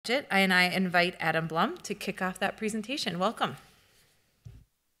And I invite Adam Blum to kick off that presentation. Welcome.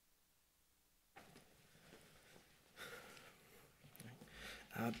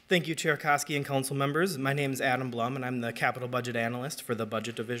 Thank you, Chair Koski and council members. My name is Adam Blum, and I'm the Capital Budget Analyst for the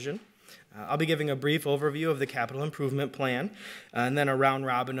Budget Division. I'll be giving a brief overview of the Capital Improvement Plan, and then a round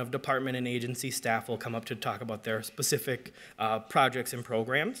robin of department and agency staff will come up to talk about their specific projects and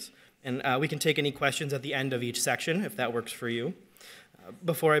programs. And we can take any questions at the end of each section, if that works for you.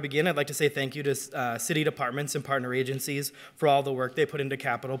 Before I begin, I'd like to say thank you to city departments and partner agencies for all the work they put into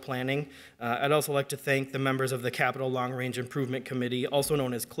capital planning. I'd also like to thank the members of the Capital Long Range Improvement Committee, also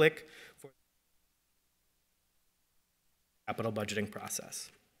known as CLIC, for the capital budgeting process.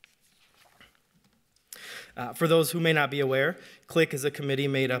 For those who may not be aware, CLIC is a committee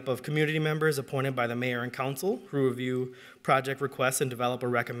made up of community members appointed by the mayor and council who review project requests and develop a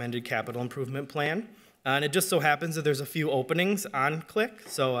recommended capital improvement plan. And it just so happens that there's a few openings on CLIC,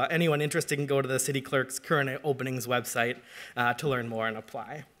 so anyone interested can go to the city clerk's current openings website to learn more and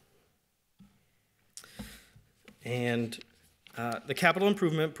apply. And the Capital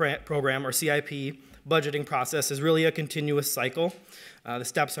Improvement Program, or CIP, budgeting process is really a continuous cycle. The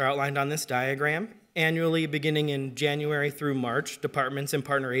steps are outlined on this diagram. Annually, beginning in January through March, departments and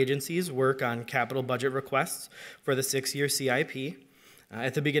partner agencies work on capital budget requests for the 6-year CIP.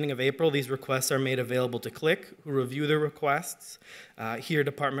 At the beginning of April, these requests are made available to CLIC, who review the requests, hear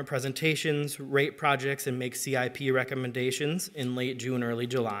department presentations, rate projects, and make CIP recommendations in late June, early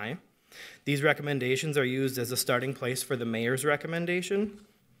July. These recommendations are used as a starting place for the mayor's recommendation,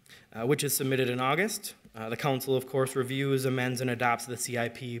 which is submitted in August. The council, of course, reviews, amends, and adopts the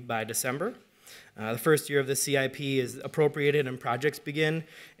CIP by December. The first year of the CIP is appropriated and projects begin,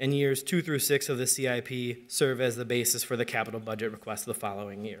 and years 2 through 6 of the CIP serve as the basis for the capital budget request the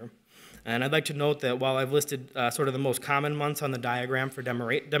following year. And I'd like to note that while I've listed sort of the most common months on the diagram for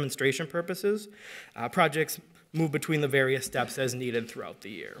demonstration purposes, projects move between the various steps as needed throughout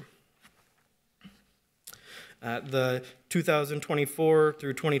the year. The 2024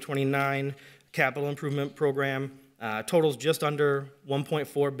 through 2029 Capital Improvement Program totals just under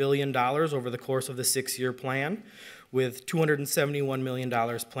 $1.4 billion over the course of the 6-year plan, with $271 million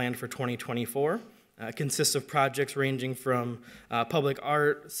planned for 2024. Consists of projects ranging from public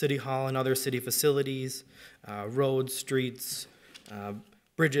art, city hall and other city facilities, roads, streets,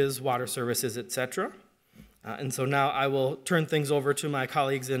 bridges, water services, etc. And so now I will turn things over to my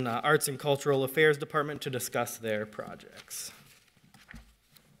colleagues in Arts and Cultural Affairs Department to discuss their projects.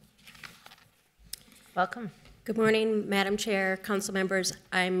 Welcome. Good morning, Madam Chair, council members.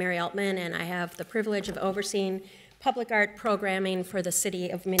 I'm Mary Altman, and I have the privilege of overseeing public art programming for the city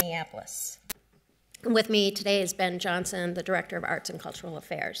of Minneapolis. And with me today is Ben Johnson, the Director of Arts and Cultural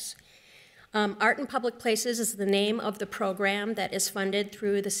Affairs. Art in Public Places is the name of the program that is funded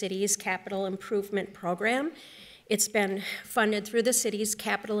through the city's Capital Improvement Program. It's been funded through the city's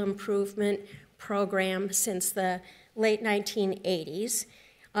Capital Improvement Program since the late 1980s.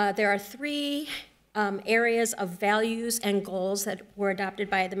 There are 3 areas of values and goals that were adopted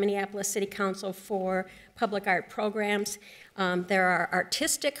by the Minneapolis City Council for public art programs. There are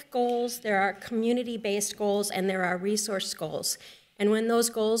artistic goals, there are community-based goals, and there are resource goals. And when those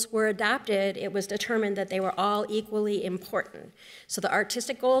goals were adopted, it was determined that they were all equally important. So the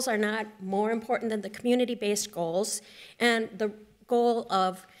artistic goals are not more important than the community-based goals, and the goal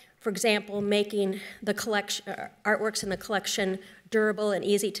of, for example, making the collection, artworks in the collection durable and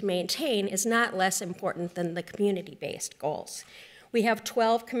easy to maintain is not less important than the community-based goals. We have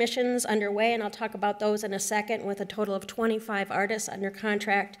 12 commissions underway, and I'll talk about those in a second, with a total of 25 artists under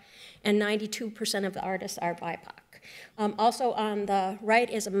contract, and 92% of the artists are BIPOC. Also on the right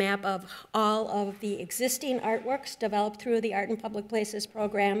is a map of all of the existing artworks developed through the Art in Public Places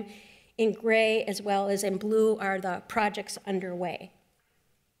program. In gray as well as in blue are the projects underway.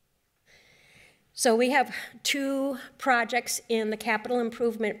 So we have 2 projects in the Capital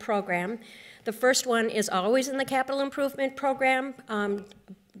Improvement Program. The first one is always in the Capital Improvement Program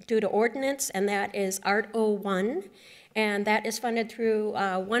due to ordinance, and that is Art 01, and that is funded through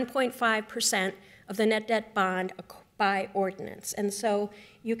 1.5% of the net debt bond by ordinance. And so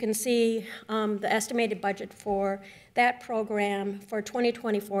you can see the estimated budget for that program for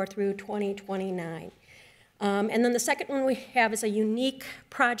 2024 through 2029. And then the second one we have is a unique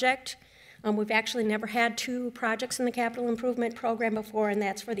project. We've actually never had 2 projects in the Capital Improvement Program before, and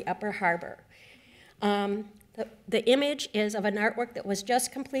that's for the Upper Harbor. The image is of an artwork that was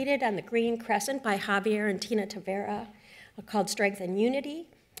just completed on the Green Crescent by Javier and Tina Tavera called Strength and Unity.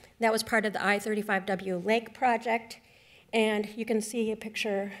 That was part of the I-35W Lake project, and you can see a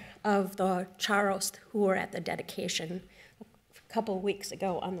picture of the Charros who were at the dedication couple weeks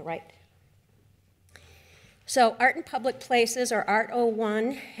ago on the right. So Art in Public Places, or Art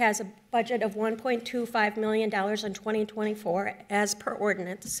 01, has a budget of $1.25 million in 2024 as per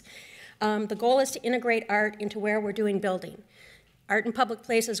ordinance. The goal is to integrate art into where we're doing building. Art in Public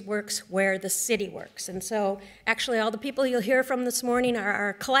Places works where the city works. And so actually all the people you'll hear from this morning are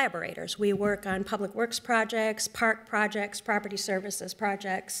our collaborators. We work on public works projects, park projects, property services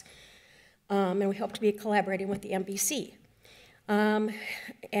projects, and we hope to be collaborating with the MBC. And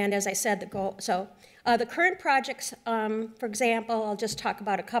as I said, the goal, so the current projects, for example, I'll just talk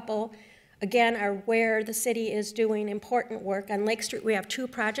about a couple, again, are where the city is doing important work. On Lake Street, we have 2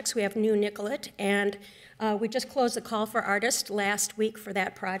 projects. We have New Nicollet, and we just closed the call for artists last week for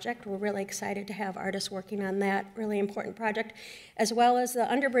that project. We're really excited to have artists working on that really important project, as well as the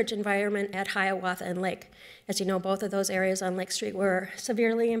underbridge environment at Hiawatha and Lake. As you know, both of those areas on Lake Street were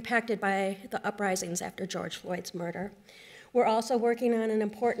severely impacted by the uprisings after George Floyd's murder. We're also working on an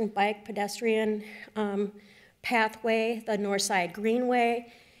important bike pedestrian pathway, the Northside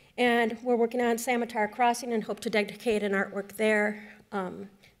Greenway, and we're working on Samatar Crossing and hope to dedicate an artwork there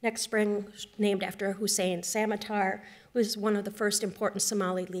next spring, named after Hussein Samatar, who was one of the first important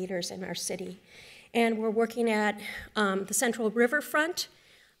Somali leaders in our city. And we're working at the Central Riverfront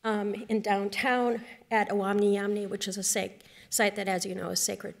in downtown at Awamni Yamni, which is a site that, as you know, is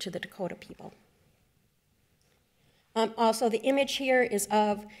sacred to the Dakota people. Also, the image here is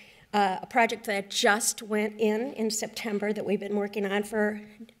of a project that just went in September that we've been working on for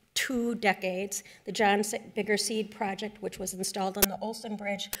 2 decades, the John Bigger Seed project, which was installed on the Olson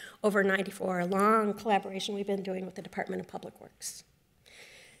Bridge over 94, a long collaboration we've been doing with the Department of Public Works.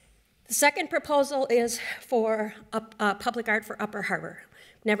 The second proposal is for public art for Upper Harbor.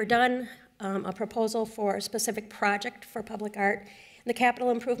 Never done a proposal for a specific project for public art in the capital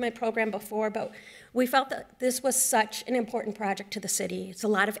improvement program before, but we felt that this was such an important project to the city. It's a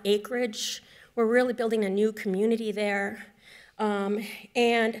lot of acreage. We're really building a new community there.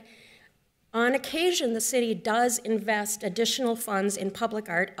 And on occasion, the city does invest additional funds in public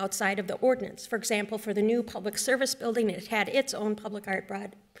art outside of the ordinance. For example, for the new public service building, it had its own public art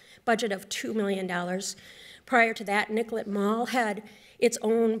budget of $2 million. Prior to that, Nicollet Mall had its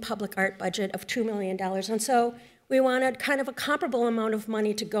own public art budget of $2 million. And so we wanted kind of a comparable amount of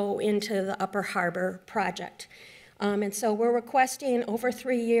money to go into the Upper Harbor project. And so we're requesting over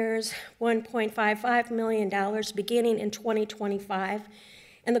 3 years, $1.55 million beginning in 2025.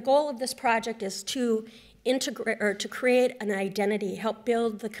 And the goal of this project is to integrate or to create an identity, help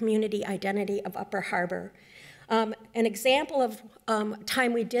build the community identity of Upper Harbor. An example of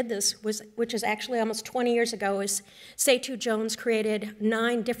time we did this, which is actually almost 20 years ago, is Setu Jones created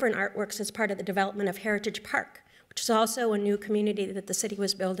 9 different artworks as part of the development of Heritage Park, which is also a new community that the city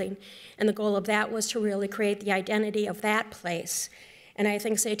was building. And the goal of that was to really create the identity of that place. And I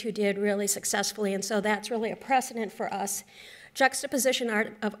think Setu did really successfully, and so that's really a precedent for us.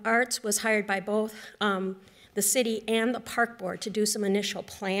 Juxtaposition of Arts was hired by both the city and the park board to do some initial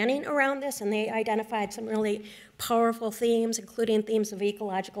planning around this, and they identified some really powerful themes, including themes of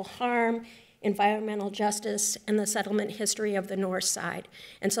ecological harm, environmental justice, and the settlement history of the North Side.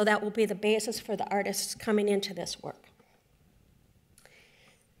 And so that will be the basis for the artists coming into this work.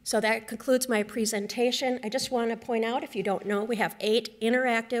 So that concludes my presentation. I just want to point out, if you don't know, we have 8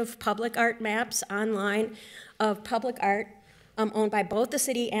 interactive public art maps online of public art owned by both the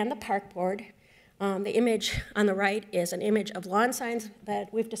city and the park board. The image on the right is an image of lawn signs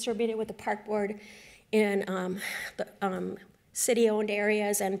that we've distributed with the park board in the city-owned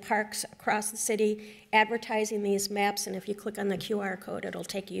areas and parks across the city, advertising these maps, and if you click on the QR code, it'll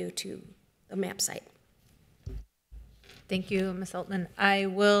take you to the map site. Thank you, Ms. Altman. I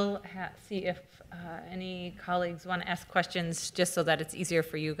will see if any colleagues want to ask questions, just so that it's easier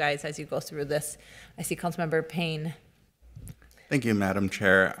for you guys as you go through this. I see Councilmember Payne. Thank you, Madam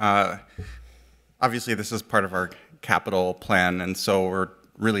Chair. Obviously, this is part of our capital plan, and so we're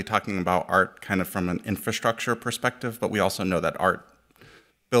really talking about art kind of from an infrastructure perspective, but we also know that art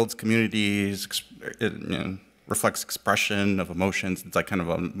builds communities, reflects expression of emotions. It's like kind of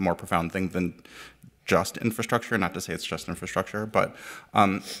a more profound thing than just infrastructure, not to say it's just infrastructure, but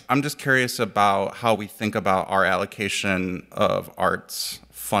I'm just curious about how we think about our allocation of arts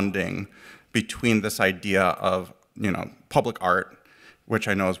funding between this idea of, public art, which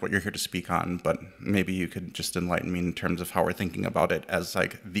I know is what you're here to speak on, but maybe you could just enlighten me in terms of how we're thinking about it as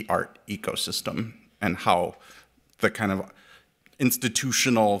like the art ecosystem and how the kind of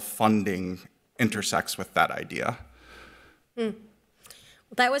institutional funding intersects with that idea. Well,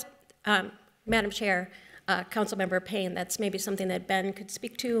 that was, Madam Chair, Councilmember Payne, that's maybe something that Ben could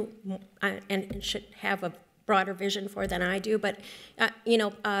speak to and should have a broader vision for than I do, but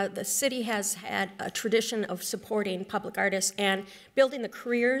the city has had a tradition of supporting public artists and building the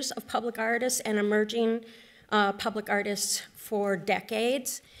careers of public artists and emerging public artists for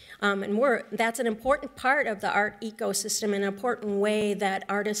decades. That's an important part of the art ecosystem, an important way that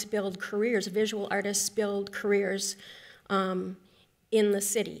artists build careers, visual artists build careers in the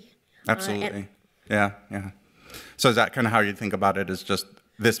city. Absolutely. Yeah. So is that kind of how you think about it, is just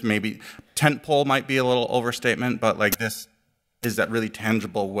this maybe, tentpole might be a little overstatement, but like this is that really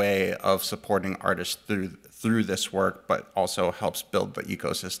tangible way of supporting artists through this work, but also helps build the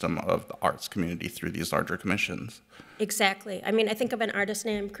ecosystem of the arts community through these larger commissions. Exactly. I mean, I think of an artist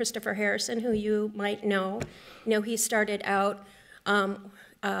named Christopher Harrison, who you might know. He started out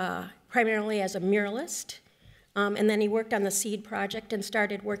primarily as a muralist, and then he worked on the Seed Project and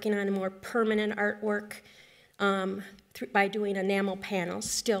started working on a more permanent artwork by doing enamel panels,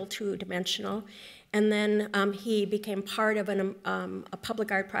 still two-dimensional. And then he became part of a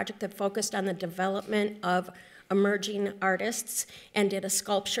public art project that focused on the development of emerging artists and did a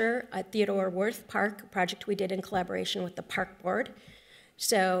sculpture at Theodore Wirth Park, a project we did in collaboration with the Park Board.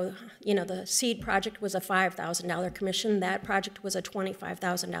 So, the Seed Project was a $5,000 commission. That project was a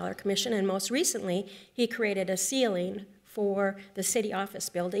 $25,000 commission. And most recently, he created a ceiling for the city office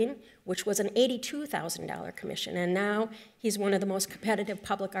building, which was an $82,000 commission. And now he's one of the most competitive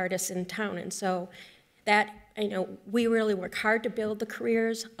public artists in town. And so that, we really work hard to build the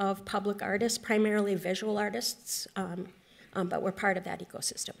careers of public artists, primarily visual artists, but we're part of that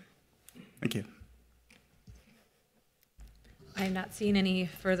ecosystem. Thank you. I'm not seeing any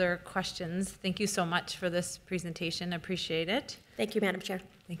further questions. Thank you so much for this presentation. Appreciate it. Thank you, Madam Chair.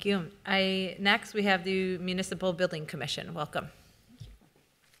 Thank you. Next, we have the Municipal Building Commission. Welcome.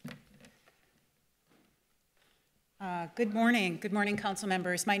 Good morning. Good morning, council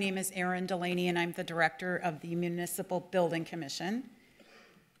members. My name is Erin Delaney, and I'm the director of the Municipal Building Commission.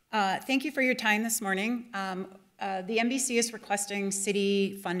 Thank you for your time this morning. The MBC is requesting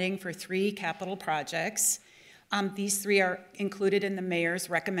city funding for 3 capital projects. These 3 are included in the mayor's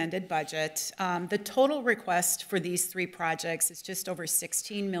recommended budget. The total request for these 3 projects is just over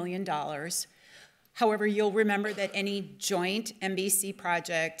 $16 million. However, you'll remember that any joint MBC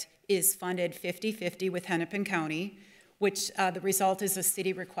project is funded 50-50 with Hennepin County, which the result is a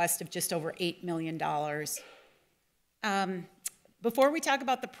city request of just over $8 million. Before we talk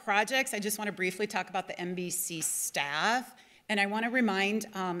about the projects, I just want to briefly talk about the MBC staff. And I want to remind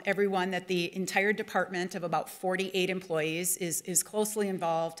everyone that the entire department of about 48 employees is closely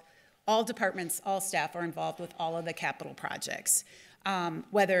involved. All departments, all staff are involved with all of the capital projects.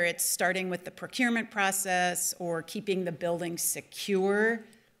 Whether it's starting with the procurement process or keeping the building secure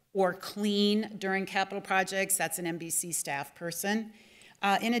or clean during capital projects, that's an MBC staff person.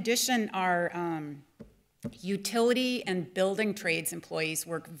 In addition, our utility and building trades employees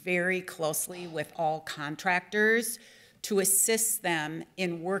work very closely with all contractors to assist them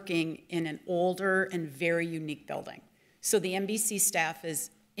in working in an older and very unique building. So the MBC staff is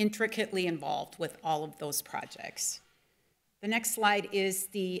intricately involved with all of those projects. The next slide is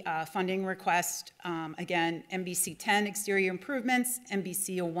the funding request. Again, MBC 10, exterior improvements,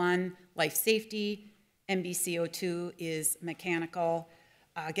 MBC 01, life safety, MBC 02 is mechanical.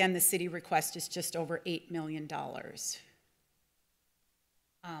 Again, the city request is just over $8 million.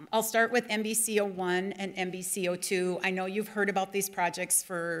 I'll start with MBC 01 and MBC 02. I know you've heard about these projects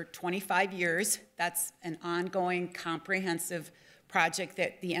for 25 years. That's an ongoing, comprehensive project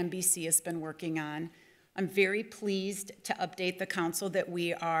that the MBC has been working on. I'm very pleased to update the council that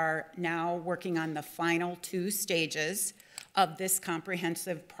we are now working on the final 2 stages of this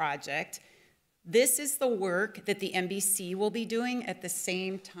comprehensive project. This is the work that the MBC will be doing at the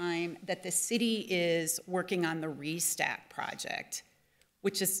same time that the city is working on the Restack project,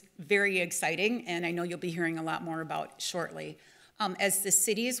 which is very exciting, and I know you'll be hearing a lot more about shortly. As the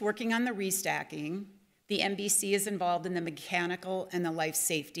city is working on the restacking, the MBC is involved in the mechanical and the life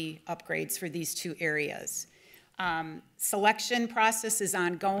safety upgrades for these 2 areas. Selection process is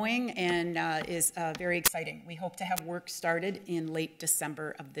ongoing and is very exciting. We hope to have work started in late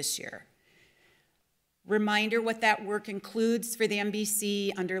December of this year. Reminder what that work includes for the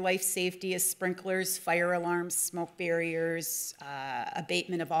MBC under life safety is sprinklers, fire alarms, smoke barriers,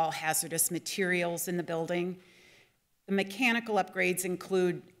 abatement of all hazardous materials in the building. The mechanical upgrades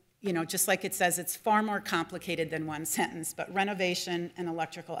include, just like it says, it's far more complicated than one sentence, but renovation and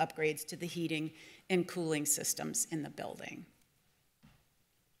electrical upgrades to the heating and cooling systems in the building.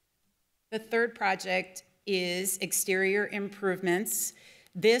 The third project is exterior improvements.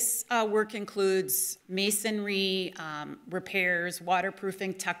 This work includes masonry, repairs,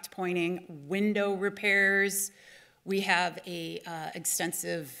 waterproofing, tucked pointing, window repairs. We have a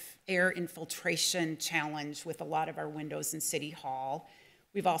extensive air infiltration challenge with a lot of our windows in City Hall.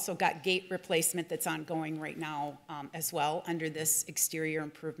 We've also got gate replacement that's ongoing right now as well under this exterior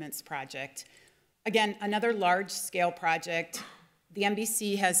improvements project. Again, another large-scale project. The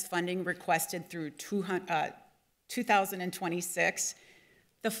MBC has funding requested through 2026.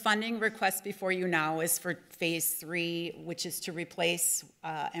 The funding request before you now is for phase 3, which is to replace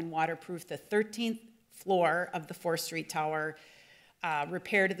and waterproof the 13th floor of the 4th Street Tower,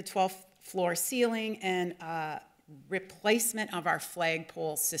 repair to the 12th floor ceiling, and replacement of our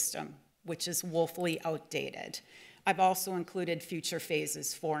flagpole system, which is woefully outdated. I've also included future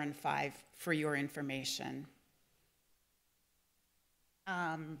phases 4 and 5 for your information.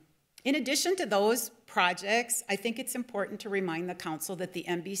 In addition to those projects, I think it's important to remind the council that the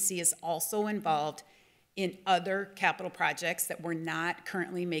MBC is also involved in other capital projects that we're not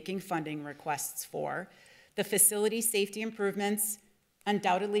currently making funding requests for. The facility safety improvements,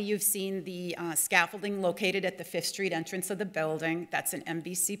 undoubtedly you've seen the scaffolding located at the 5th Street entrance of the building. That's an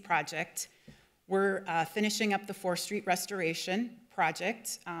MBC project. We're finishing up the 4th Street restoration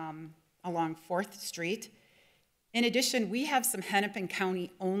project along 4th Street. In addition, we have some Hennepin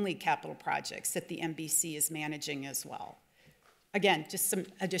County only capital projects that the MBC is managing as well. Again, just some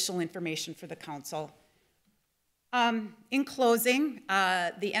additional information for the council. In closing,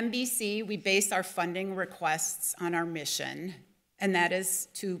 the MBC, we base our funding requests on our mission, and that is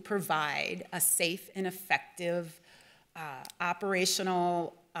to provide a safe and effective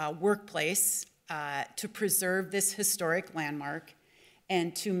operational workplace to preserve this historic landmark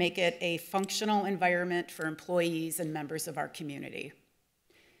and to make it a functional environment for employees and members of our community.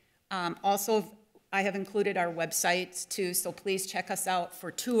 Also, I have included our website too, so please check us out for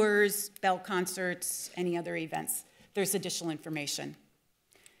tours, bell concerts, any other events. There's additional information.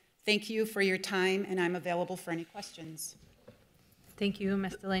 Thank you for your time, and I'm available for any questions. Thank you,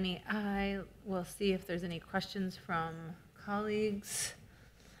 Ms. Delaney. I will see if there's any questions from colleagues.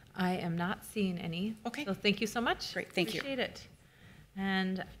 I am not seeing any. Okay. So thank you so much. Great, thank you. Appreciate it.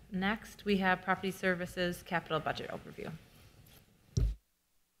 And next, we have Property Services Capital Budget Overview.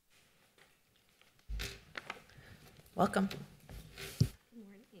 Welcome.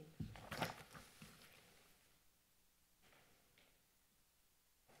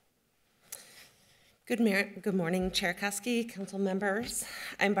 Good morning, Chair Koski, council members.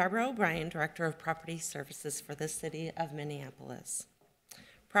 I'm Barbara O'Brien, Director of Property Services for the City of Minneapolis.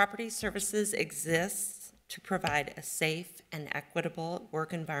 Property Services exists to provide a safe and equitable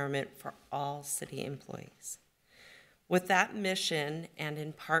work environment for all city employees. With that mission and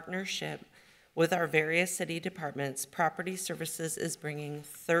in partnership with our various city departments, Property Services is bringing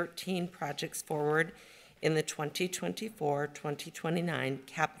 13 projects forward in the 2024-2029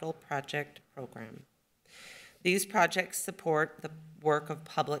 Capital Project Program. These projects support the work of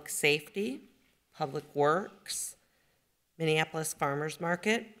public safety, public works, Minneapolis Farmers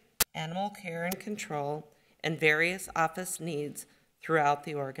Market, animal care and control, and various office needs throughout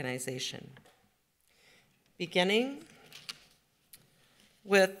the organization. Beginning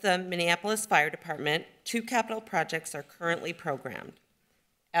with the Minneapolis Fire Department, 2 capital projects are currently programmed.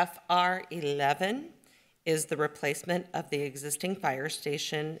 FR 11 is the replacement of the existing Fire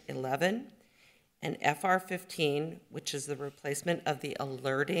Station 11, and FR 15, which is the replacement of the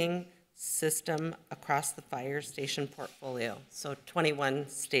alerting system across the fire station portfolio, so 21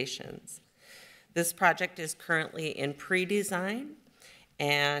 stations. This project is currently in pre-design,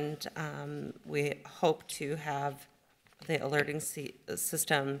 and we hope to have the alerting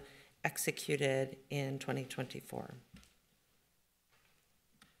system executed in 2024.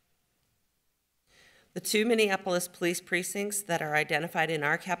 The 2 Minneapolis police precincts that are identified in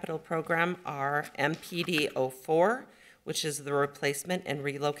our capital program are MPD 04, which is the replacement and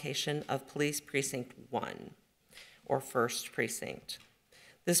relocation of Police Precinct 1, or 1st Precinct.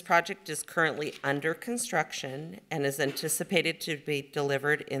 This project is currently under construction and is anticipated to be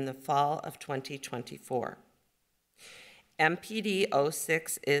delivered in the fall of 2024. MPD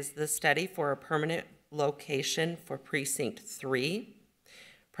 06 is the study for a permanent location for Precinct 3.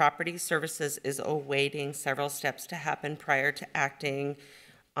 Property Services is awaiting several steps to happen prior to acting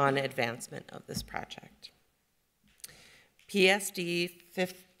on advancement of this project. PSD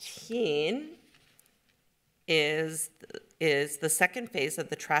 15 is the second phase of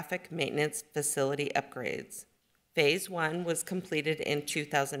the traffic maintenance facility upgrades. Phase 1 was completed in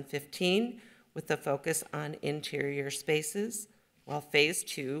 2015 with a focus on interior spaces, while Phase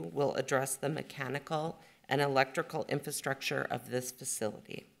 2 will address the mechanical and electrical infrastructure of this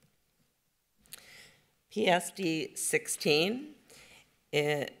facility. PSD 16,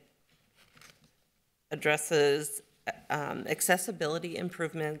 it addresses accessibility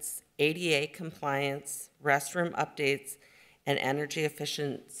improvements, ADA compliance, restroom updates, and energy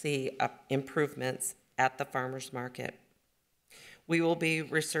efficiency improvements at the farmers market. We will be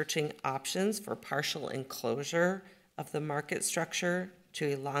researching options for partial enclosure of the market structure to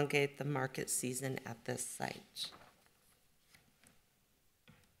elongate the market season at this site.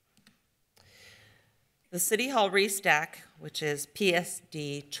 The City Hall Restack, which is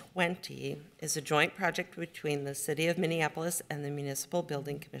PSD 20, is a joint project between the City of Minneapolis and the Municipal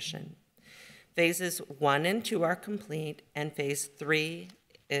Building Commission. Phases 1 and 2 are complete, and Phase 3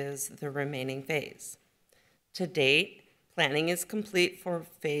 is the remaining phase. To date, planning is complete for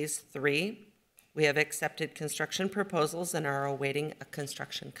Phase 3. We have accepted construction proposals and are awaiting a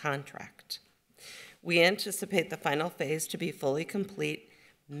construction contract. We anticipate the final phase to be fully complete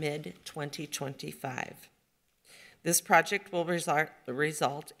mid-2025. This project will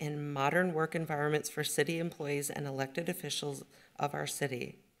result in modern work environments for city employees and elected officials of our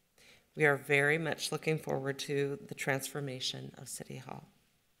city. We are very much looking forward to the transformation of City Hall.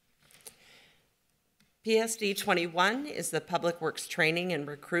 PSD 21 is the Public Works Training and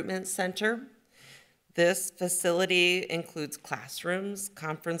Recruitment Center. This facility includes classrooms,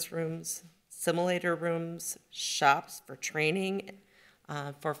 conference rooms, simulator rooms, shops for training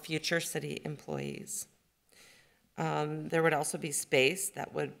for future city employees. There would also be space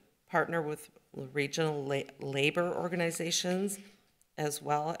that would partner with regional labor organizations, as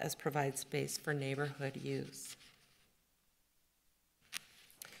well as provide space for neighborhood use.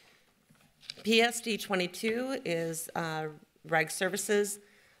 PSD 22 is Reg Services,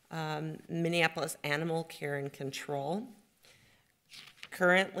 Minneapolis Animal Care and Control.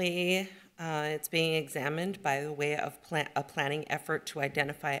 Currently, it's being examined by the way of a planning effort to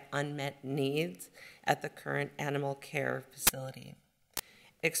identify unmet needs at the current animal care facility.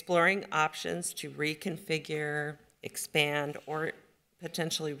 Exploring options to reconfigure, expand, or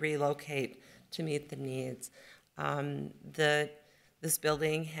potentially relocate to meet the needs. This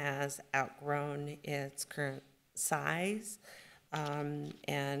building has outgrown its current size,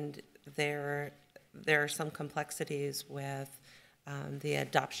 and there are some complexities with the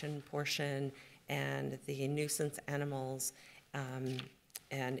adoption portion and the nuisance animals,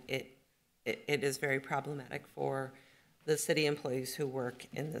 and it is very problematic for the city employees who work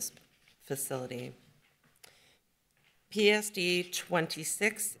in this facility. PSD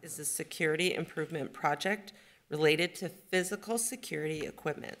 26 is a security improvement project related to physical security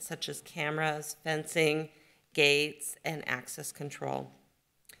equipment, such as cameras, fencing, gates, and access control.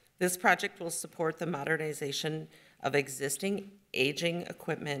 This project will support the modernization of existing aging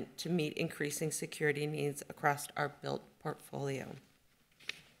equipment to meet increasing security needs across our built portfolio.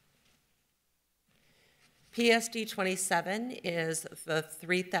 PSD 27 is the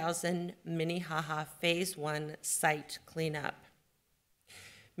 3,000 Minnehaha Phase 1 site cleanup.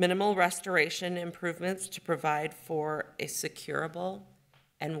 Minimal restoration improvements to provide for a securable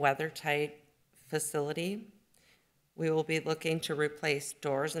and weather-tight facility. We will be looking to replace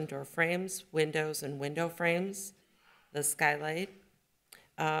doors and door frames, windows and window frames, the skylight,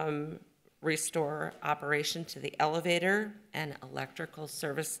 restore operation to the elevator and electrical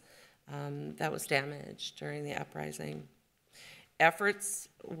service that was damaged during the uprising. Efforts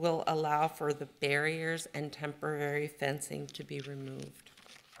will allow for the barriers and temporary fencing to be removed.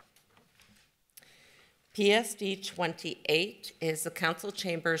 PSD 28 is the council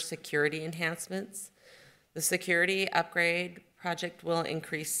chamber security enhancements. The security upgrade project will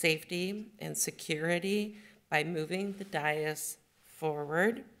increase safety and security by moving the dais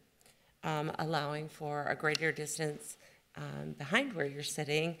forward, allowing for a greater distance behind where you're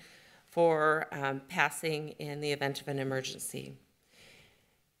sitting for passing in the event of an emergency.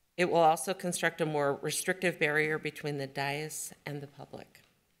 It will also construct a more restrictive barrier between the dais and the public.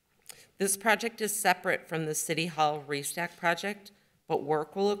 This project is separate from the City Hall Restack project, but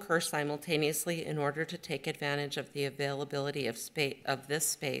work will occur simultaneously in order to take advantage of the availability of this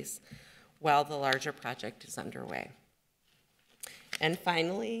space while the larger project is underway. And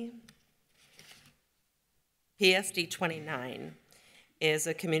finally, PSD 29 is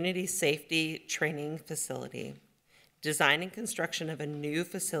a community safety training facility. Design and construction of a new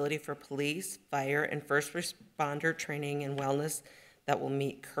facility for police, fire, and first responder training and wellness that will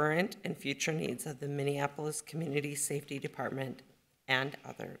meet current and future needs of the Minneapolis Community Safety Department and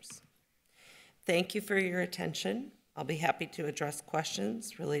others. Thank you for your attention. I'll be happy to address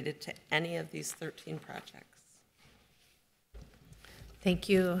questions related to any of these 13 projects. Thank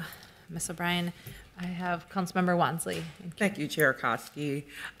you, Ms. O'Brien. I have Councilmember Wansley. Thank you, Chair Koski.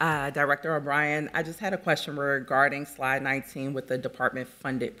 Director O'Brien, I just had a question regarding slide 19 with the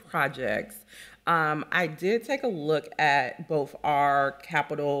department-funded projects. I did take a look at both our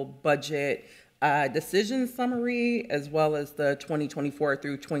capital budget decision summary as well as the 2024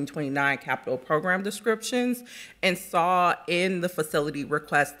 through 2029 capital program descriptions, and saw in the facility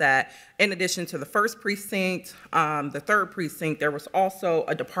request that in addition to the first precinct, the third precinct, there was also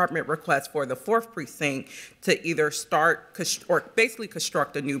a department request for the fourth precinct to either start or basically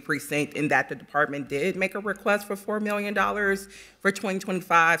construct a new precinct, and that the department did make a request for $4 million for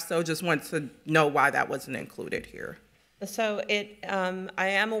 2025. So just wanted to know why that wasn't included here. So I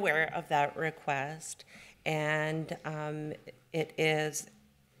am aware of that request, and it is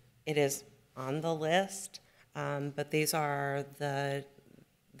on the list, but these are the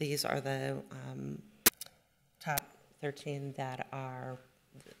top 13 that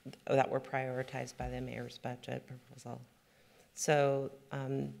were prioritized by the mayor's budget proposal. So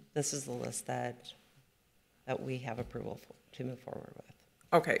this is the list that we have approval to move forward with.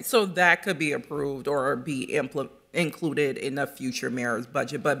 Okay, so that could be approved or be included in the future mayor's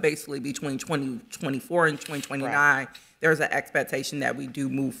budget, but basically between 2024 and 2029, there's an expectation that we do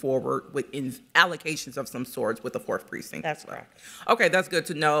move forward with allocations of some sorts with the fourth precinct. That's correct. Okay, that's good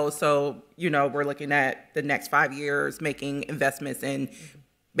to know. So, we're looking at the next 5 years, making investments in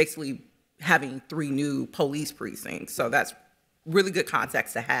basically having 3 new police precincts. So that's really good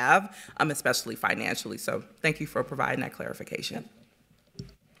context to have, especially financially. So thank you for providing that clarification. Yep.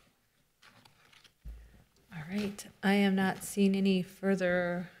 All right, I am not seeing any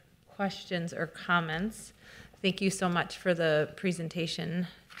further questions or comments. Thank you so much for the presentation.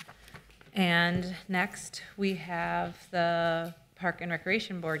 And next, we have the Park and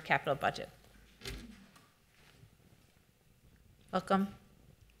Recreation Board capital budget. Welcome.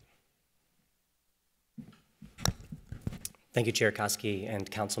 Thank you, Chair Koski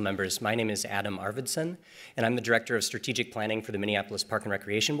and council members. My name is Adam Arvidsson, and I'm the Director of Strategic Planning for the Minneapolis Park and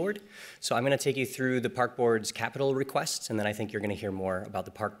Recreation Board. So I'm going to take you through the Park Board's capital requests, and then I think you're going to hear more about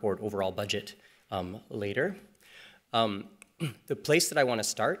the Park Board overall budget later. The place that I want to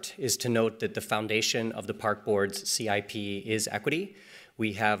start is to note that the foundation of the Park Board's CIP is equity.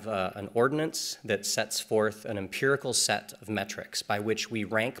 We have an ordinance that sets forth an empirical set of metrics by which we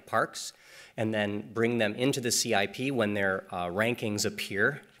rank parks and then bring them into the CIP when their rankings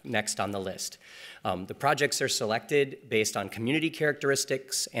appear next on the list. The projects are selected based on community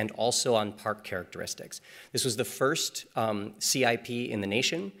characteristics and also on park characteristics. This was the first CIP in the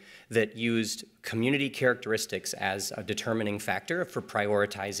nation that used community characteristics as a determining factor for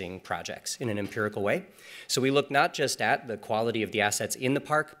prioritizing projects in an empirical way. So we look not just at the quality of the assets in the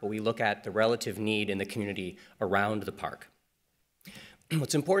park, but we look at the relative need in the community around the park.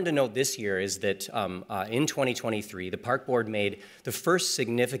 What's important to note this year is that in 2023, the Park Board made the first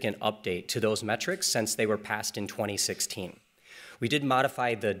significant update to those metrics since they were passed in 2016. We did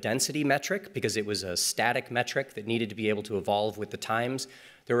modify the density metric because it was a static metric that needed to be able to evolve with the times.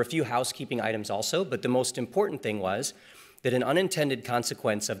 There were a few housekeeping items also, but the most important thing was that an unintended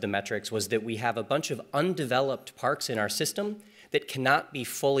consequence of the metrics was that we have a bunch of undeveloped parks in our system that cannot be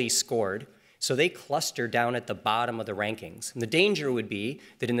fully scored. So they cluster down at the bottom of the rankings. And the danger would be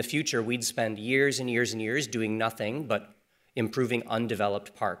that in the future, we'd spend years and years and years doing nothing but improving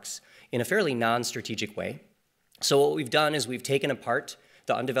undeveloped parks in a fairly non-strategic way. So what we've done is we've taken apart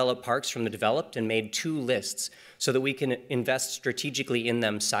the undeveloped parks from the developed and made 2 lists so that we can invest strategically in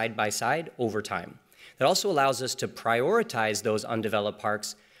them side by side over time. That also allows us to prioritize those undeveloped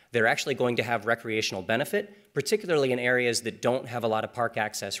parks that are actually going to have recreational benefit, particularly in areas that don't have a lot of park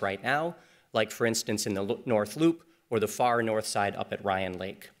access right now, like for instance in the North Loop or the far north side up at Ryan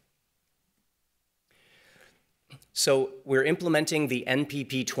Lake. So we're implementing the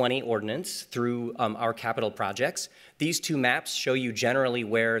NPP 20 ordinance through our capital projects. These 2 maps show you generally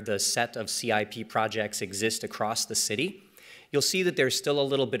where the set of CIP projects exist across the city. You'll see that there's still a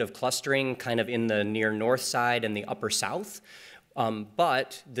little bit of clustering kind of in the near north side and the upper south,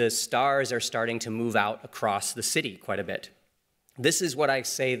 but the stars are starting to move out across the city quite a bit. This is what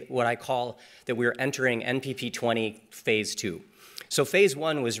I call that we're entering NPP 20 phase 2. So phase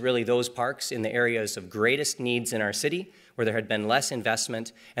 1 was really those parks in the areas of greatest needs in our city where there had been less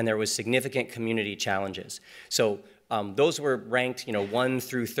investment and there was significant community challenges. So those were ranked 1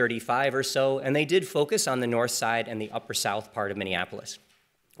 through 35 or so, and they did focus on the north side and the upper south part of Minneapolis.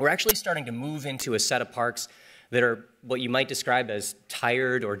 We're actually starting to move into a set of parks that are what you might describe as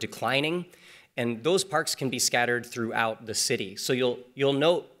tired or declining. And those parks can be scattered throughout the city. So you'll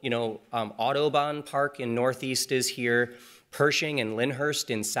note, Audubon Park in Northeast is here. Pershing and Lyndhurst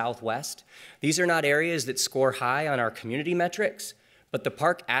in Southwest. These are not areas that score high on our community metrics, but the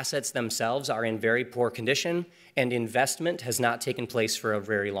park assets themselves are in very poor condition and investment has not taken place for a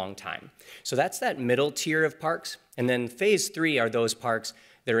very long time. So that's that middle tier of parks. And then phase 3 are those parks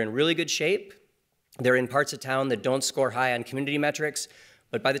that are in really good shape. They're in parts of town that don't score high on community metrics,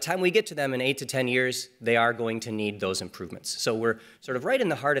 but by the time we get to them in 8 to 10 years, they are going to need those improvements. So we're sort of right in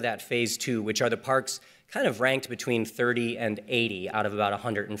the heart of that phase 2, which are the parks kind of ranked between 30 and 80 out of about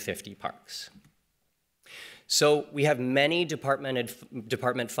 150 parks. So we have many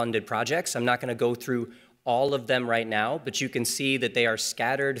department-funded projects. I'm not going to go through all of them right now, but you can see that they are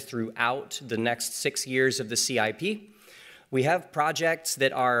scattered throughout the next 6 years of the CIP. We have projects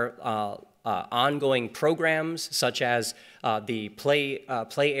that are ongoing programs, such as the play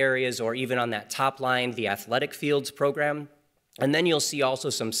areas, or even on that top line, the athletic fields program. And then you'll see also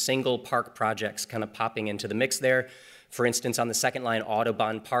some single park projects kind of popping into the mix there. For instance, on the second line,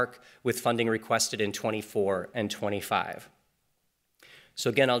 Audubon Park, with funding requested in 24 and 25. So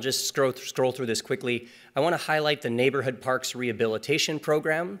again, I'll just scroll through this quickly. I want to highlight the Neighborhood Parks Rehabilitation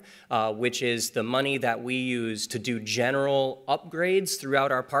Program, which is the money that we use to do general upgrades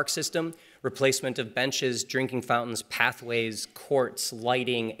throughout our park system, replacement of benches, drinking fountains, pathways, courts,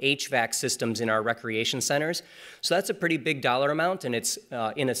 lighting, HVAC systems in our recreation centers. So that's a pretty big dollar amount, and it's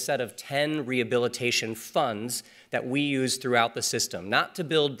in a set of 10 rehabilitation funds that we use throughout the system, not to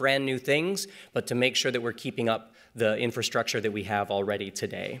build brand new things, but to make sure that we're keeping up the infrastructure that we have already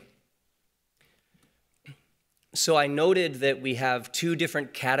today. So I noted that we have 2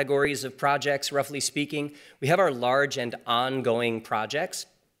 different categories of projects, roughly speaking. We have our large and ongoing projects,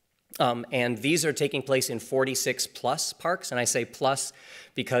 and these are taking place in 46 plus parks, and I say plus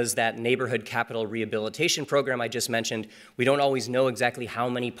because that Neighborhood Capital Rehabilitation Program I just mentioned, we don't always know exactly how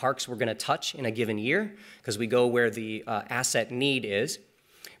many parks we're going to touch in a given year, because we go where the asset need is.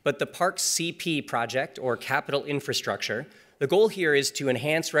 But the Parks CP project, or capital infrastructure, the goal here is to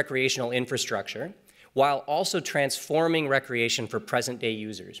enhance recreational infrastructure while also transforming recreation for present-day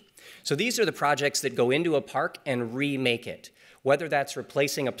users. So these are the projects that go into a park and remake it, whether that's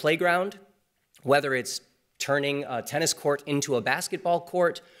replacing a playground, whether it's turning a tennis court into a basketball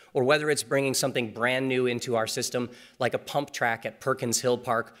court, or whether it's bringing something brand new into our system, like a pump track at Perkins Hill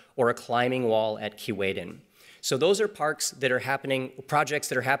Park or a climbing wall at Keewaydin. So those are projects that are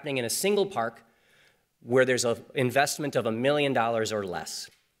happening in a single park where there's an investment of $1 million or less.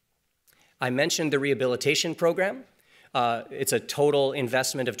 I mentioned the rehabilitation program. It's a total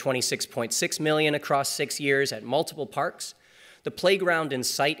investment of $26.6 million across 6 years at multiple parks. The playground and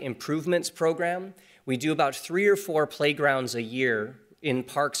site improvements program, we do about 3 or 4 playgrounds a year in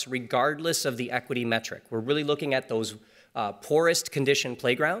parks regardless of the equity metric. We're really looking at those poorest condition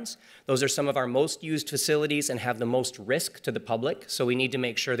playgrounds. Those are some of our most used facilities and have the most risk to the public, so we need to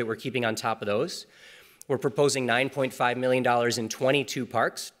make sure that we're keeping on top of those. We're proposing $9.5 million in 22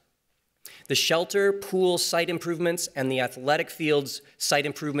 parks. The shelter, pool site improvements, and the athletic fields site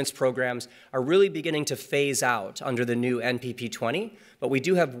improvements programs are really beginning to phase out under the new NPP 20, but we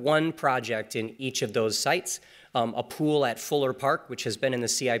do have 1 project in each of those sites, a pool at Fuller Park, which has been in the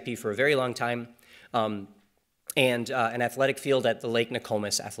CIP for a very long time, and an athletic field at the Lake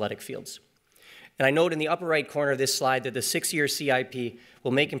Nokomis Athletic Fields. And I note in the upper right corner of this slide that the 6-year CIP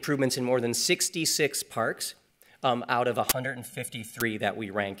will make improvements in more than 66 parks out of 153 that we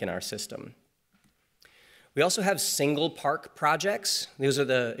rank in our system. We also have single park projects. These are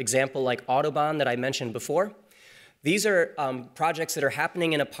the example like Audubon that I mentioned before. These are projects that are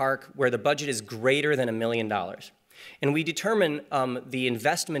happening in a park where the budget is greater than $1 million. And we determine the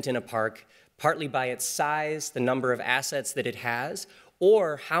investment in a park partly by its size, the number of assets that it has,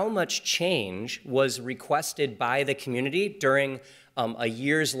 or how much change was requested by the community during a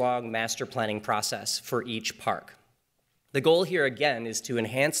years-long master planning process for each park. The goal here, again, is to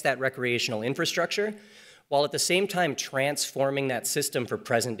enhance that recreational infrastructure while at the same time transforming that system for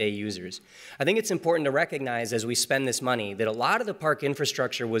present-day users. I think it's important to recognize as we spend this money that a lot of the park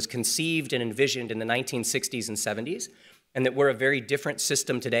infrastructure was conceived and envisioned in the 1960s and 70s, and that we're a very different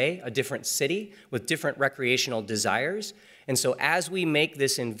system today, a different city with different recreational desires. And so as we make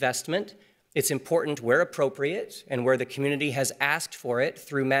this investment, it's important where appropriate and where the community has asked for it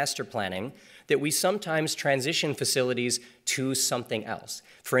through master planning that we sometimes transition facilities to something else.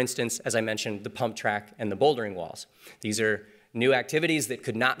 For instance, as I mentioned, the pump track and the bouldering walls. These are new activities that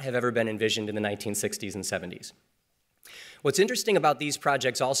could not have ever been envisioned in the 1960s and 70s. What's interesting about these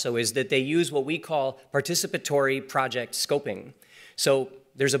projects also is that they use what we call participatory project scoping. So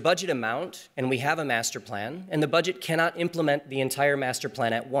there's a budget amount, and we have a master plan, and the budget cannot implement the entire master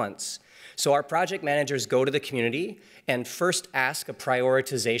plan at once. So our project managers go to the community and first ask a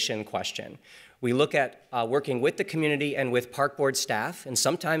prioritization question. We look at working with the community and with park board staff and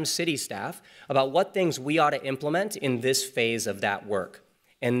sometimes city staff about what things we ought to implement in this phase of that work.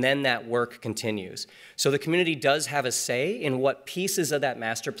 And then that work continues. So the community does have a say in what pieces of that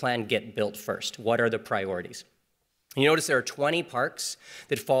master plan get built first. What are the priorities? You notice there are 20 parks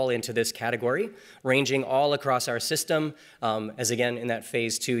that fall into this category, ranging all across our system. As again, in that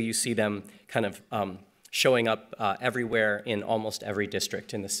phase 2, you see them kind of showing up everywhere in almost every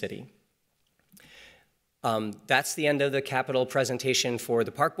district in the city. That's the end of the capital presentation for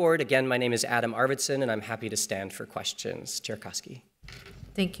the Park Board. Again, my name is Adam Arvidsson, and I'm happy to stand for questions. Chair Koski.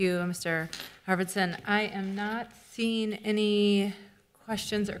 Thank you, Mr. Arvidsson. I am not seeing any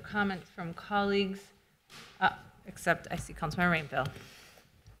questions or comments from colleagues, except I see Councilmember Rainville.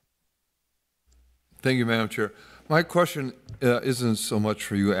 Thank you, Madam Chair. My question isn't so much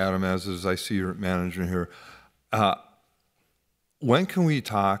for you, Adam, as I see your manager here. When can we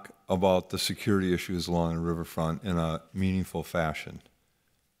talk about the security issues along the riverfront in a meaningful fashion?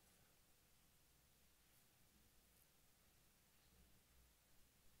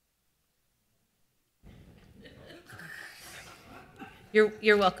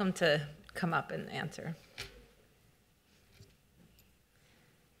 You're welcome to come up and answer.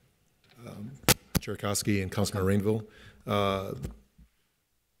 Chair Koski and Councilman Rainville,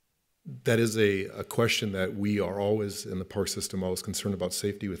 that is a question that we are always in the park system always concerned about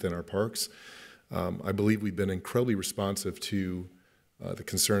safety within our parks. I believe we've been incredibly responsive to the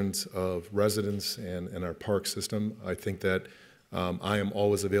concerns of residents and our park system. I think that I am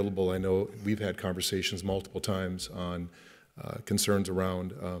always available. I know we've had conversations multiple times on concerns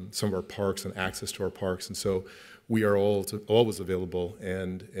around some of our parks and access to our parks, and so we are always available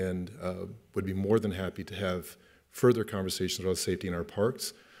and would be more than happy to have further conversations about safety in our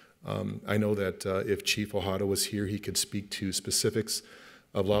parks. I know that if Chief Ojeda was here, he could speak to specifics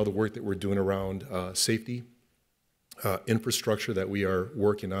of a lot of the work that we're doing around safety, infrastructure that we are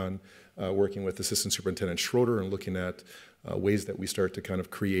working on, working with Assistant Superintendent Schroeder and looking at ways that we start to kind of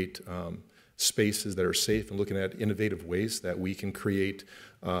create spaces that are safe and looking at innovative ways that we can create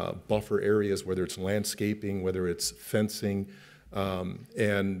buffer areas, whether it's landscaping, whether it's fencing,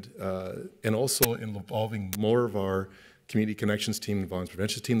 and also involving more of our community connections team and violence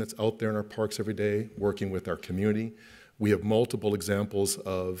prevention team that's out there in our parks every day, working with our community. We have multiple examples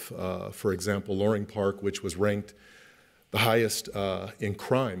of, for example, Loring Park, which was ranked the highest in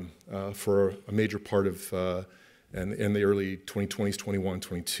crime for a major part of in the early 2020s, 21,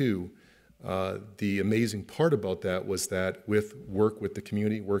 22. The amazing part about that was that with work with the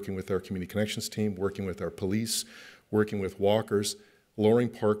community, working with our community connections team, working with our police, working with walkers, Loring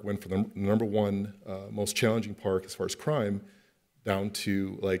Park went from the #1 most challenging park as far as crime down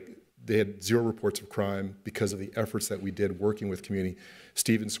to like they had 0 reports of crime because of the efforts that we did working with community.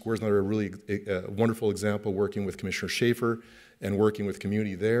 Stevens Square is another really wonderful example, working with Commissioner Schaefer and working with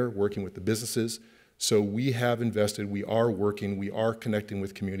community there, working with the businesses. So we have invested, we are working, we are connecting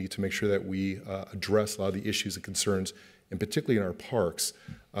with community to make sure that we address a lot of the issues and concerns, and particularly in our parks.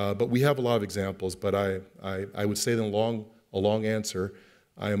 But we have a lot of examples, but I would say that a long answer,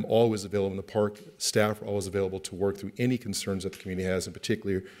 I am always available in the park. Staff are always available to work through any concerns that the community has, and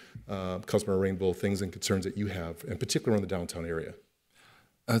particularly, Councilmember Rainbow, things and concerns that you have, and particularly around the downtown area.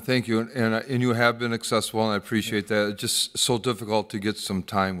 Thank you, and you have been accessible, and I appreciate that. It's just so difficult to get some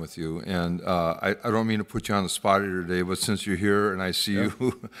time with you, and I don't mean to put you on the spot here today, but since you're here and I see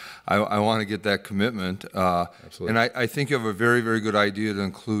you, I want to get that commitment. Absolutely. And I think you have a very, very good idea to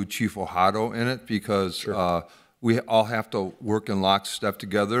include Chief Ojeda in it, because sure. We all have to work in lockstep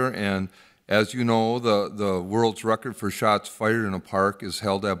together, and as you know, the world's record for shots fired in a park is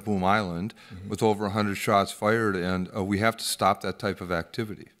held at Boom Island with over 100 shots fired, and we have to stop that type of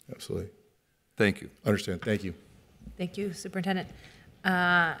activity. Absolutely. Thank you. Understand. Thank you. Thank you, Superintendent.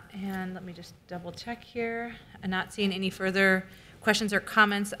 And let me just double check here. I'm not seeing any further questions or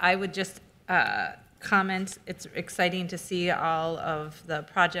comments. I would just comment, it's exciting to see all of the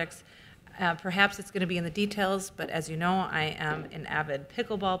projects. Perhaps it's going to be in the details, but as you know, I am an avid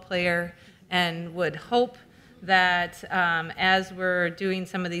pickleball player and would hope that as we're doing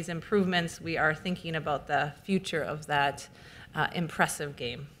some of these improvements, we are thinking about the future of that impressive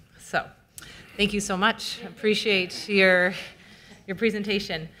game. So thank you so much. Appreciate your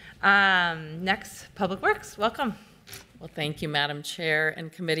presentation. Next, Public Works, welcome. Well, thank you, Madam Chair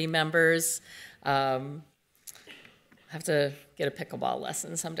and committee members. Have to get a pickleball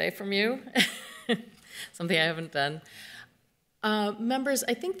lesson someday from you, something I haven't done. Members,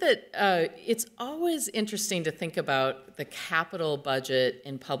 I think that it's always interesting to think about the capital budget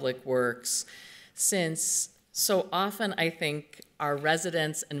in Public Works, since so often I think our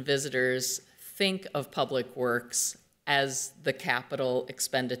residents and visitors think of Public Works as the capital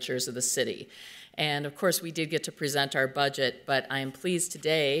expenditures of the city. And of course, we did get to present our budget, but I'm pleased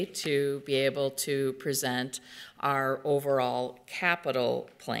today to be able to present our overall capital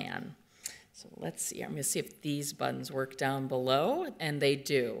plan. So let's see, I'm going to see if these buttons work down below, and they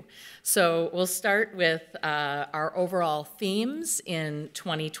do. So we'll start with our overall themes in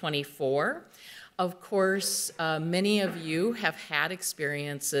 2024. Of course, many of you have had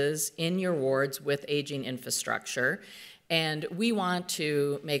experiences in your wards with aging infrastructure, and we want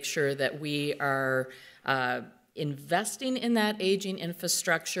to make sure that we are investing in that aging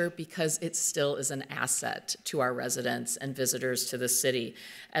infrastructure because it still is an asset to our residents and visitors to the city,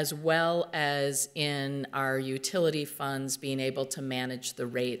 as well as in our utility funds being able to manage the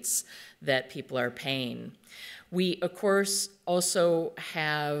rates that people are paying. We, of course, also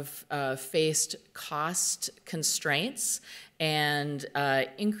have faced cost constraints and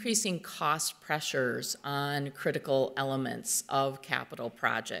increasing cost pressures on critical elements of capital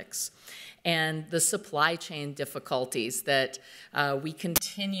projects, and the supply chain difficulties that we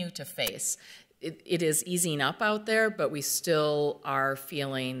continue to face. It is easing up out there, but we still are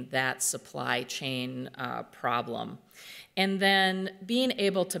feeling that supply chain problem. And then being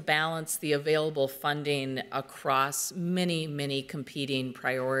able to balance the available funding across many, many competing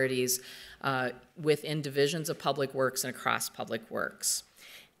priorities within divisions of Public Works and across Public Works.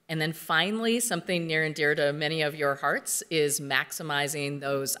 And then finally, something near and dear to many of your hearts is maximizing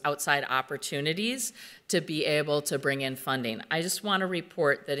those outside opportunities to be able to bring in funding. I just want to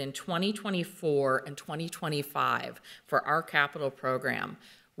report that in 2024 and 2025 for our capital program,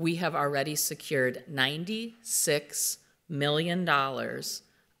 we have already secured $96 million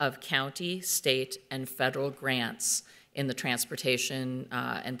of county, state, and federal grants in the transportation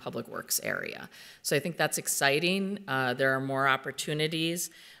and public works area. So I think that's exciting. There are more opportunities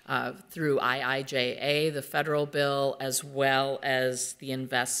through IIJA, the federal bill, as well as the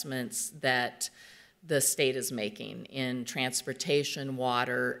investments that the state is making in transportation,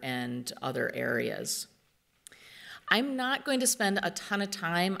 water, and other areas. I'm not going to spend a ton of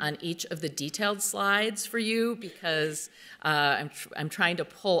time on each of the detailed slides for you because I'm trying to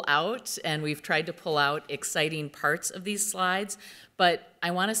pull out, and we've tried to pull out exciting parts of these slides, but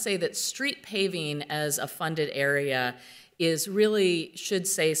I want to say that street paving as a funded area is really, should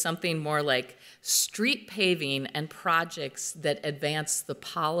say something more like street paving and projects that advance the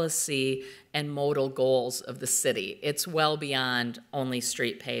policy and modal goals of the city. It's well beyond only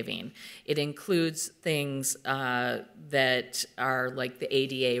street paving. It includes things that are like the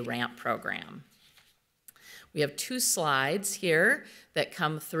ADA ramp program. We have two slides here that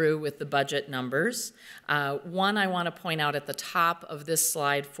come through with the budget numbers. One I want to point out at the top of this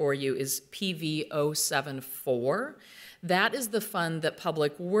slide for you is PV074. That is the fund that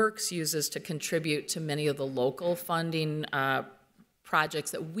Public Works uses to contribute to many of the local funding projects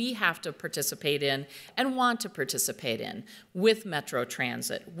that we have to participate in and want to participate in with Metro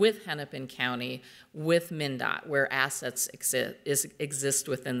Transit, with Hennepin County, with MnDOT, where assets exist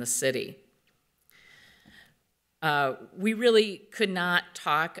within the city. We really could not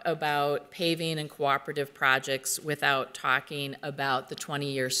talk about paving and cooperative projects without talking about the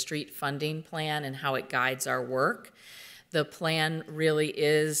 20-year street funding plan and how it guides our work. The plan really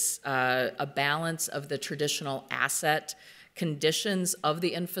is a balance of the traditional asset conditions of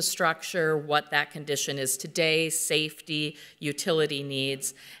the infrastructure, what that condition is today, safety, utility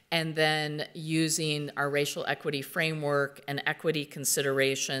needs, and then using our racial equity framework and equity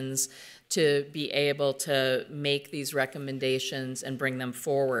considerations to be able to make these recommendations and bring them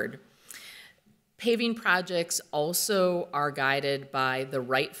forward. Paving projects also are guided by the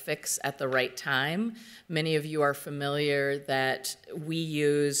right fix at the right time. Many of you are familiar that we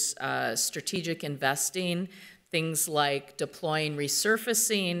use strategic investing, things like deploying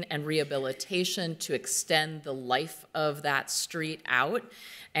resurfacing and rehabilitation to extend the life of that street out,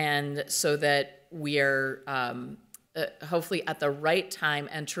 and so that we are hopefully at the right time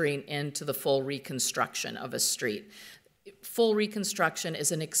entering into the full reconstruction of a street. Full reconstruction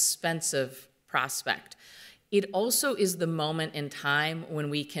is an expensive prospect. It also is the moment in time when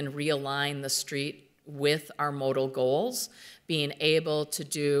we can realign the street with our modal goals, being able to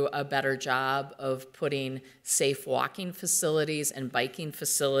do a better job of putting safe walking facilities and biking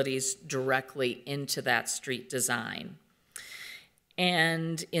facilities directly into that street design.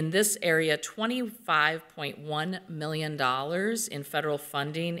 And in this area, $25.1 million in federal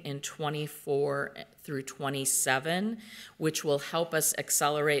funding in 24 through 27, which will help us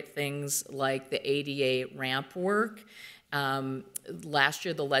accelerate things like the ADA ramp work. Last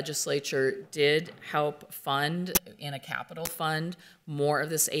year, the legislature did help fund, in a capital fund, more of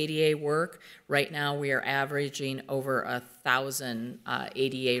this ADA work. Right now, we are averaging over 1,000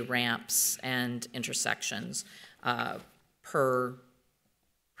 ADA ramps and intersections per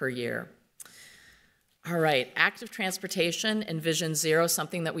year. All right, active transportation and Vision Zero,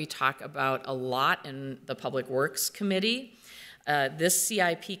 something that we talk about a lot in the Public Works Committee. This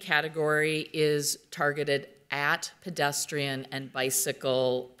CIP category is targeted at pedestrian and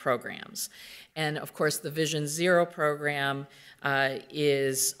bicycle programs. And of course, the Vision Zero program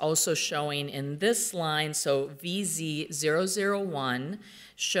is also showing in this line, so VZ001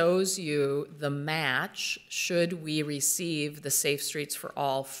 shows you the match should we receive the Safe Streets for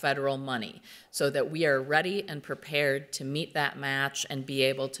All federal money, so that we are ready and prepared to meet that match and be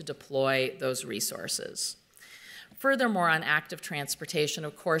able to deploy those resources. Furthermore, on active transportation,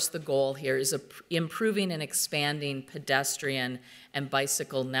 of course, the goal here is improving and expanding pedestrian and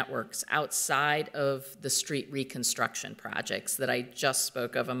bicycle networks outside of the street reconstruction projects that I just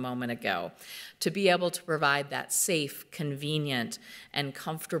spoke of a moment ago, to be able to provide that safe, convenient, and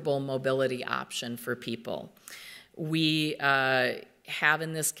comfortable mobility option for people. We have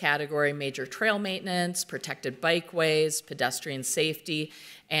in this category major trail maintenance, protected bikeways, pedestrian safety,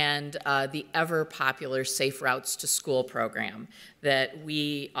 and the ever popular Safe Routes to School program that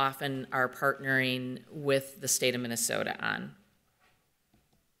we often are partnering with the state of Minnesota on.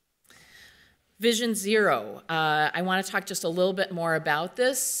 Vision Zero, I want to talk just a little bit more about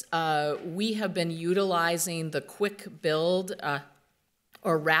this. We have been utilizing the quick build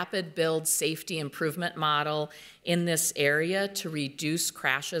or rapid build safety improvement model in this area to reduce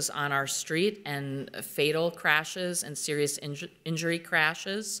crashes on our street and fatal crashes and serious injury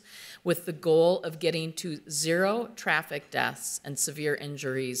crashes, with the goal of getting to 0 traffic deaths and severe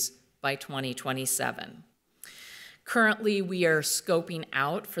injuries by 2027. Currently, we are scoping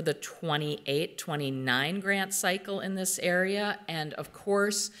out for the 28-29 grant cycle in this area, and of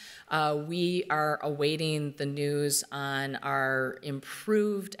course, we are awaiting the news on our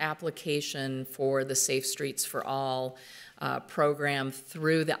improved application for the Safe Streets for All program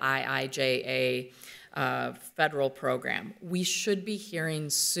through the IIJA federal program. We should be hearing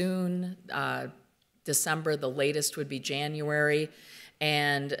soon, December, the latest would be January.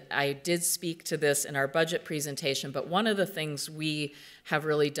 And I did speak to this in our budget presentation, but one of the things we have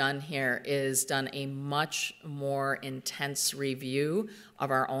really done here is done a much more intense review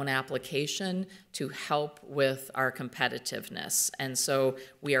of our own application to help with our competitiveness. And so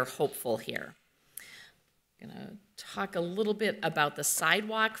we are hopeful here. I'm gonna talk a little bit about the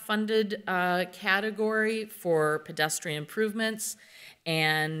sidewalk funded category for pedestrian improvements,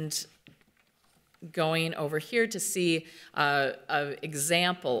 and going over here to see an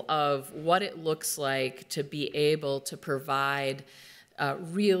example of what it looks like to be able to provide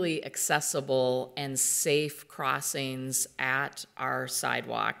really accessible and safe crossings at our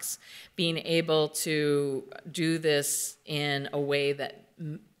sidewalks. Being able to do this in a way that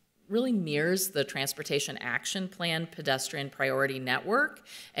really mirrors the Transportation Action Plan Pedestrian Priority Network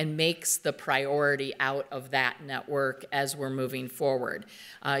and makes the priority out of that network as we're moving forward.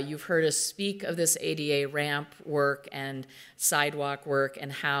 You've heard us speak of this ADA ramp work and sidewalk work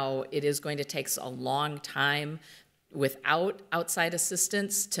and how it is going to take a long time without outside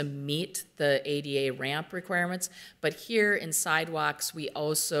assistance to meet the ADA ramp requirements. But here in sidewalks, we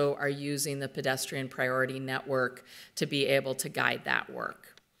also are using the Pedestrian Priority Network to be able to guide that work.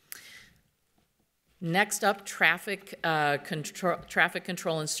 Next up, traffic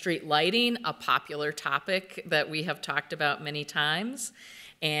control and street lighting, a popular topic that we have talked about many times.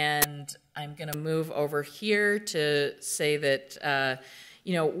 And I'm going to move over here to say that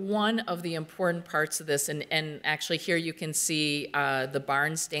you know, one of the important parts of this, and actually here you can see the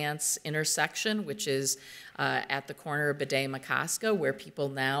Barnes Dance intersection, which is at the corner of Bidet-McCoska, where people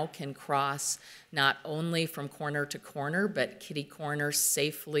now can cross not only from corner to corner, but kitty corner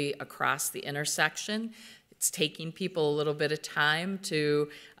safely across the intersection. It's taking people a little bit of time to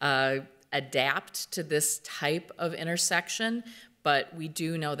adapt to this type of intersection, but we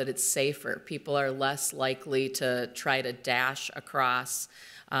do know that it's safer. People are less likely to try to dash across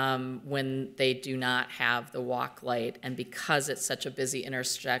when they do not have the walk light. And because it's such a busy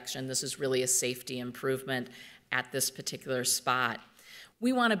intersection, this is really a safety improvement at this particular spot.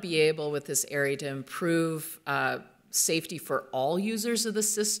 We want to be able with this area to improve safety for all users of the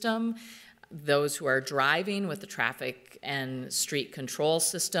system. those who are driving with the traffic and street control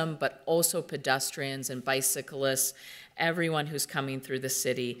system, but also pedestrians and bicyclists, everyone who's coming through the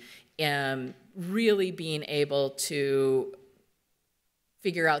city, really being able to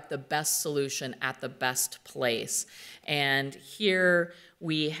figure out the best solution at the best place. And here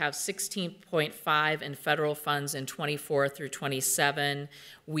we have 16.5 in federal funds in 24 through 27.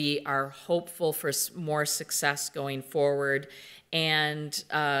 We are hopeful for more success going forward. And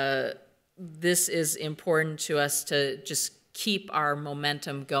this is important to us to just keep our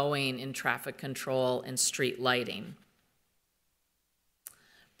momentum going in traffic control and street lighting.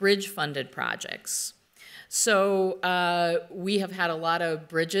 Bridge-funded projects. So we have had a lot of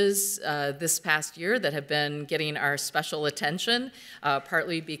bridges this past year that have been getting our special attention,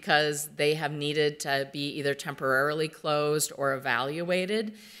 partly because they have needed to be either temporarily closed or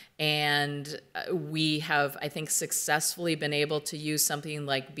evaluated. And we have, I think, successfully been able to use something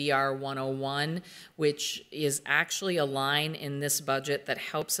like BR 101, which is actually a line in this budget that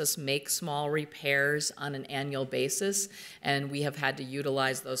helps us make small repairs on an annual basis. And we have had to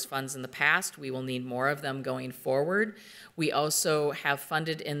utilize those funds in the past. We will need more of them going forward. We also have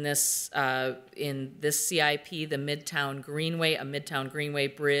funded in this CIP the Midtown Greenway, a Midtown Greenway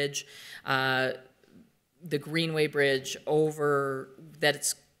bridge, the Greenway Bridge over that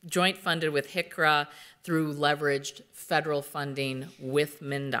it's joint funded with HICRA through leveraged federal funding with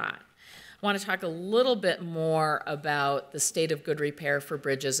MnDOT. I want to talk a little bit more about the state of good repair for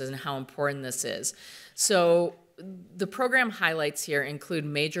bridges and how important this is. So the program highlights here include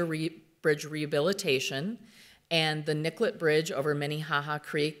major bridge rehabilitation and the Nicollet Bridge over Minnehaha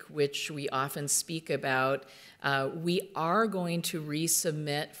Creek, which we often speak about. We are going to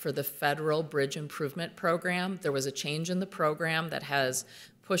resubmit for the Federal Bridge Improvement Program. There was a change in the program that has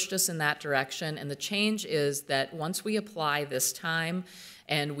pushed us in that direction, and the change is that once we apply this time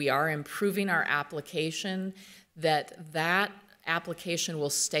and we are improving our application, that application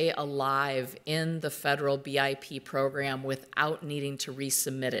will stay alive in the federal BIP program without needing to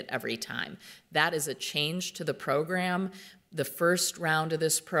resubmit it every time. That is a change to the program. The first round of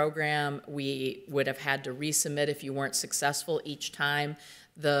this program, we would have had to resubmit if you weren't successful each time.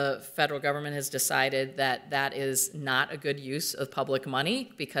 The federal government has decided that that is not a good use of public money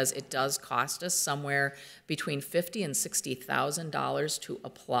because it does cost us somewhere between $50,000 and $60,000 to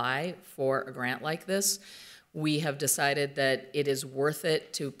apply for a grant like this. We have decided that it is worth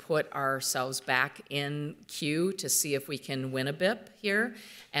it to put ourselves back in queue to see if we can win a BIP here,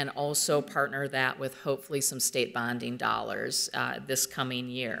 and also partner that with hopefully some state bonding dollars this coming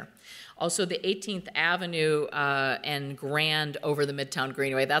year. Also, the 18th Avenue and Grand over the Midtown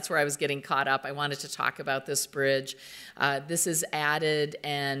Greenway, that's where I was getting caught up. I wanted to talk about this bridge. This is added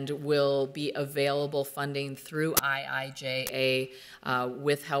and will be available funding through IIJA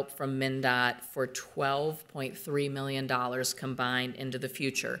with help from MnDOT for $12.3 million combined into the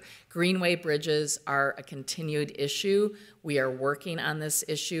future. Greenway bridges are a continued issue. We are working on this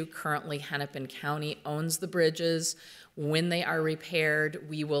issue. Currently, Hennepin County owns the bridges. When they are repaired,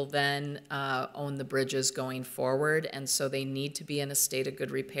 we will then own the bridges going forward, and so they need to be in a state of good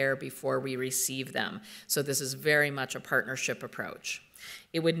repair before we receive them. So this is very much a partnership approach.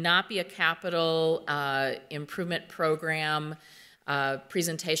 It would not be a capital improvement program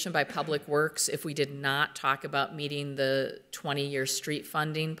presentation by Public Works if we did not talk about meeting the 20-year street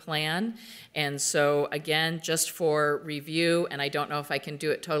funding plan. And so again, just for review, and I don't know if I can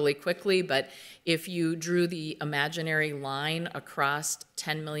do it totally quickly, but if you drew the imaginary line across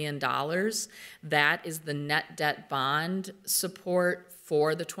 $10 million, that is the net debt bond support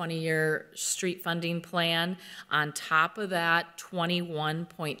for the 20-year street funding plan. On top of that,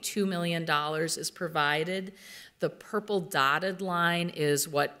 $21.2 million is provided. The purple dotted line is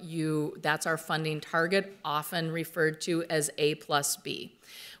that's our funding target, often referred to as A plus B.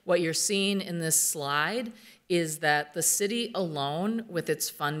 What you're seeing in this slide is that the city alone with its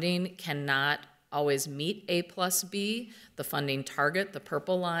funding cannot always meet A plus B, the funding target, the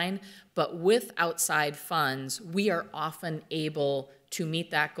purple line, but with outside funds, we are often able to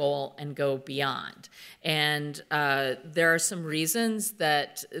meet that goal and go beyond. And there are some reasons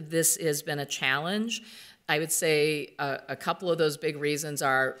that this has been a challenge. I would say a couple of those big reasons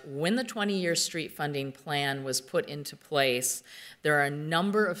are when the 20-year street funding plan was put into place, there are a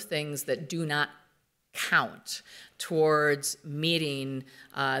number of things that do not count towards meeting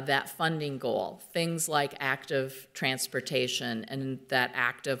that funding goal. Things like active transportation and that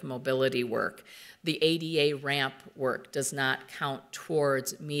active mobility work. The ADA ramp work does not count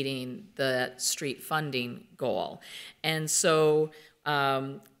towards meeting the street funding goal. And so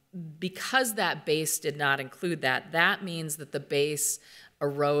because that base did not include that, that means that the base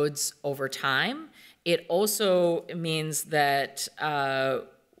erodes over time. It also means that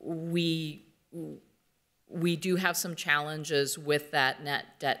we do have some challenges with that net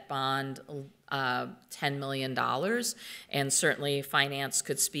debt bond, $10 million, and certainly finance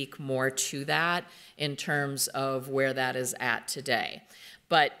could speak more to that in terms of where that is at today.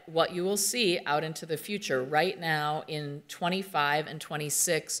 But what you will see out into the future, right now in 25 and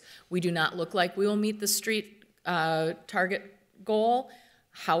 26, we do not look like we will meet the street target goal.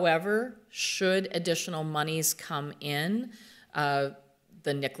 However, should additional monies come in, the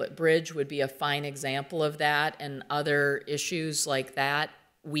Nicollet Bridge would be a fine example of that, and other issues like that,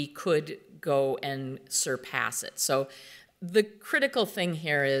 we could go and surpass it. So the critical thing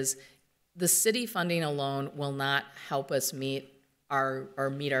here is the city funding alone will not help us meet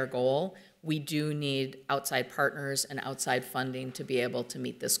our goal. We do need outside partners and outside funding to be able to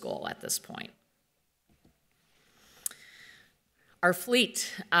meet this goal at this point. Our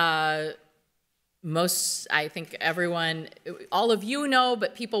fleet, I think everyone, all of you know,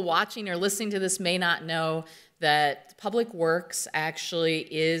 but people watching or listening to this may not know that Public Works actually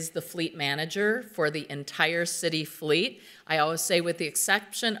is the fleet manager for the entire city fleet. I always say with the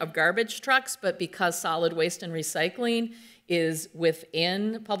exception of garbage trucks, but because solid waste and recycling is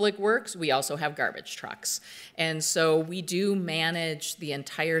within Public Works, we also have garbage trucks. And so we do manage the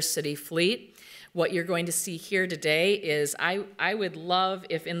entire city fleet. What you're going to see here today is I would love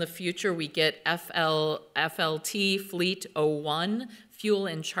if in the future we get FLT Fleet 01 fuel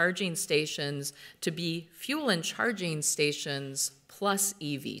and charging stations to be fuel and charging stations plus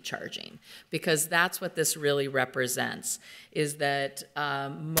EV charging, because that's what this really represents, is that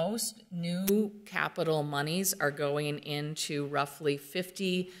most new capital monies are going into roughly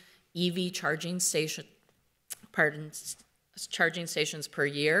 50 EV charging stations per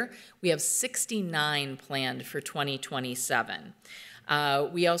year. We have 69 planned for 2027.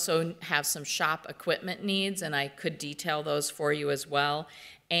 We also have some shop equipment needs, and I could detail those for you as well.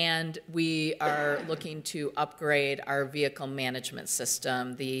 And we are looking to upgrade our vehicle management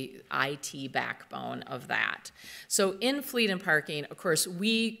system, the IT backbone of that. So in fleet and parking, of course,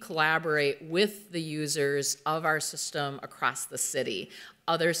 we collaborate with the users of our system across the city,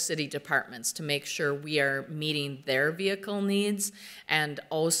 other city departments, to make sure we are meeting their vehicle needs and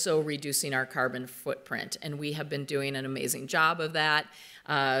also reducing our carbon footprint. And we have been doing an amazing job of that.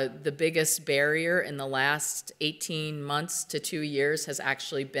 The biggest barrier in the last 18 months to 2 years has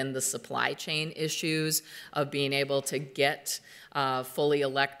actually been the supply chain issues of being able to get fully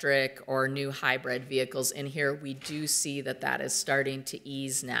electric or new hybrid vehicles in here. We do see that that is starting to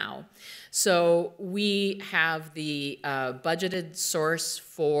ease now. So we have the budgeted source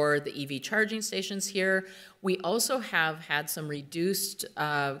for the EV charging stations here. We also have had some reduced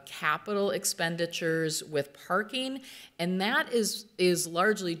capital expenditures with parking, and that is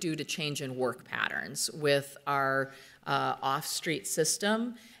largely due to change in work patterns with our off-street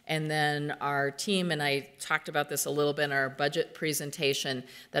system. And then our team, and I talked about this a little bit in our budget presentation,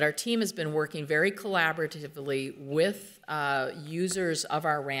 that our team has been working very collaboratively with users of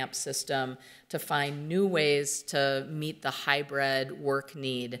our ramp system to find new ways to meet the hybrid work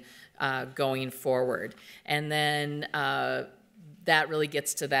need going forward. And then that really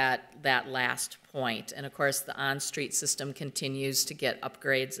gets to that last point. And of course, the on-street system continues to get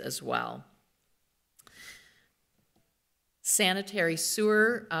upgrades as well. Sanitary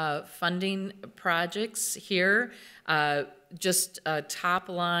sewer funding projects here, just top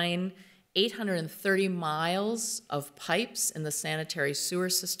line, 830 miles of pipes in the sanitary sewer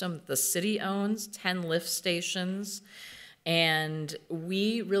system that the city owns, 10 lift stations, and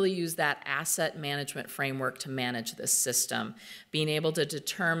we really use that asset management framework to manage this system, being able to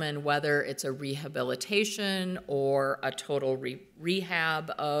determine whether it's a rehabilitation or a total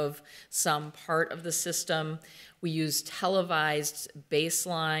rehab of some part of the system. We use televised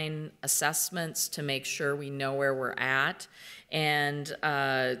baseline assessments to make sure we know where we're at. And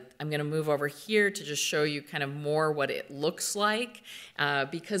I'm going to move over here to just show you kind of more what it looks like,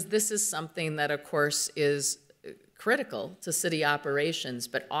 because this is something that, of course, is critical to city operations,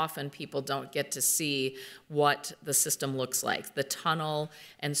 but often people don't get to see what the system looks like. The tunnel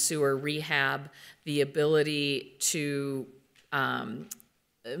and sewer rehab, the ability to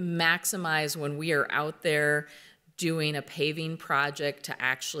maximize when we are out there doing a paving project to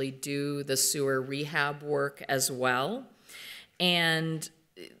actually do the sewer rehab work as well. And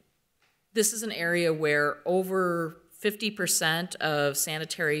this is an area where over 50% of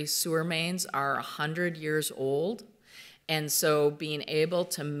sanitary sewer mains are 100 years old. And so being able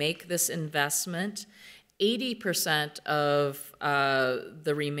to make this investment 80% of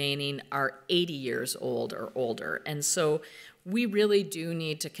the remaining are 80 years old or older. And so we really do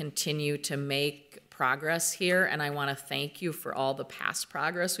need to continue to make progress here, and I want to thank you for all the past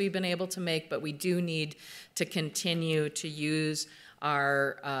progress we've been able to make, but we do need to continue to use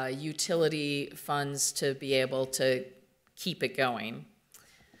our utility funds to be able to keep it going.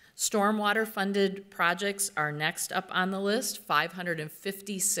 Stormwater funded projects are next up on the list.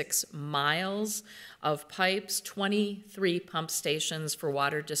 556 miles of pipes, 23 pump stations for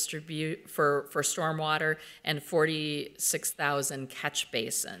water for stormwater, and 46,000 catch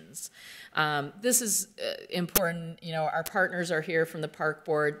basins. This is important. You know, our partners are here from the Park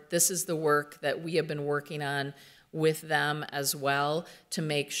Board. This is the work that we have been working on with them as well to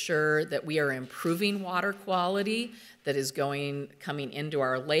make sure that we are improving water quality that is coming into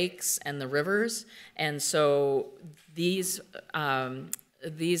our lakes and the rivers. And so these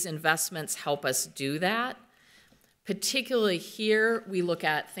investments help us do that. Particularly here, we look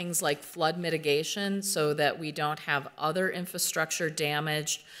at things like flood mitigation so that we don't have other infrastructure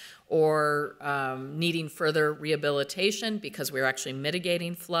damaged or needing further rehabilitation because we're actually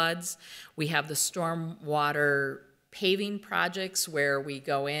mitigating floods. We have the stormwater paving projects where we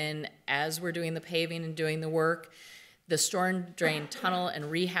go in as we're doing the paving and doing the work. The storm drain tunnel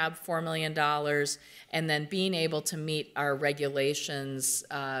and rehab, $4 million, and then being able to meet our regulations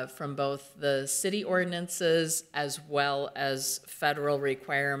from both the city ordinances as well as federal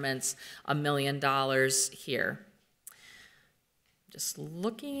requirements, $1 million here. Just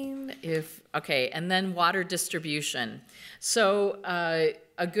looking if, okay, and then water distribution. So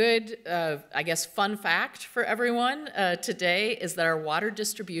a good, I guess, fun fact for everyone today is that our water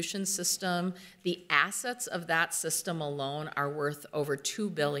distribution system, the assets of that system alone are worth over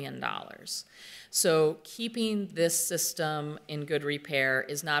 $2 billion. So keeping this system in good repair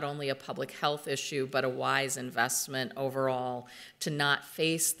is not only a public health issue, but a wise investment overall to not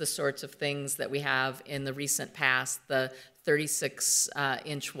face the sorts of things that we have in the recent past, the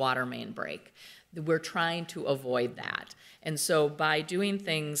 36-inch water main break. We're trying to avoid that. And so by doing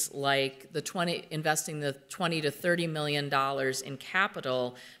things like investing the $20 to $30 million in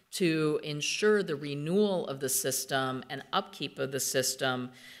capital to ensure the renewal of the system and upkeep of the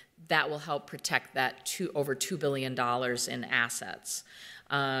system, that will help protect that over $2 billion in assets.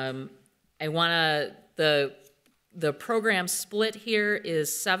 The program split here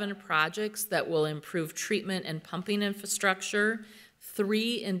is 7 projects that will improve treatment and pumping infrastructure,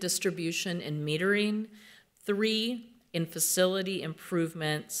 3 in distribution and metering, 3 in facility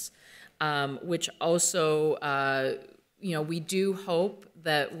improvements, which also, we do hope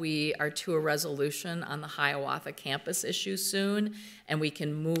that we are to a resolution on the Hiawatha campus issue soon, and we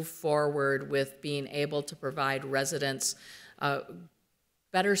can move forward with being able to provide residents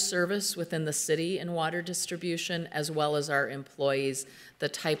better service within the city in water distribution, as well as our employees, the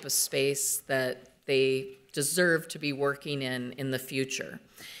type of space that they deserve to be working in the future.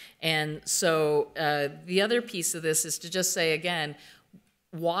 And so the other piece of this is to just say again,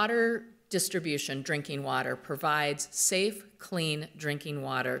 water distribution, drinking water, provides safe, clean drinking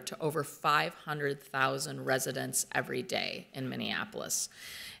water to over 500,000 residents every day in Minneapolis.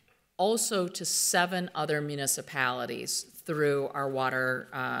 Also to 7 other municipalities through our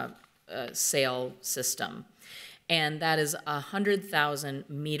water sale system. And that is 100,000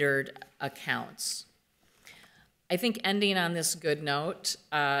 metered accounts. I think ending on this good note,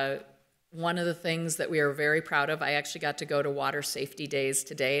 one of the things that we are very proud of, I actually got to go to Water Safety Days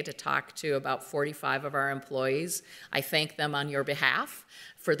today to talk to about 45 of our employees. I thank them on your behalf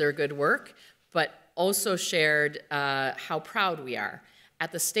for their good work, but also shared how proud we are.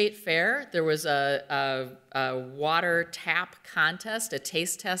 At the State Fair, there was a water tap contest, a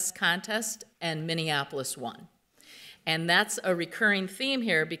taste test contest, and Minneapolis won. And that's a recurring theme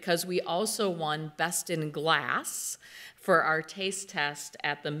here because we also won Best in Glass for our taste test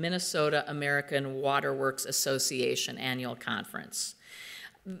at the Minnesota American Water Works Association annual conference.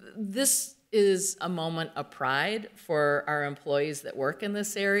 This is a moment of pride for our employees that work in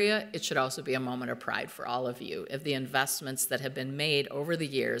this area. It should also be a moment of pride for all of you of the investments that have been made over the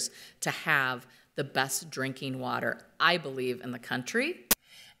years to have the best drinking water, I believe, in the country,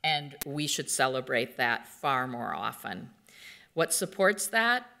 and we should celebrate that far more often. What supports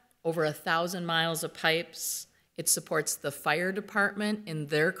that? Over 1,000 miles of pipes. It supports the fire department in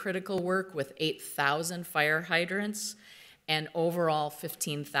their critical work with 8,000 fire hydrants, and overall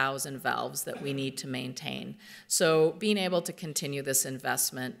 15,000 valves that we need to maintain. So being able to continue this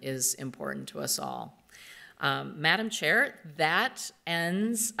investment is important to us all. Madam Chair, that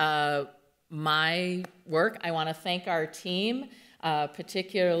ends my work. I want to thank our team.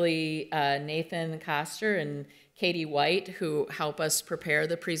 particularly Nathan Koster and Katie White, who help us prepare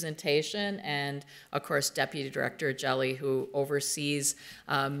the presentation, and of course Deputy Director Jelly, who oversees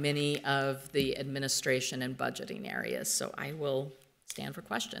many of the administration and budgeting areas. So I will stand for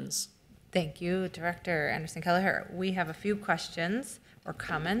questions. Thank you, Director Anderson Kelleher. We have a few questions or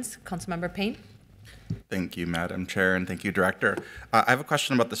comments. Councilmember Payne. Thank you, Madam Chair, and thank you, Director. I have a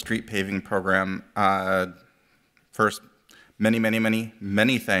question about the street paving program. First,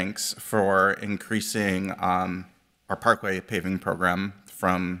 many thanks for increasing our parkway paving program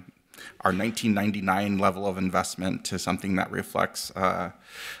from our 1999 level of investment to something that reflects the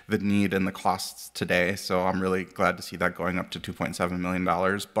need and the costs today. So I'm really glad to see that going up to $2.7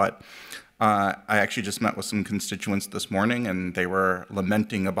 million. But I actually just met with some constituents this morning, and they were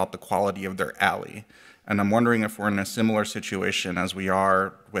lamenting about the quality of their alley. And I'm wondering if we're in a similar situation as we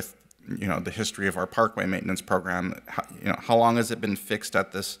are with, the history of our parkway maintenance program. How long has it been fixed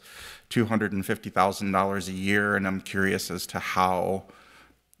at this $250,000 a year? And I'm curious as to how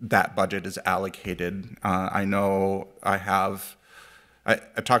that budget is allocated. I know I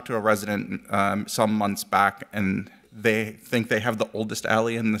talked to a resident some months back, and they think they have the oldest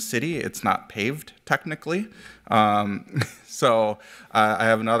alley in the city. It's not paved technically. So I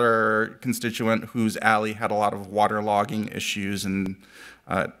have another constituent whose alley had a lot of waterlogging issues, and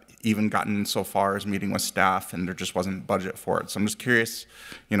even gotten so far as meeting with staff, and there just wasn't budget for it. So I'm just curious,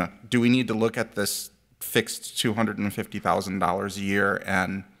 do we need to look at this fixed $250,000 a year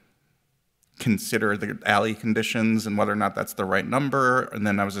and consider the alley conditions and whether or not that's the right number? And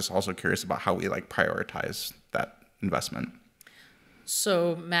then I was just also curious about how we prioritize that investment.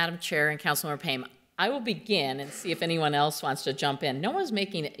 So, Madam Chair and Councilmember Payne, I will begin and see if anyone else wants to jump in. No one's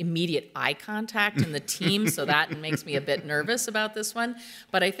making immediate eye contact in the team, so that makes me a bit nervous about this one.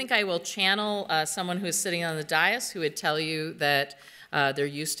 But I think I will channel someone who is sitting on the dais who would tell you that there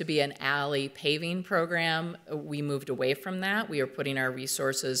used to be an alley paving program. We moved away from that. We are putting our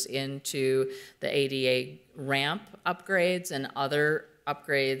resources into the ADA ramp upgrades and other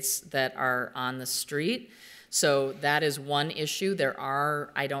upgrades that are on the street. So that is one issue. There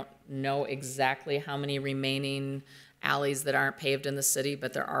are, I don't know exactly how many remaining alleys that aren't paved in the city,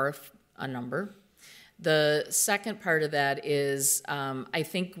 but there are a number. The second part of that is I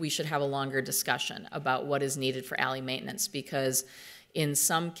think we should have a longer discussion about what is needed for alley maintenance, because in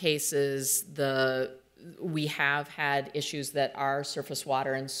some cases we have had issues that are surface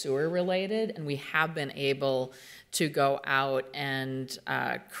water and sewer related, and we have been able to go out and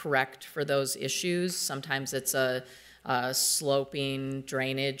correct for those issues. Sometimes it's a sloping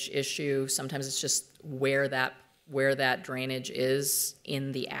drainage issue. Sometimes it's just where that drainage is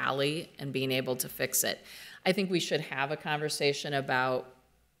in the alley and being able to fix it. I think we should have a conversation about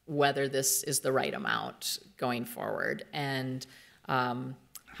whether this is the right amount going forward, and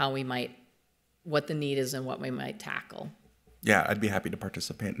what the need is and what we might tackle. Yeah, I'd be happy to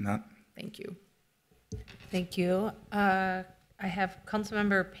participate in that. Thank you. Thank you. I have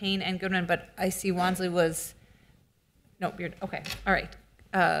Councilmember Payne and Goodman, but I see Wansley was, nope, you're, okay, all right.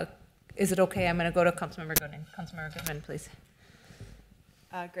 Is it okay? I'm gonna go to Councilmember Goodman. Councilmember Goodman, please.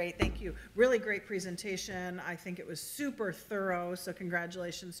 Great, thank you. Really great presentation. I think it was super thorough, so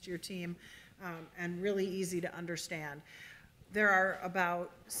congratulations to your team, and really easy to understand. There are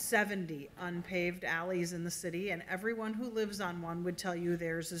about 70 unpaved alleys in the city, and everyone who lives on one would tell you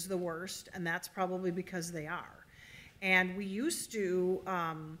theirs is the worst, and that's probably because they are. And we used to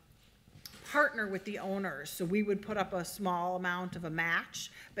partner with the owners, so we would put up a small amount of a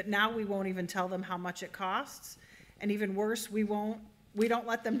match, but now we won't even tell them how much it costs, and even worse, we don't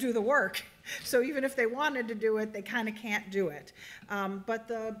let them do the work. So even if they wanted to do it, they kind of can't do it. But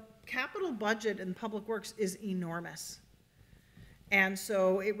the capital budget in Public Works is enormous. And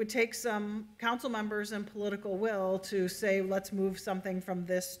so it would take some council members and political will to say, let's move something from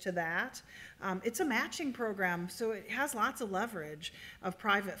this to that. It's a matching program, so it has lots of leverage of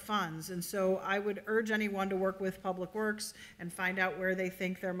private funds. And so I would urge anyone to work with Public Works and find out where they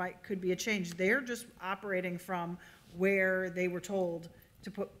think there could be a change. They're just operating from where they were told to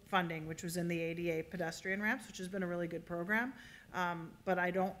put funding, which was in the ADA pedestrian ramps, which has been a really good program. But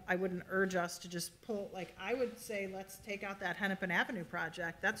I wouldn't urge us to just pull, I would say, let's take out that Hennepin Avenue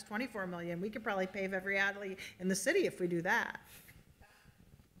project. That's $24 million. We could probably pave every alley in the city if we do that.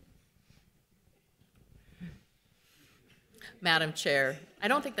 Madam Chair, I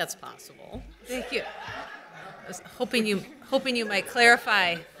don't think that's possible. Thank you. I was hoping you might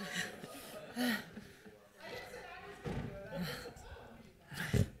clarify.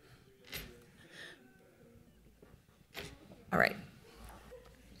 All right.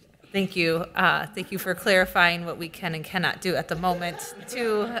 Thank you. Thank you for clarifying what we can and cannot do at the moment,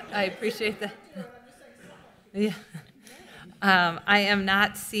 too. I appreciate that. Yeah. I am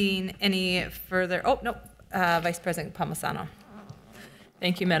not seeing any further, oh, no, Vice President Palmisano.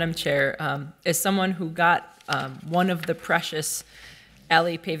 Thank you, Madam Chair. As someone who got one of the precious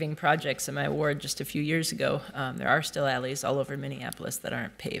alley paving projects in my ward just a few years ago, there are still alleys all over Minneapolis that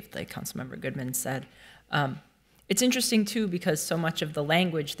aren't paved, like Councilmember Goodman said. It's interesting, too, because so much of the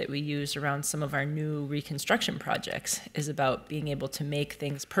language that we use around some of our new reconstruction projects is about being able to make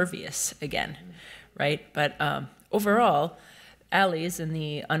things pervious again, right? But overall, alleys and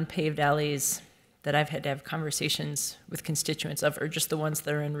the unpaved alleys that I've had to have conversations with constituents of are just the ones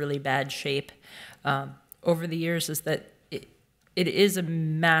that are in really bad shape over the years, is that it is a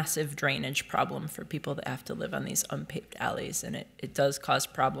massive drainage problem for people that have to live on these unpaved alleys, and it does cause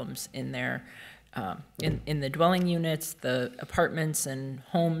problems in their in the dwelling units, the apartments and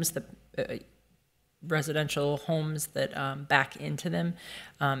homes, the residential homes that back into them.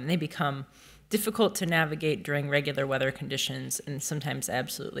 They become difficult to navigate during regular weather conditions and sometimes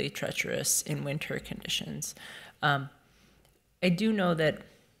absolutely treacherous in winter conditions. I do know that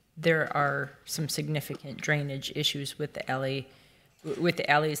there are some significant drainage issues with the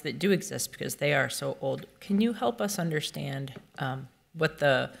alleys that do exist because they are so old. Can you help us understand what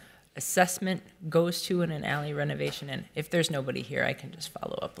the assessment goes to in an alley renovation? And if there's nobody here, I can just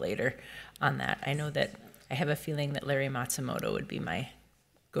follow up later on that. I know that I have a feeling that Larry Matsumoto would be my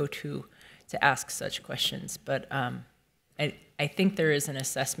go-to to ask such questions, but I think there is an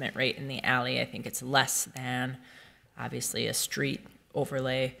assessment rate in the alley. I think it's less than, obviously, a street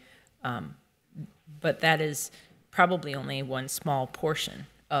overlay, but that is probably only one small portion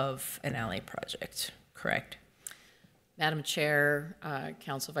of an alley project, correct? Madam Chair,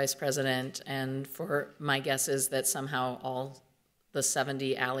 Council Vice President, and for my guess is that somehow all the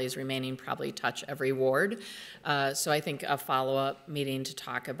 70 alleys remaining probably touch every ward. So I think a follow-up meeting to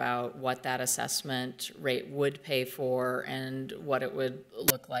talk about what that assessment rate would pay for and what it would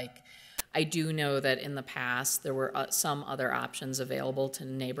look like. I do know that in the past there were some other options available to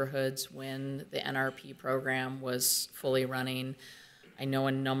neighborhoods when the NRP program was fully running. I know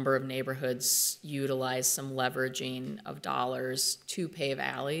a number of neighborhoods utilize some leveraging of dollars to pave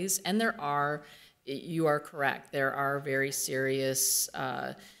alleys, and there are, you are correct, there are very serious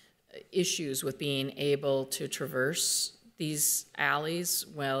issues with being able to traverse these alleys.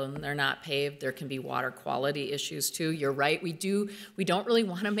 When they're not paved, there can be water quality issues too. You're right, we don't really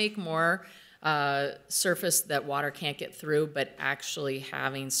want to make more surface that water can't get through, but actually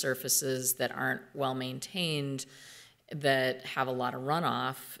having surfaces that aren't well maintained, that have a lot of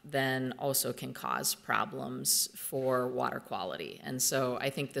runoff, then also can cause problems for water quality. And so I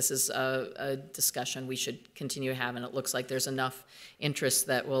think this is a discussion we should continue to have, and it looks like there's enough interest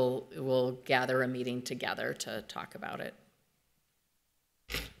that we'll gather a meeting together to talk about it.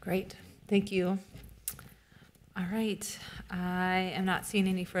 Great, thank you. All right, I am not seeing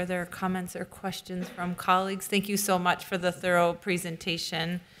any further comments or questions from colleagues. Thank you so much for the thorough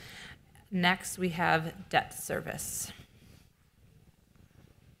presentation. Next, we have debt service.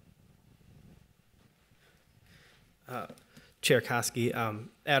 Chair Koski,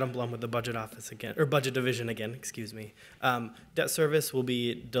 Adam Blum with the Budget Office again, or Budget Division again, excuse me. Debt service will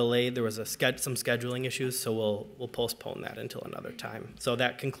be delayed. There was some scheduling issues, so we'll postpone that until another time. So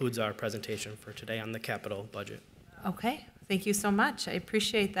that concludes our presentation for today on the capital budget. Okay, thank you so much. I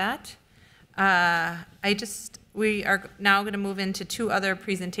appreciate that. We are now going to move into two other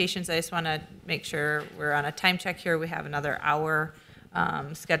presentations. I just want to make sure we're on a time check here. We have another hour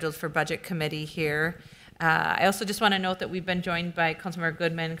scheduled for Budget Committee here. I also just want to note that we've been joined by Councilmember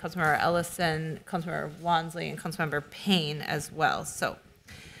Goodman, Councilmember Ellison, Councilmember Wansley, and Councilmember Payne as well. So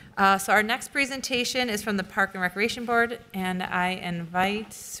our next presentation is from the Park and Recreation Board, and I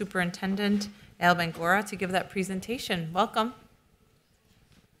invite Superintendent Al Bangura to give that presentation. Welcome.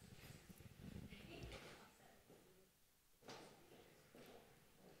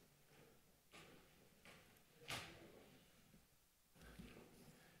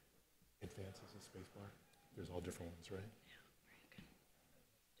 There's all different ones, right?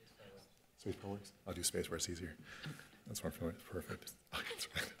 Spacebar works? I'll do spacebar, it's easier. That's what I'm feeling, perfect. Go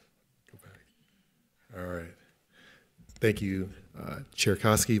back. All right. Thank you, Chair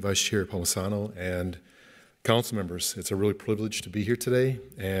Koski, Vice Chair Palmisano, and council members. It's a real privilege to be here today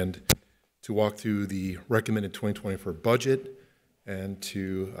and to walk through the recommended 2024 budget and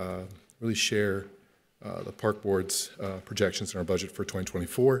to really share the Park Board's projections in our budget for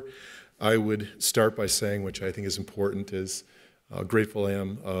 2024. I would start by saying, which I think is important, is grateful I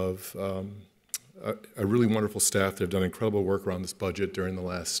am of a really wonderful staff that have done incredible work around this budget during the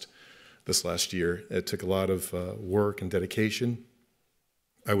last this last year. It took a lot of work and dedication.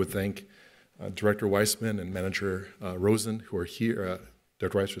 I would thank Director Weissman and Manager Rosen, who are here.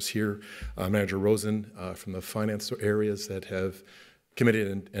 Director Weiss was here. Manager Rosen from the finance areas that have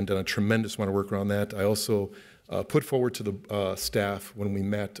committed and done a tremendous amount of work around that. I also put forward to the staff when we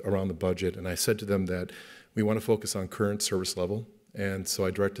met around the budget, and I said to them that we want to focus on current service level. And so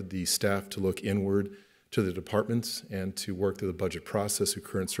I directed the staff to look inward to the departments and to work through the budget process through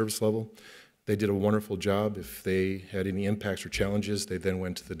current service level. They did a wonderful job. If they had any impacts or challenges, they then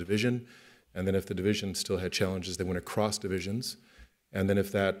went to the division. And then if the division still had challenges, they went across divisions. And then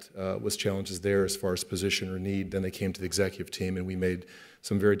if that was challenges there as far as position or need, then they came to the executive team, and we made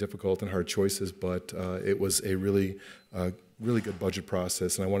some very difficult and hard choices, but it was a really good budget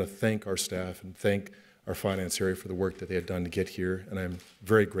process. And I want to thank our staff and thank our finance area for the work that they had done to get here, and I'm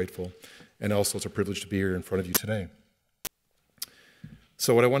very grateful. And also it's a privilege to be here in front of you today.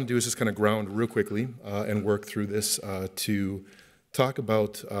 So what I want to do is just kind of ground real quickly and work through this to talk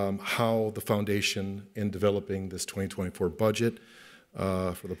about how the foundation in developing this 2024 budget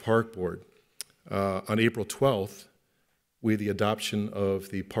for the Park Board. On April 12th, we had the adoption of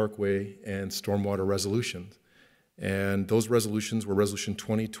the Parkway and Stormwater resolutions. And those resolutions were Resolution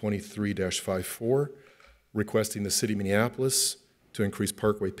 2023-54, requesting the City of Minneapolis to increase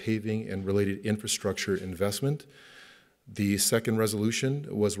Parkway paving and related infrastructure investment. The second resolution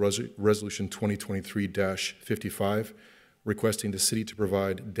was Resolution 2023-55, requesting the city to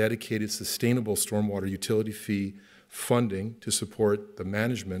provide dedicated sustainable stormwater utility fee funding to support the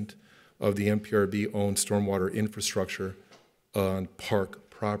management of the MPRB-owned stormwater infrastructure on park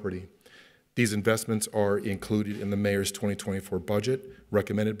property. These investments are included in the mayor's 2024 budget,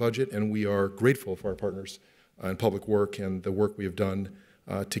 recommended budget, and we are grateful for our partners in public work and the work we have done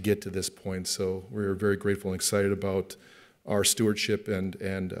to get to this point. So we're very grateful and excited about our stewardship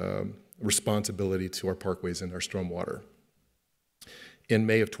and responsibility to our parkways and our stormwater. In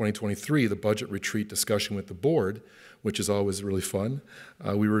May of 2023, the budget retreat discussion with the board, which is always really fun,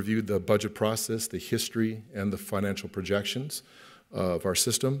 we reviewed the budget process, the history, and the financial projections of our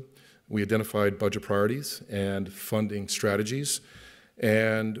system. We identified budget priorities and funding strategies,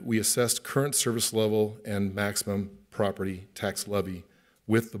 and we assessed current service level and maximum property tax levy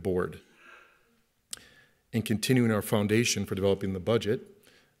with the board. In continuing our foundation for developing the budget,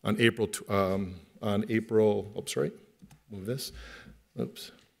 on April, oops, sorry, move this.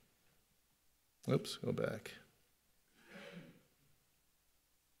 Oops, go back.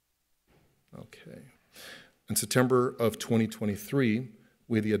 Okay. In September of 2023,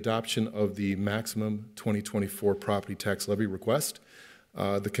 we had the adoption of the maximum 2024 property tax levy request.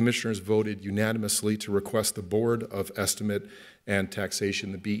 The commissioners voted unanimously to request the Board of Estimate and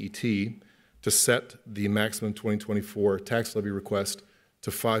Taxation, the BET, to set the maximum 2024 tax levy request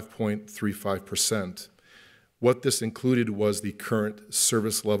to 5.35%. What this included was the current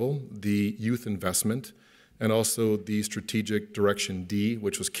service level, the youth investment, and also the strategic direction D,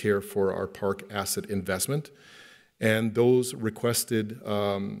 which was care for our park asset investment. And those requested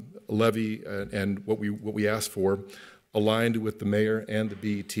levy and what we asked for aligned with the mayor and the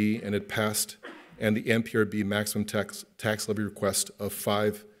BET, and it passed, and the MPRB maximum tax levy request of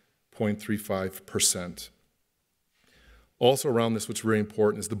 5.35%. Also around this, what's very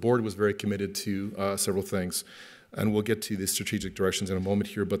important is the board was very committed to several things, and we'll get to the strategic directions in a moment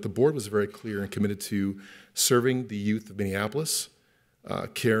here, but the board was very clear and committed to serving the youth of Minneapolis,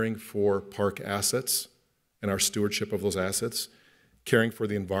 caring for park assets and our stewardship of those assets, caring for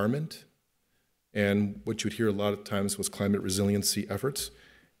the environment, and what you would hear a lot of times was climate resiliency efforts,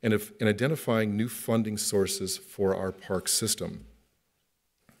 and identifying new funding sources for our park system.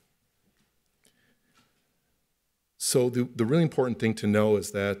 So the really important thing to know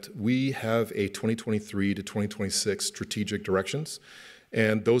is that we have a 2023 to 2026 strategic directions,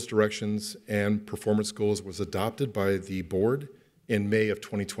 and those directions and performance goals was adopted by the board in May of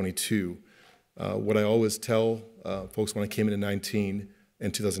 2022. What I always tell folks when I came in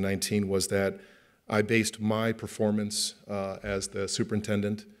 2019 was that I based my performance as the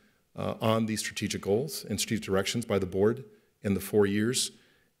superintendent on these strategic goals and strategic directions by the board in the 4 years,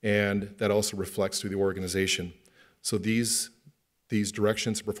 and that also reflects through the organization. So these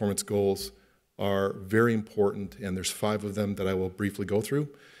directions and performance goals are very important, and there's 5 of them that I will briefly go through,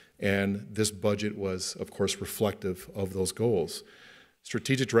 and this budget was, of course, reflective of those goals.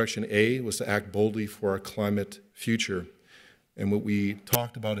 Strategic direction A was to act boldly for our climate future, and what we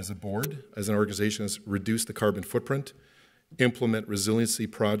talked about as a board, as an organization, is reduce the carbon footprint, implement resiliency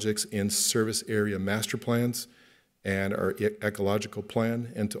projects in service area master plans and our ecological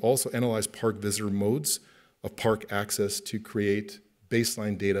plan, and to also analyze park visitor modes of park access to create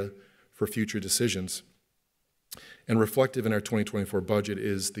baseline data for future decisions. And reflective in our 2024 budget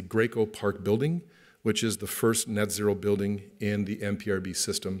is the Graco Park building, which is the first net zero building in the MPRB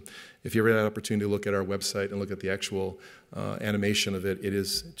system. If you ever had an opportunity to look at our website and look at the actual animation of it, it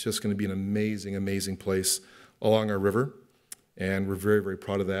is just going to be an amazing, amazing place along our river. And we're very, very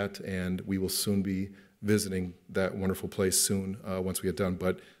proud of that. And we will soon be visiting that wonderful place soon once we get done.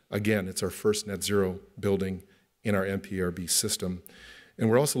 But again, it's our first net zero building in our MPRB system. And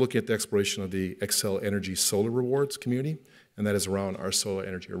we're also looking at the exploration of the Xcel Energy Solar Rewards community, and that is around our solar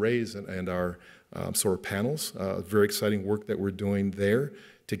energy arrays and our solar panels. Very exciting work that we're doing there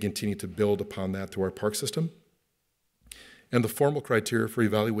to continue to build upon that through our park system. And the formal criteria for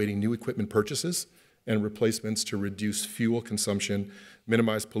evaluating new equipment purchases and replacements to reduce fuel consumption,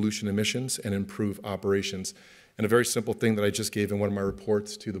 minimize pollution emissions, and improve operations. And a very simple thing that I just gave in one of my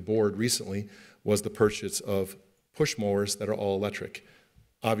reports to the board recently was the purchase of push mowers that are all electric.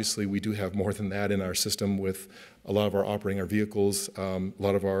 Obviously, we do have more than that in our system with a lot of our operating our vehicles, a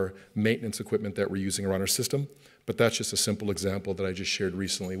lot of our maintenance equipment that we're using around our system. But that's just a simple example that I just shared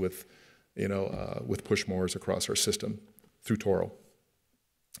recently with, with push mowers across our system through Toro.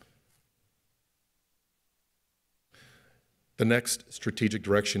 The next strategic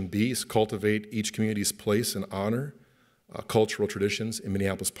direction, B, is cultivate each community's place and honor cultural traditions in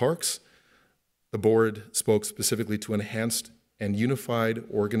Minneapolis parks. The board spoke specifically to enhanced and unified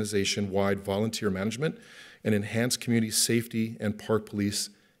organization-wide volunteer management and enhanced community safety and park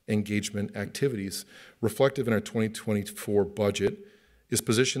police engagement activities. Reflective in our 2024 budget is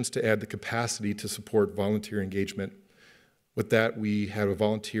positions to add the capacity to support volunteer engagement. With that, we have a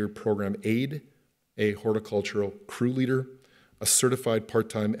volunteer program aide, a horticultural crew leader, a certified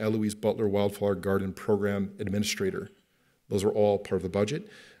part-time Eloise Butler Wildflower Garden program administrator. Those are all part of the budget.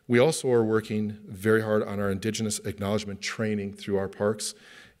 We also are working very hard on our Indigenous acknowledgement training through our parks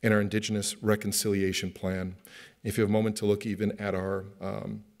and our Indigenous reconciliation plan. If you have a moment to look even at our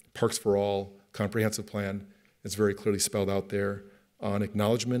Parks for All comprehensive plan, it's very clearly spelled out there on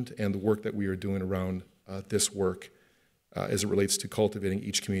acknowledgement and the work that we are doing around this work as it relates to cultivating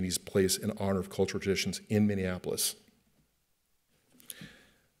each community's place in honor of cultural traditions in Minneapolis.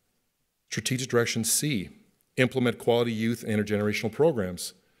 Strategic direction C, implement quality youth and intergenerational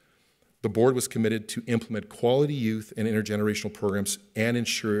programs. The board was committed to implement quality youth and intergenerational programs and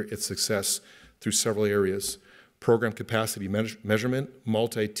ensure its success through several areas: program capacity measurement,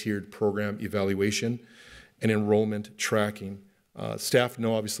 multi-tiered program evaluation, and enrollment tracking. Staff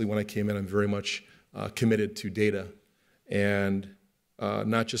know, obviously, when I came in, I'm very much committed to data, and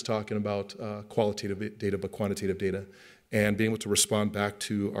not just talking about qualitative data, but quantitative data, and being able to respond back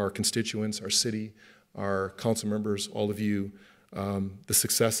to our constituents, our city, our council members, all of you, the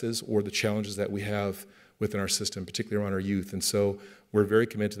successes or the challenges that we have within our system, particularly around our youth. And so we're very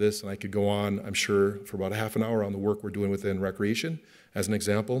committed to this, and I could go on, I'm sure, for about a half an hour on the work we're doing within recreation as an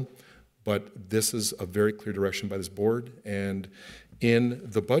example, but this is a very clear direction by this board. And in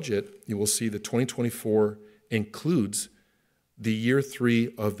the budget, you will see that 2024 includes the year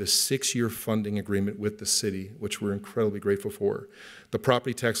 3 of the 6-year funding agreement with the city, which we're incredibly grateful for. The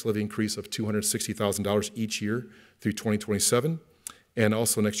property tax levy increase of $260,000 each year through 2027, and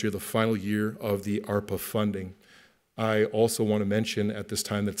also next year, the final year of the ARPA funding. I also want to mention at this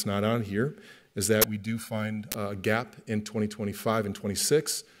time that's not on here is that we do find a gap in 2025 and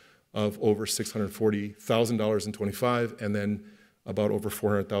 26 of over $640,000 in 25, and then about over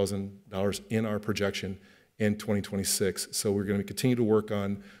 $400,000 in our projection in 2026. So we're going to continue to work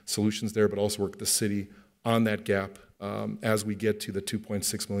on solutions there, but also work with the city on that gap as we get to the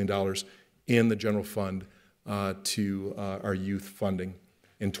 $2.6 million in the general fund to our youth funding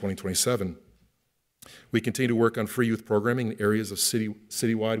in 2027. We continue to work on free youth programming in areas of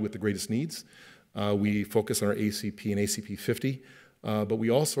citywide with the greatest needs. We focus on our ACP and ACP 50, but we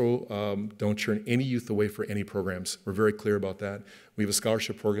also don't turn any youth away for any programs. We're very clear about that. We have a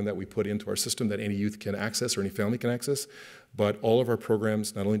scholarship program that we put into our system that any youth can access or any family can access, but all of our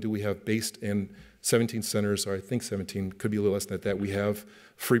programs, not only do we have based in 17 centers, or I think 17, could be a little less than that, we have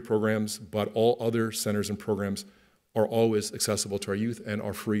free programs, but all other centers and programs are always accessible to our youth and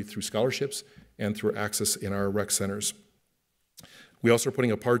are free through scholarships and through access in our rec centers. We also are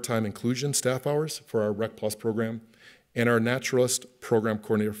putting a part-time inclusion staff hours for our Rec Plus program and our Naturalist program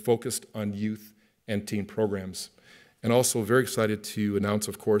coordinator focused on youth and teen programs. And also very excited to announce,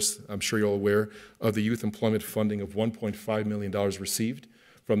 of course, I'm sure you're all aware of the youth employment funding of $1.5 million received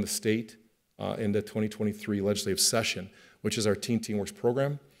from the state in the 2023 legislative session, which is our Teen Teamworks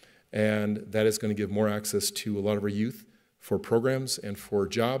program. And that is going to give more access to a lot of our youth for programs and for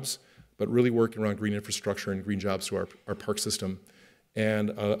jobs, but really working around green infrastructure and green jobs through our park system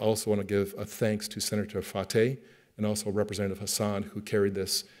And I also want to give a thanks to Senator Fateh and also Representative Hassan, who carried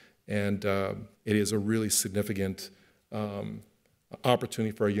this. And it is a really significant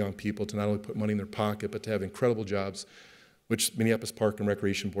opportunity for our young people to not only put money in their pocket, but to have incredible jobs, which Minneapolis Park and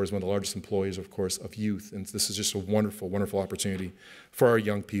Recreation Board is one of the largest employers, of course, of youth. And this is just a wonderful, wonderful opportunity for our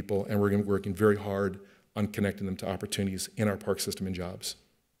young people. And we're going to be working very hard on connecting them to opportunities in our park system and jobs.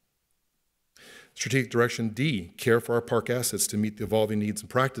 Strategic Direction D, care for our park assets to meet the evolving needs and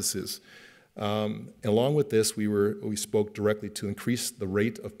practices. Along with this, we spoke directly to increase the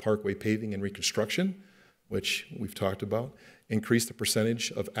rate of parkway paving and reconstruction, which we've talked about, increase the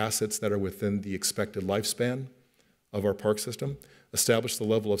percentage of assets that are within the expected lifespan of our park system, establish the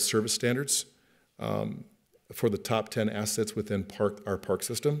level of service standards for the top 10 assets within our park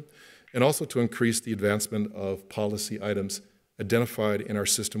system, and also to increase the advancement of policy items identified in our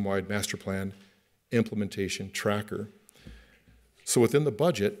system-wide master plan implementation tracker. So within the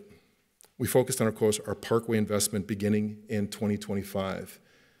budget, we focused on, of course, our parkway investment beginning in 2025.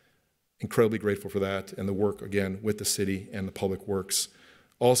 Incredibly grateful for that and the work, again, with the city and the public works.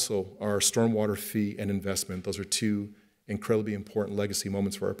 Also, our stormwater fee and investment. Those are two incredibly important legacy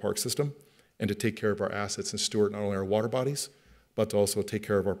moments for our park system, and to take care of our assets and steward not only our water bodies, but to also take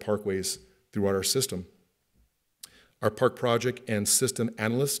care of our parkways throughout our system. Our park project and system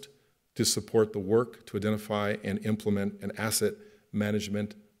analyst to support the work to identify and implement an asset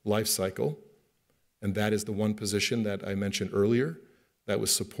management life cycle. And that is the one position that I mentioned earlier that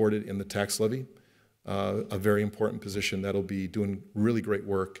was supported in the tax levy, a very important position that'll be doing really great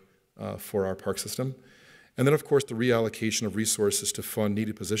work for our park system. And then, of course, the reallocation of resources to fund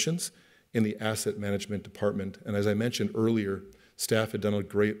needed positions in the asset management department. And as I mentioned earlier, staff had done a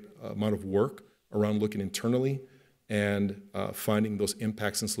great amount of work around looking internally and finding those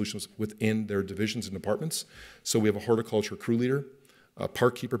impacts and solutions within their divisions and departments. So we have a horticulture crew leader, a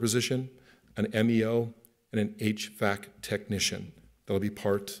park keeper position, an MEO, and an HVAC technician. That'll be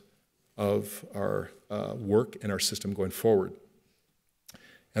part of our work and our system going forward.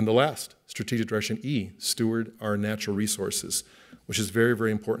 And the last, Strategic Direction E, steward our natural resources, which is very,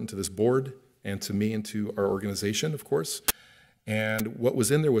 very important to this board and to me and to our organization, of course. And what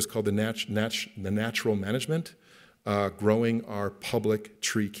was in there was called the natural management, growing our public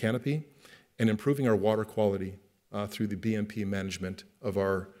tree canopy, and improving our water quality through the BMP management of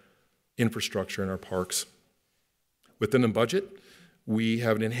our infrastructure in our parks. Within the budget, we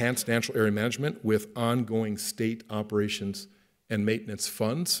have an enhanced natural area management with ongoing state operations and maintenance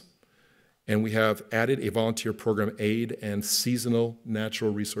funds. And we have added a volunteer program aide and seasonal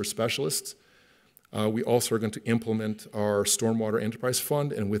natural resource specialists. We also are going to implement our Stormwater Enterprise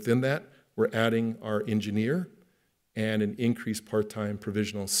Fund, and within that, we're adding our engineer and an increased part-time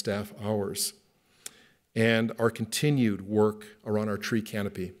provisional staff hours. And our continued work around our tree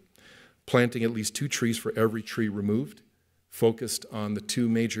canopy, planting at least 2 trees for every tree removed, focused on the 2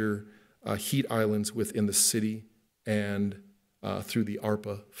 major heat islands within the city and through the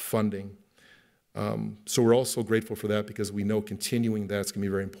ARPA funding. So we're also grateful for that because we know continuing that's going to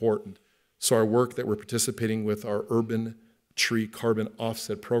be very important. So our work that we're participating with our urban tree carbon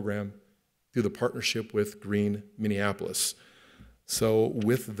offset program through the partnership with Green Minneapolis. So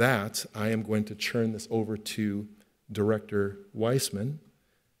with that, I am going to turn this over to Director Weissman.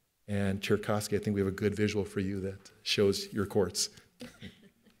 And Chair Koski, I think we have a good visual for you that shows your courts.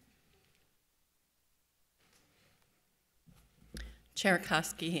 Chair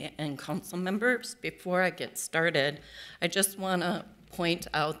Koski and council members, before I get started, I just want to point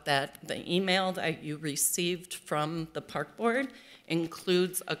out that the email that you received from the Park Board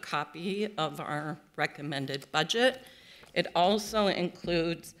includes a copy of our recommended budget. It also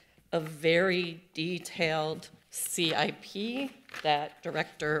includes a very detailed CIP that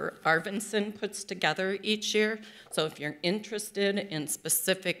Director Arvidsson puts together each year. So if you're interested in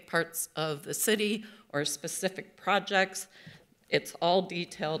specific parts of the city or specific projects, it's all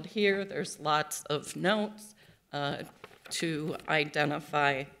detailed here. There's lots of notes to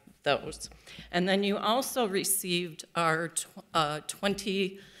identify those. And then you also received our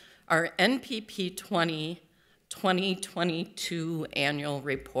NPP 2022 annual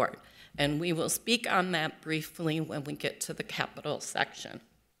report. And we will speak on that briefly when we get to the capital section.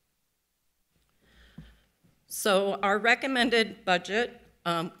 So our recommended budget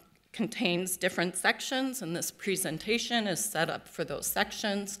contains different sections, and this presentation is set up for those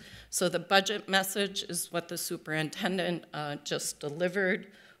sections. So the budget message is what the superintendent just delivered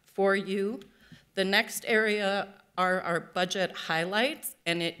for you. The next area are our budget highlights,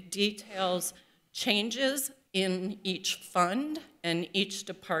 and it details changes in each fund and each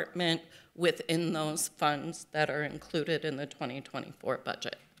department within those funds that are included in the 2024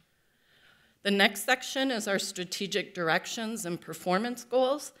 budget. The next section is our strategic directions and performance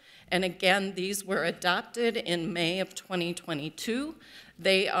goals. And again, these were adopted in May of 2022.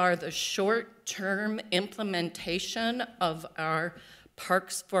 They are the short-term implementation of our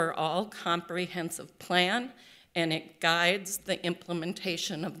Parks for All comprehensive plan, and it guides the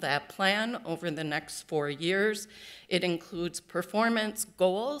implementation of that plan over the next 4 years. It includes performance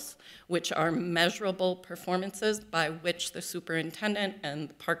goals, which are measurable performances by which the superintendent and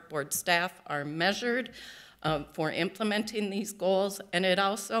the park board staff are measured for implementing these goals, and it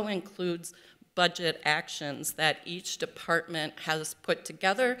also includes budget actions that each department has put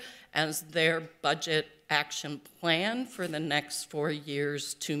together as their budget action plan for the next 4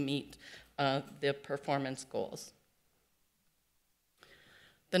 years to meet the performance goals.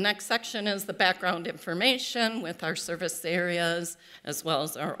 The next section is the background information with our service areas, as well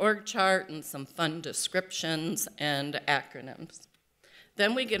as our org chart and some fund descriptions and acronyms.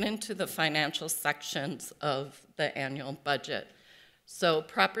 Then we get into the financial sections of the annual budget. So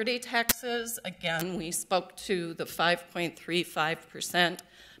property taxes, again, we spoke to the 5.35%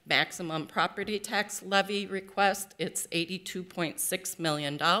 maximum property tax levy request. It's $82.6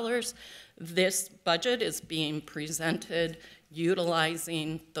 million. This budget is being presented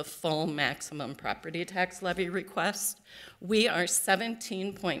utilizing the full maximum property tax levy request. We are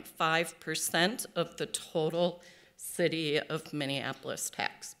 17.5% of the total City of Minneapolis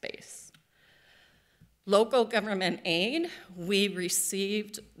tax base. Local government aid, we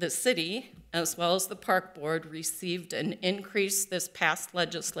received, the city, as well as the park board, received an increase this past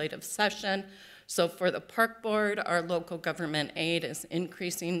legislative session. So for the park board, our local government aid is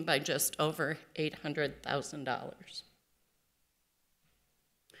increasing by just over $800,000.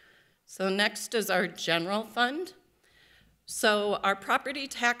 So next is our general fund. So our property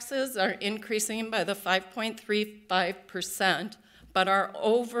taxes are increasing by the 5.35%, but our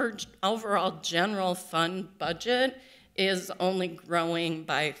overall general fund budget is only growing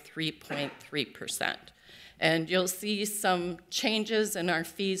by 3.3%. And you'll see some changes in our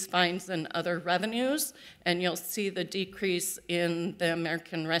fees, fines, and other revenues, and you'll see the decrease in the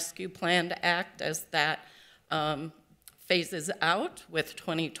American Rescue Plan Act as that phases out, with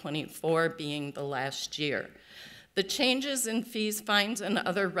 2024 being the last year. The changes in fees, fines, and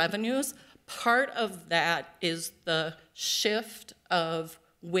other revenues, part of that is the shift of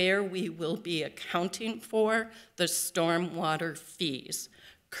where we will be accounting for the stormwater fees.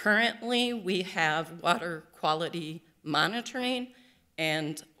 Currently, we have water quality monitoring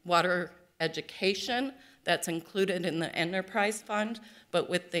and water education that's included in the enterprise fund, but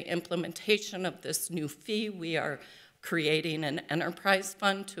with the implementation of this new fee, we are creating an enterprise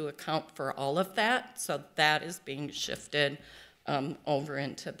fund to account for all of that, so that is being shifted over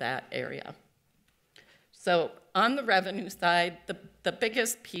into that area. So on the revenue side, the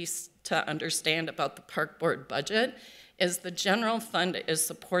biggest piece to understand about the park board budget is the general fund is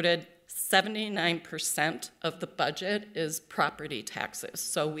supported 79% of the budget is property taxes.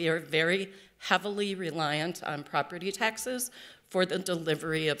 So we are very heavily reliant on property taxes for the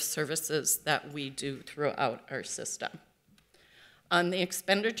delivery of services that we do throughout our system. On the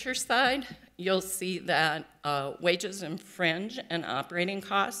expenditure side, you'll see that wages and fringe and operating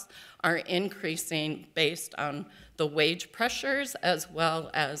costs are increasing based on the wage pressures as well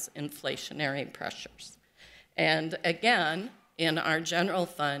as inflationary pressures. And again, in our general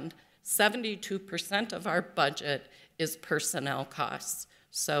fund, 72% of our budget is personnel costs.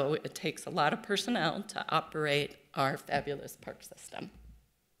 So it takes a lot of personnel to operate our fabulous park system.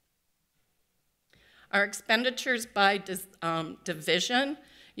 Our expenditures by division,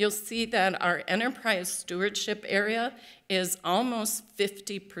 you'll see that our enterprise stewardship area is almost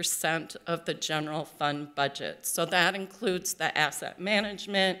 50% of the general fund budget. So that includes the asset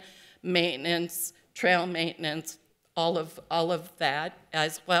management, maintenance, trail maintenance, all of that,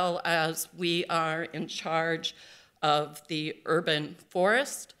 as well as we are in charge of the urban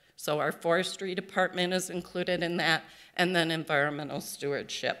forest. So our forestry department is included in that, and then environmental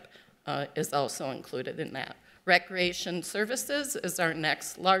stewardship is also included in that. Recreation services is our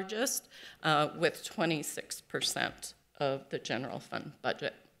next largest with 26% of the general fund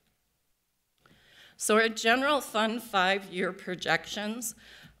budget. So our general fund 5-year projections,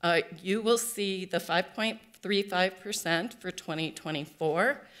 you will see the 5.35% for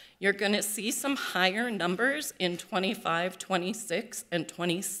 2024. You're going to see some higher numbers in 25, 26, and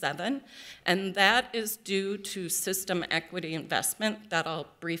 27, and that is due to system equity investment that I'll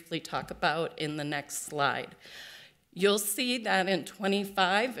briefly talk about in the next slide. You'll see that in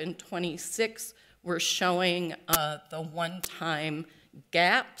 25 and 26, we're showing the one-time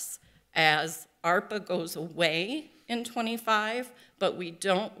gaps as ARPA goes away in '25, but we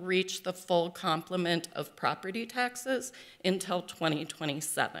don't reach the full complement of property taxes until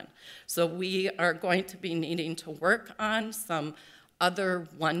 2027. So we are going to be needing to work on some other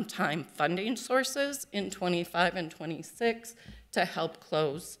one-time funding sources in '25 and '26 to help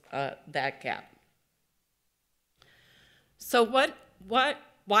close that gap. So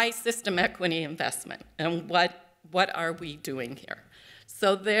why system equity investment, and what are we doing here?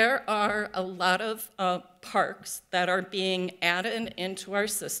 So there are a lot of parks that are being added into our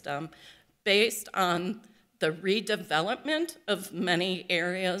system based on the redevelopment of many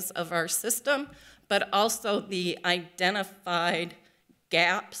areas of our system, but also the identified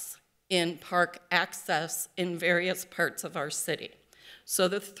gaps in park access in various parts of our city. So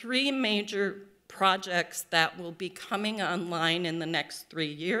the three major projects that will be coming online in the next 3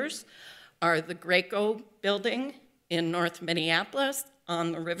 years are the Graco building in North Minneapolis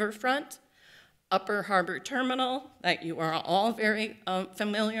on the riverfront, Upper Harbor Terminal that you are all very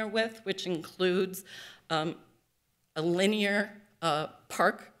familiar with, which includes a linear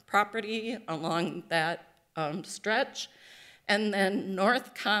park property along that stretch, and then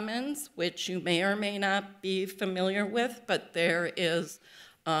North Commons, which you may or may not be familiar with, but there is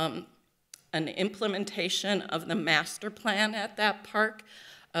an implementation of the master plan at that park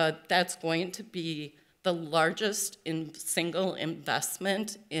that's going to be the largest single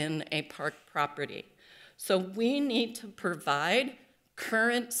investment in a park property. So we need to provide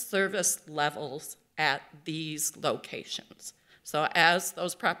current service levels at these locations. So as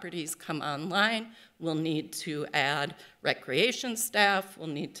those properties come online, we'll need to add recreation staff, we'll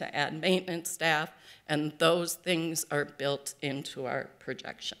need to add maintenance staff, and those things are built into our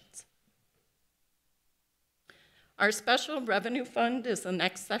projections. Our special revenue fund is the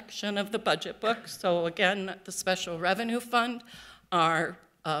next section of the budget book. So again, the special revenue fund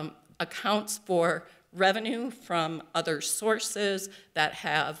accounts for revenue from other sources that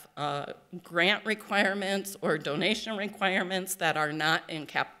have grant requirements or donation requirements that are not in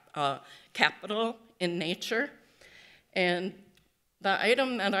capital in nature. And the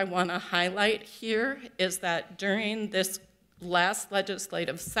item that I want to highlight here is that during this last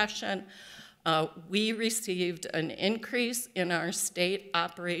legislative session, we received an increase in our state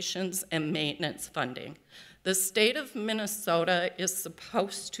operations and maintenance funding. The state of Minnesota is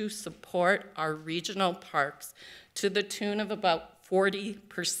supposed to support our regional parks to the tune of about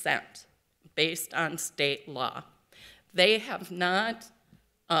 40% based on state law. They have not,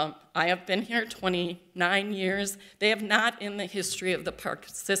 I have been here 29 years, they have not in the history of the park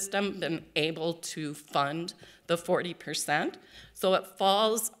system been able to fund the 40%. So it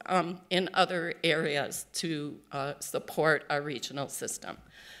falls in other areas to support our regional system.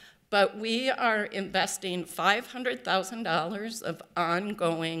 But we are investing $500,000 of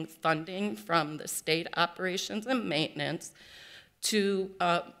ongoing funding from the state operations and maintenance to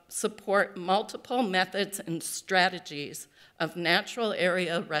support multiple methods and strategies of natural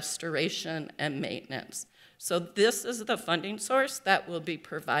area restoration and maintenance. So this is the funding source that will be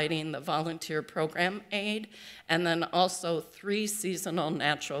providing the volunteer program aid, and then also 3 seasonal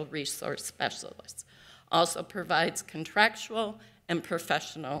natural resource specialists. Also provides contractual and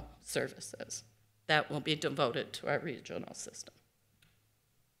professional services that will be devoted to our regional system.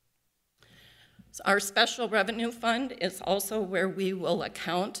 So our special revenue fund is also where we will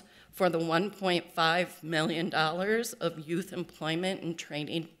account for the $1.5 million of youth employment and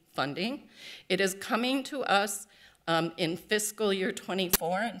training funding. It is coming to us in fiscal year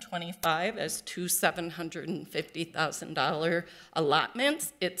 24 and 25 as two $750,000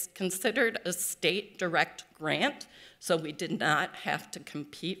 allotments. It's considered a state direct grant, so we did not have to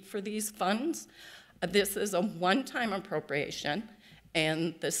compete for these funds. This is a one-time appropriation,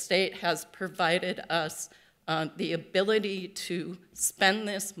 and the state has provided us the ability to spend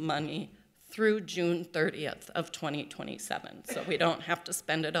this money through June 30th of 2027. So we don't have to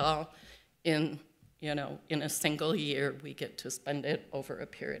spend it all in a single year. We get to spend it over a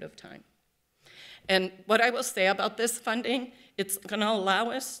period of time. And what I will say about this funding, it's gonna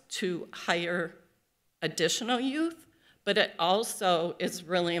allow us to hire additional youth, but it also is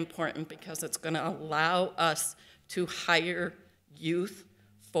really important because it's gonna allow us to hire youth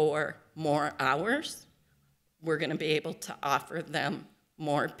for more hours. We're gonna be able to offer them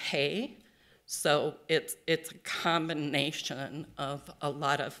more pay. So it's a combination of a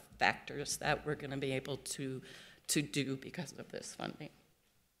lot of factors that we're gonna be able to do because of this funding.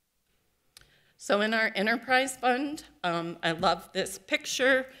 So in our enterprise fund, I love this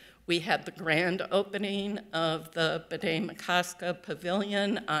picture We had the grand opening of the Bede-Makaska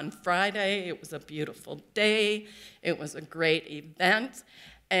Pavilion on Friday. It was a beautiful day. It was a great event.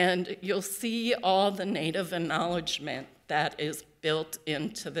 And you'll see all the Native acknowledgement that is built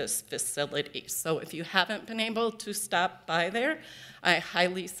into this facility. So if you haven't been able to stop by there, I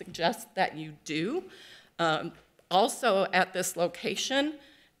highly suggest that you do. Also at this location,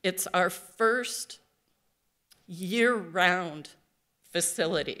 it's our first year-round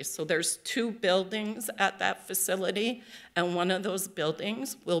facility. So there's 2 buildings at that facility, and one of those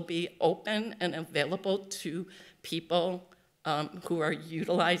buildings will be open and available to people who are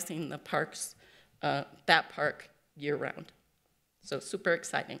utilizing the parks, that park year-round. So super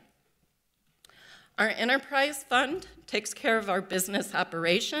exciting. Our enterprise fund takes care of our business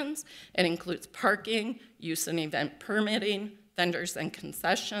operations. It includes parking, use and event permitting, vendors and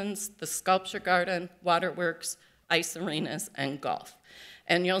concessions, the sculpture garden, waterworks, ice arenas, and golf.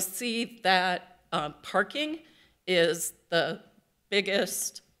 And you'll see that parking is the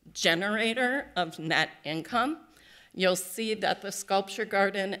biggest generator of net income. You'll see that the sculpture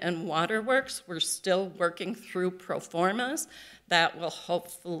garden and waterworks, we're still working through pro formas that will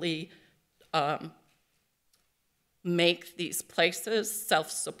hopefully make these places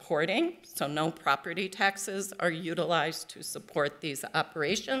self-supporting, so no property taxes are utilized to support these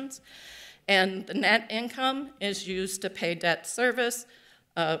operations. And the net income is used to pay debt service,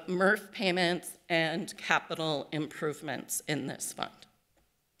 MRF payments, and capital improvements in this fund.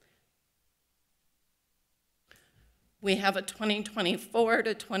 We have a 2024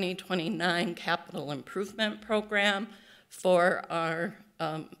 to 2029 capital improvement program for our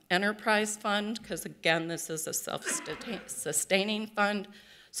enterprise fund, because again, this is a self-sustaining fund.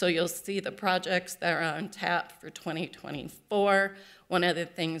 So you'll see the projects that are on tap for 2024. One of the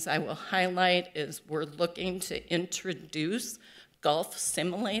things I will highlight is we're looking to introduce golf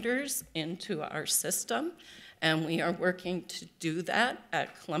simulators into our system, and we are working to do that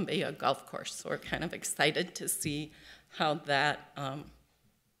at Columbia Golf Course. So we're kind of excited to see how that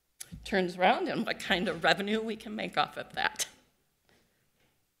turns around and what kind of revenue we can make off of that.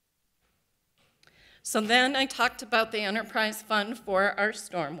 So then I talked about the enterprise fund for our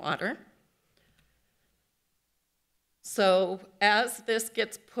stormwater. So as this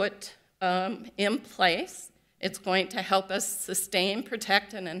gets put in place, it's going to help us sustain,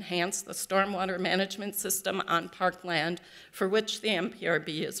 protect, and enhance the stormwater management system on parkland for which the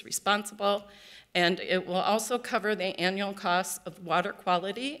MPRB is responsible. And it will also cover the annual costs of water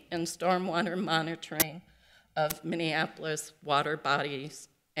quality and stormwater monitoring of Minneapolis water bodies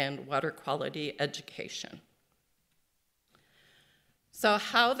and water quality education. So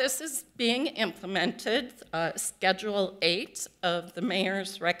how this is being implemented, Schedule 8 of the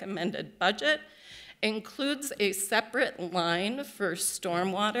mayor's recommended budget includes a separate line for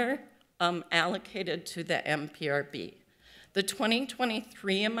stormwater allocated to the MPRB. The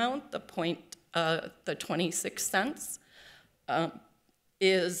 2023 amount, the 26 cents,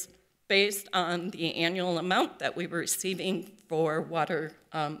 is based on the annual amount that we were receiving for water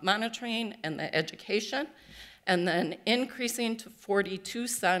monitoring and the education, and then increasing to 42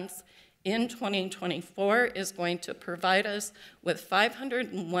 cents in 2024 is going to provide us with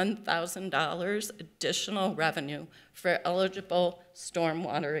 $501,000 additional revenue for eligible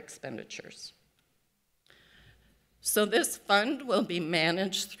stormwater expenditures. So this fund will be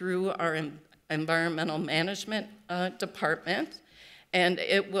managed through our environmental management department, and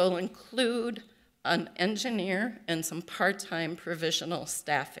it will include an engineer and some part-time provisional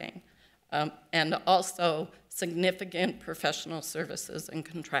staffing, and also significant professional services and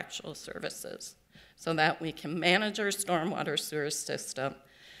contractual services, so that we can manage our stormwater sewer system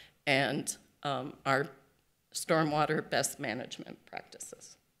and our stormwater best management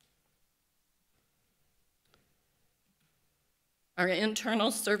practices. Our internal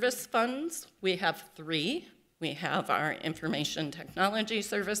service funds, we have 3. We have our information technology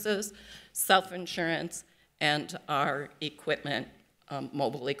services, self-insurance, and our equipment,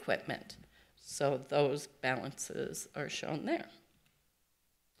 mobile equipment. So those balances are shown there.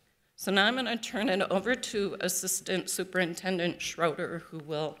 So now I'm going to turn it over to Assistant Superintendent Schroeder, who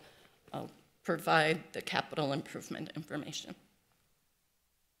will provide the capital improvement information.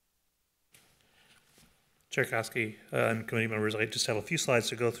 Chair Koski and committee members, I just have a few slides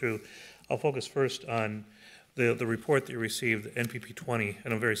to go through. I'll focus first on the report that you received, NPP 20,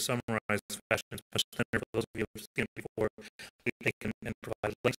 in a very summarized fashion. It's much thinner for those of you who have seen it before. We've taken and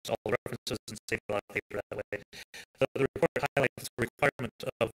provided links to all the references and saved a lot of paper that way. The report highlights the requirement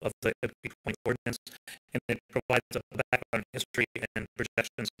of the NPP 20 ordinance, and it provides a background history and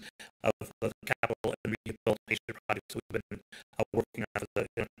projections of the capital and rehabilitation projects we've been working on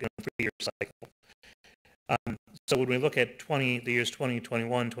in the 3-year cycle. So when we look at the years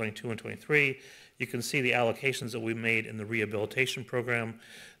 2021, 22, and 23, you can see the allocations that we made in the rehabilitation program.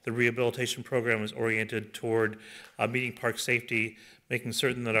 The rehabilitation program is oriented toward meeting park safety, making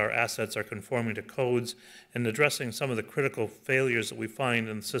certain that our assets are conforming to codes, and addressing some of the critical failures that we find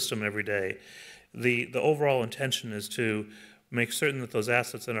in the system every day. The overall intention is to make certain that those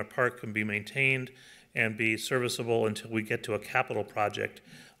assets in our park can be maintained and be serviceable until we get to a capital project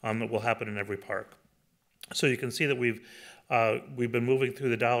that will happen in every park. So you can see that we've been moving through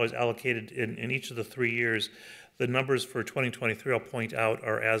the dollars allocated in each of the 3 years. The numbers for 2023, I'll point out,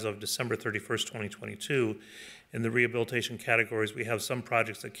 are as of December 31st, 2022. In the rehabilitation categories, we have some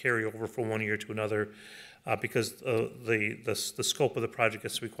projects that carry over from one year to another because the scope of the project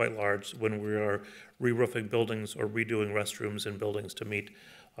gets to be quite large when we are re-roofing buildings or redoing restrooms in buildings to meet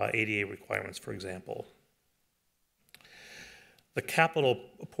ADA requirements, for example. The capital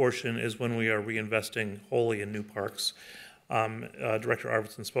portion is when we are reinvesting wholly in new parks. Director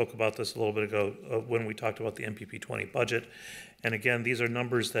Arvidsson spoke about this a little bit ago when we talked about the MPP 20 budget. And again, these are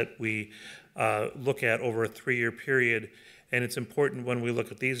numbers that we look at over a 3-year period. And it's important when we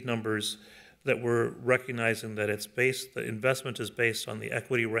look at these numbers that we're recognizing that the investment is based on the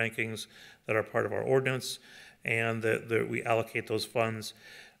equity rankings that are part of our ordinance, and that we allocate those funds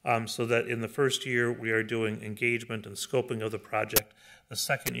so that in the first year we are doing engagement and scoping of the project. The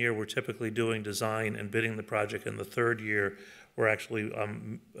second year we're typically doing design and bidding the project, and the third year we're actually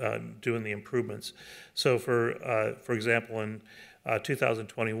doing the improvements. So for example, in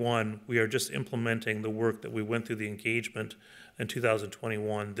 2021, we are just implementing the work that we went through the engagement in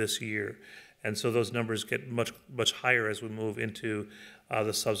 2021 this year. And so those numbers get much higher as we move into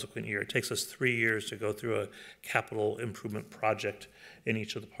the subsequent year. It takes us 3 years to go through a capital improvement project in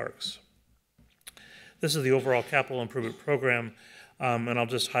each of the parks. This is the overall capital improvement program, and I'll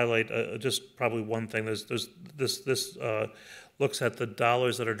just highlight just probably one thing. This looks at the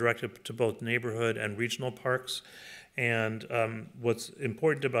dollars that are directed to both neighborhood and regional parks. And what's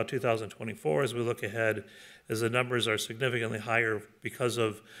important about 2024 as we look ahead is the numbers are significantly higher because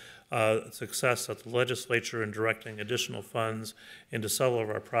of success at the legislature in directing additional funds into several of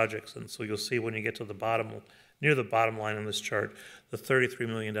our projects. And so you'll see when you get to the bottom, near the bottom line on this chart, the $33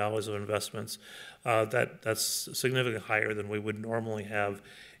 million of investments, that's significantly higher than we would normally have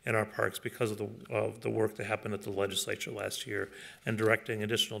in our parks because of the work that happened at the legislature last year and directing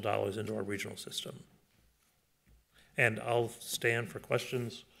additional dollars into our regional system. And I'll stand for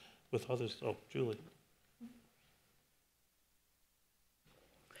questions with others. Oh, Julie.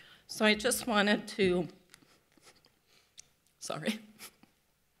 So I just wanted to,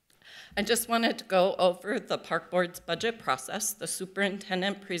 I just wanted to go over the park board's budget process. The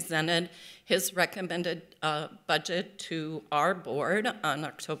superintendent presented his recommended budget to our board on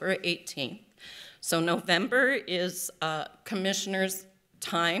October 18th. So November is commissioners'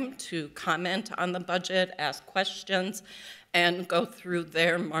 time to comment on the budget, ask questions, and go through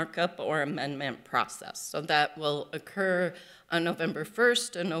their markup or amendment process. So that will occur on November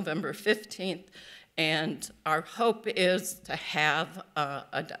 1st and November 15th. And our hope is to have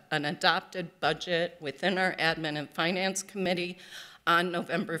an adopted budget within our Admin and Finance Committee on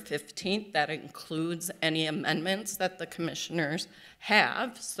November 15th. That includes any amendments that the commissioners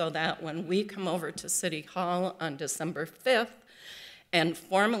have, so that when we come over to City Hall on December 5th and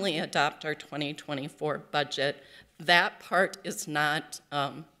formally adopt our 2024 budget, that part is not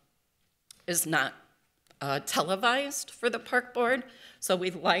televised for the park board. So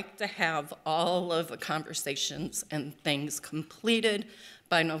we'd like to have all of the conversations and things completed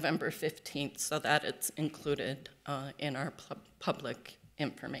by November 15th so that it's included in our public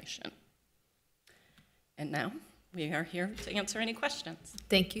information. And now we are here to answer any questions.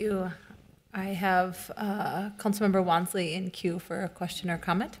 Thank you. I have Councilmember Wansley in queue for a question or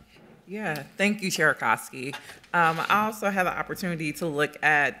comment. Yeah, thank you, Chair Koski. I also had the opportunity to look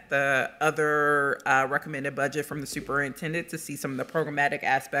at the other recommended budget from the superintendent to see some of the programmatic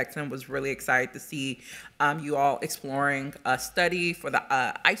aspects, and was really excited to see you all exploring a study for the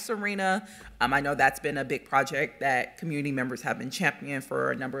ice arena. I know that's been a big project that community members have been championing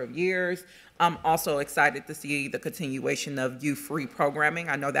for a number of years. I'm also excited to see the continuation of youth-free programming.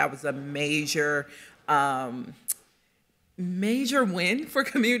 I know that was a major win for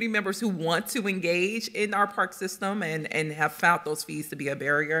community members who want to engage in our park system and have found those fees to be a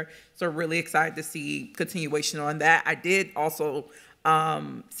barrier. So really excited to see continuation on that. I did also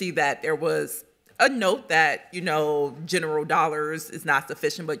see that there was a note that, you know, general dollars is not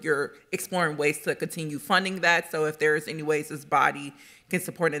sufficient, but you're exploring ways to continue funding that. So if there's any ways this body can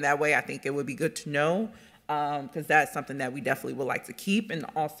support in that way, I think it would be good to know. because that's something that we definitely would like to keep, and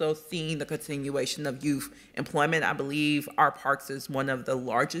also seeing the continuation of youth employment. I believe our parks is one of the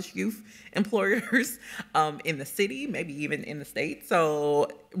largest youth employers in the city, maybe even in the state. So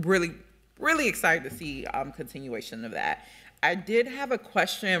really, really excited to see continuation of that. I did have a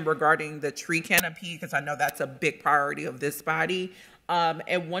question regarding the tree canopy, because I know that's a big priority of this body,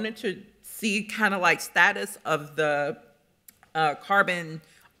 and wanted to see kind of like status of the carbon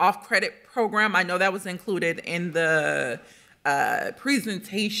off credit program. I know that was included in the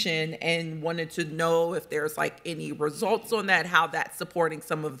presentation, and wanted to know if there's like any results on that, how that's supporting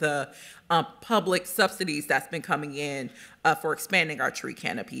some of the public subsidies that's been coming in for expanding our tree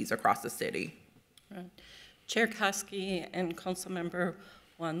canopies across the city. Right. Chair Koski and Councilmember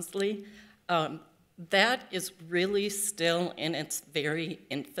Wansley, that is really still in its very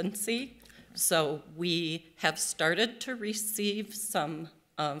infancy. So we have started to receive some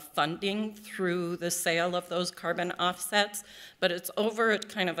funding through the sale of those carbon offsets, but it's over a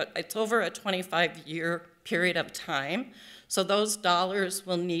 25-year period of time. So those dollars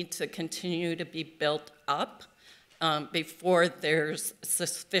will need to continue to be built up before there's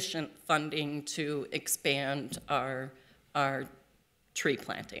sufficient funding to expand our tree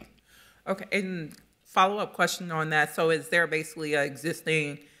planting. Okay, and follow-up question on that. So is there basically an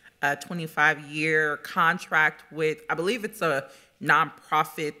existing 25-year contract with, I believe it's a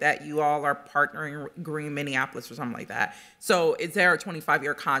nonprofit that you all are partnering, Green Minneapolis or something like that. So is there a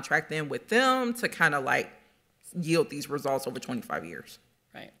 25-year contract then with them to kind of like yield these results over 25 years?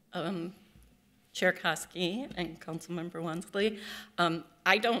 Right. Chair Koski and Councilmember Wansley,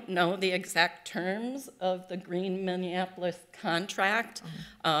 I don't know the exact terms of the Green Minneapolis contract.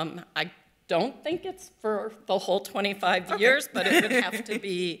 I don't think it's for the whole 25 years, but it would have to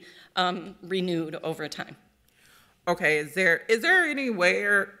be renewed over time. Okay, is there any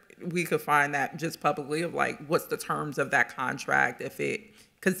way we could find that just publicly of like what's the terms of that contract, if it,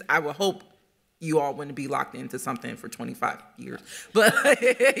 because I would hope you all wouldn't be locked into something for 25 years, but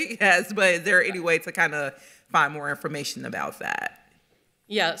yes, but is there any way to kind of find more information about that?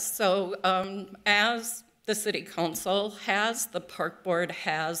 Yes, so as the City Council has, the Park Board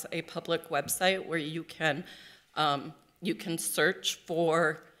has a public website where you can search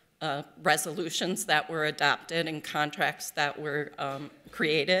for resolutions that were adopted and contracts that were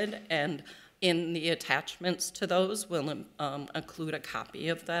created, and in the attachments to those will include a copy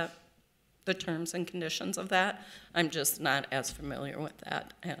of that, the terms and conditions of that. I'm just not as familiar with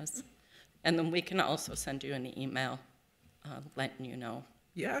that as, and then we can also send you an email letting you know.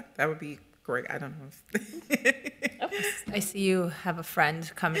 Yeah, that would be great. I don't know if I see you have a friend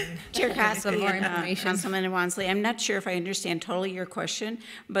coming. Chair Koski some more and information. Councilman Wansley, I'm not sure if I understand totally your question,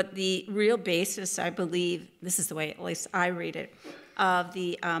 but the real basis, I believe, this is the way at least I read it, of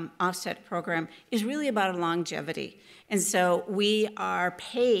the offset program is really about longevity. And so we are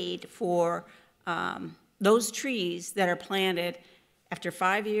paid for those trees that are planted after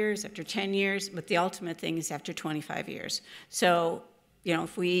 5 years, after 10 years, but the ultimate thing is after 25 years. So, you know,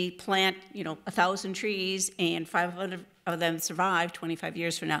 if we plant, 1,000 trees and 500 of them survive 25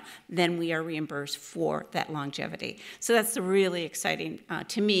 years from now, then we are reimbursed for that longevity. So that's the really exciting,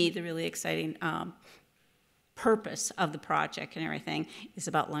 to me, the really exciting purpose of the project and everything is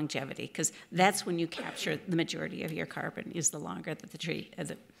about longevity, because that's when you capture the majority of your carbon, is the longer that the tree,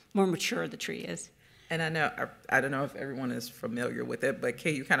 the more mature the tree is. And I don't know if everyone is familiar with it, but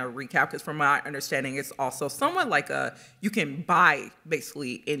can you kind of recap? Because from my understanding, it's also somewhat like you can buy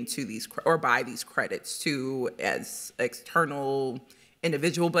basically into these, or buy these credits too as external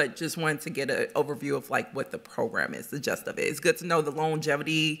individual, but just wanted to get an overview of like what the program is, the gist of it. It's good to know the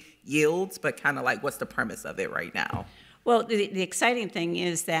longevity yields, but kind of like what's the premise of it right now? Well, the exciting thing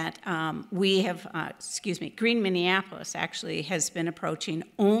is that we have, Green Minneapolis actually has been approaching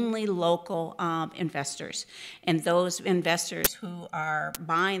only local investors. And those investors who are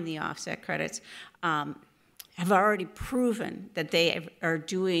buying the offset credits have already proven that they are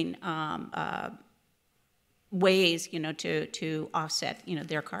doing ways, to offset,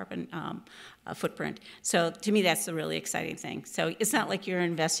 their carbon footprint. So to me, that's the really exciting thing. So it's not like you're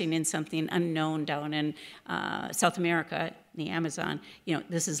investing in something unknown down in South America, the Amazon.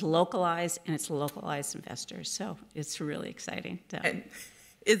 This is localized, and it's localized investors. So it's really exciting. And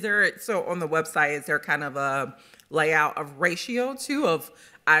is there, so on the website, is there kind of a layout of ratio too of,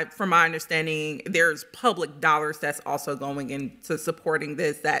 from my understanding, there's public dollars that's also going into supporting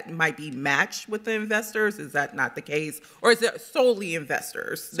this that might be matched with the investors. Is that not the case? Or is it solely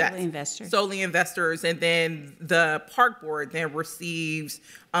investors? Solely investors. Solely investors, and then the park board then receives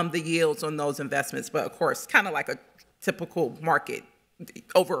the yields on those investments, but of course, kind of like a typical market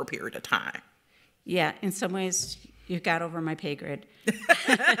over a period of time. Yeah, in some ways, you got over my pay grid.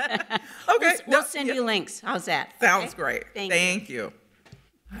 Okay. We'll send you links. How's that? Sounds Okay? great. Thank Thank you.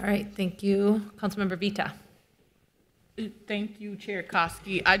 All right, thank you. Councilmember Vita. Thank you, Chair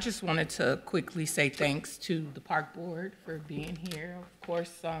Koski. I just wanted to quickly say thanks to the Park Board for being here. Of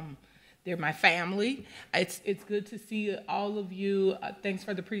course, they're my family. It's good to see all of you. Thanks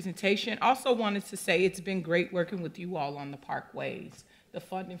for the presentation. Also wanted to say it's been great working with you all on the parkways, the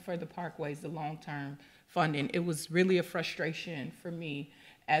funding for the parkways, the long-term funding. It was really a frustration for me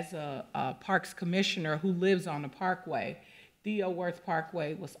as a Parks Commissioner who lives on the parkway. Theo Worth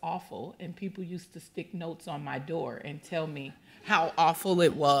Parkway was awful, and people used to stick notes on my door and tell me how awful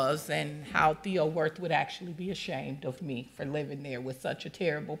it was and how Theo Worth would actually be ashamed of me for living there with such a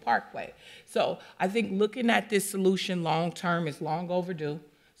terrible parkway. So I think looking at this solution long-term is long overdue.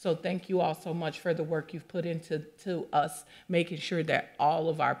 So thank you all so much for the work you've put into us making sure that all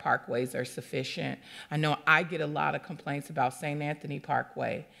of our parkways are sufficient. I know I get a lot of complaints about St. Anthony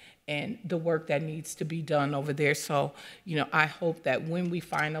Parkway and the work that needs to be done over there. So, you know, I hope that when we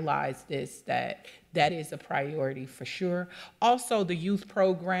finalize this, that is a priority for sure. Also, the youth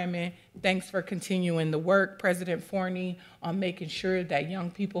programming, thanks for continuing the work, President Forney, on making sure that young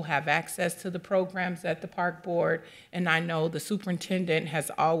people have access to the programs at the Park Board. And I know the superintendent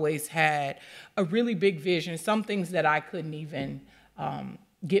has always had a really big vision, some things that I couldn't even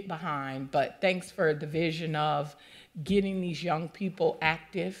get behind, but thanks for the vision of getting these young people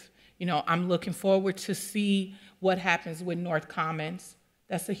active. You know, I'm looking forward to see what happens with North Commons.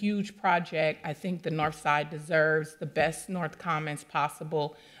 That's a huge project. I think the North Side deserves the best North Commons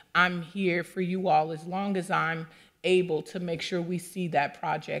possible. I'm here for you all as long as I'm able to make sure we see that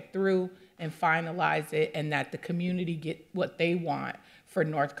project through and finalize it, and that the community get what they want for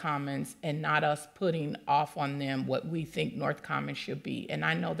North Commons and not us putting off on them what we think North Commons should be. And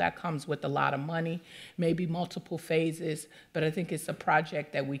I know that comes with a lot of money, maybe multiple phases, but I think it's a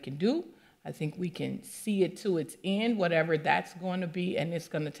project that we can do. I think we can see it to its end, whatever that's going to be, and it's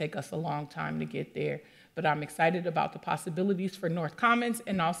going to take us a long time to get there. But I'm excited about the possibilities for North Commons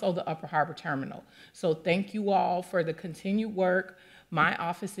and also the Upper Harbor Terminal. So thank you all for the continued work. My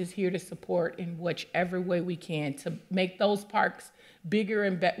office is here to support in whichever way we can to make those parks bigger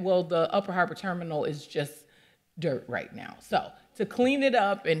and better. Well, the Upper Harbor Terminal is just dirt right now. So to clean it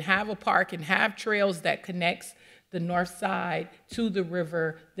up and have a park and have trails that connects the north side to the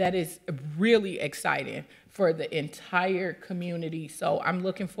river, that is really exciting for the entire community. So I'm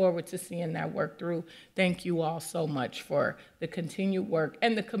looking forward to seeing that work through. Thank you all so much for the continued work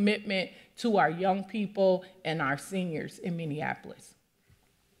and the commitment to our young people and our seniors in Minneapolis.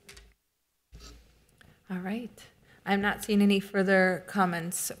 All right. I'm not seeing any further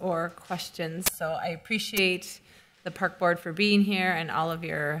comments or questions, so I appreciate the Park Board for being here and all of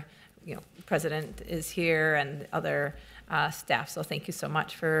your, President is here and other staff, so thank you so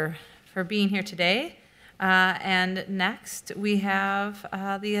much for being here today. And next, we have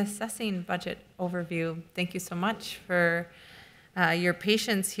the assessing budget overview. Thank you so much for your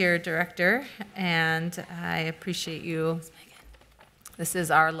patience here, Director, and I appreciate you. This is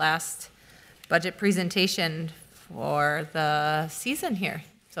our last budget presentation for the season here,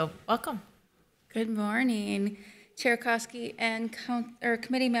 so welcome. Good morning, Chair Koski and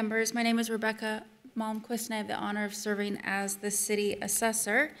committee members. My name is Rebecca Malmquist, and I have the honor of serving as the City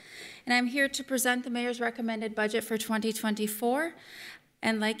Assessor. And I'm here to present the Mayor's recommended budget for 2024.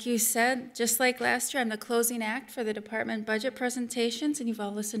 And like you said, just like last year, I'm the closing act for the department budget presentations, and you've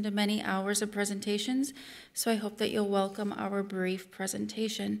all listened to many hours of presentations, so I hope that you'll welcome our brief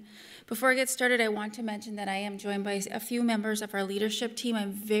presentation. Before I get started, I want to mention that I am joined by a few members of our leadership team.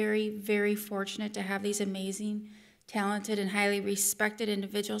 I'm very, very fortunate to have these amazing, talented, and highly respected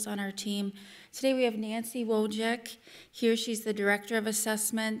individuals on our team. Today we have Nancy Wojcik here. She's the Director of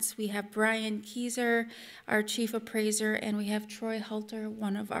Assessments. We have Brian Kieser, our Chief Appraiser, and we have Troy Halter,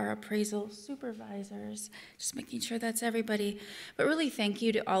 one of our appraisal supervisors. Just making sure that's everybody. But really thank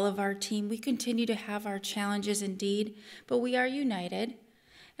you to all of our team. We continue to have our challenges indeed, but we are united,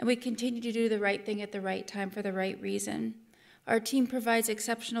 and we continue to do the right thing at the right time for the right reason. Our team provides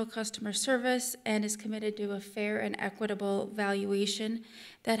exceptional customer service and is committed to a fair and equitable valuation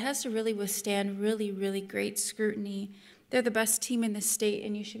that has to really withstand really, really great scrutiny. They're the best team in the state,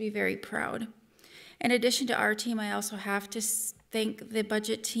 and you should be very proud. In addition to our team, I also have to thank the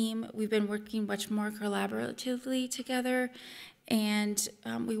budget team. We've been working much more collaboratively together, and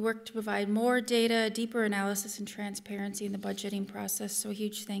we work to provide more data, deeper analysis, and transparency in the budgeting process, so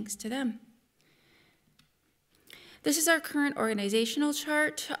huge thanks to them. This is our current organizational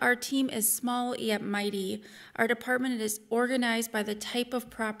chart. Our team is small yet mighty. Our department is organized by the type of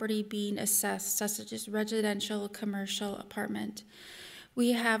property being assessed, such as residential, commercial, apartment.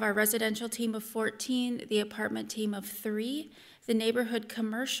 We have our residential team of 14, the apartment team of 3, the neighborhood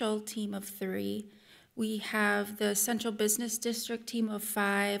commercial team of 3. We have the central business district team of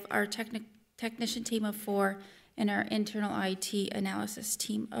 5, our technician team of 4, and our internal IT analysis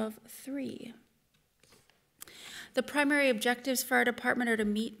team of 3. The primary objectives for our department are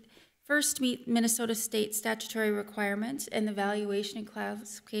to first meet Minnesota state statutory requirements and the valuation and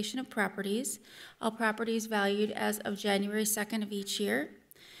classification of properties. All properties valued as of January 2nd of each year.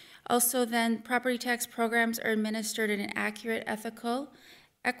 Also then, property tax programs are administered in an accurate, ethical,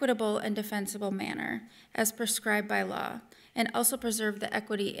 equitable, and defensible manner as prescribed by law, and also preserve the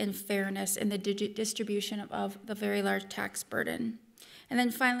equity and fairness in the distribution of the very large tax burden. And then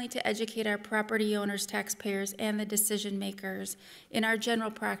finally, to educate our property owners, taxpayers, and the decision makers in our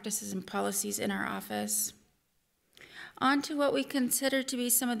general practices and policies in our office. On to what we consider to be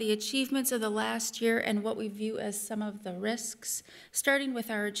some of the achievements of the last year and what we view as some of the risks. Starting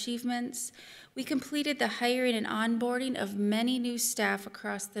with our achievements, we completed the hiring and onboarding of many new staff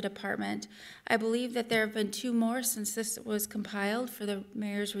across the department. I believe that there have been 2 more since this was compiled for the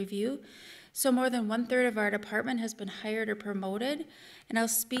mayor's review. So more than 1/3 of our department has been hired or promoted, and I'll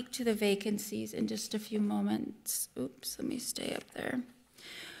speak to the vacancies in just a few moments. Oops, let me stay up there.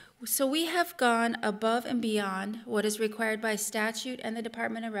 So we have gone above and beyond what is required by statute and the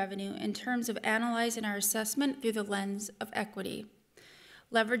Department of Revenue in terms of analyzing our assessment through the lens of equity.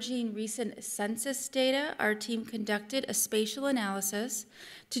 Leveraging recent census data, our team conducted a spatial analysis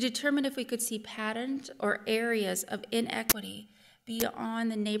to determine if we could see patterns or areas of inequity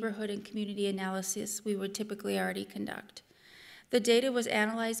beyond the neighborhood and community analysis we would typically already conduct. The data was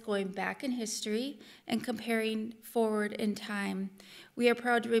analyzed going back in history and comparing forward in time. We are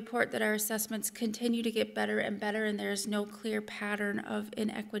proud to report that our assessments continue to get better and better, and there is no clear pattern of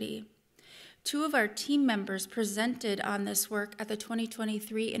inequity. 2 of our team members presented on this work at the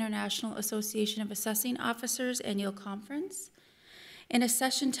 2023 International Association of Assessing Officers Annual Conference in a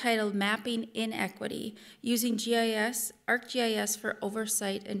session titled Mapping Inequity, using GIS, ArcGIS for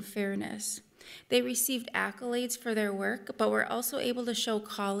oversight and fairness. They received accolades for their work, but were also able to show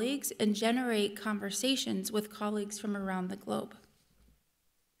colleagues and generate conversations with colleagues from around the globe.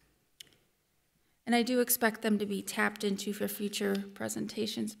 And I do expect them to be tapped into for future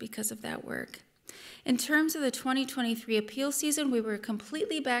presentations because of that work. In terms of the 2023 appeal season, we were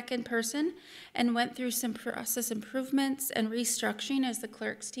completely back in person and went through some process improvements and restructuring as the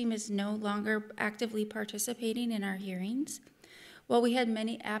clerk's team is no longer actively participating in our hearings. While we had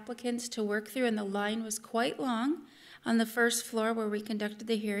many applicants to work through and the line was quite long on the first floor where we conducted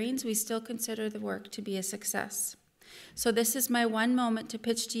the hearings, we still consider the work to be a success. So this is my one moment to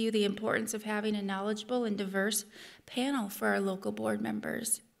pitch to you the importance of having a knowledgeable and diverse panel for our local board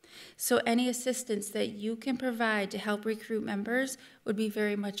members. So any assistance that you can provide to help recruit members would be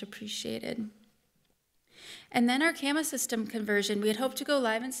very much appreciated. And then our CAMA system conversion. We had hoped to go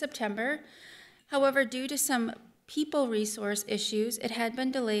live in September. However, due to some people resource issues, it has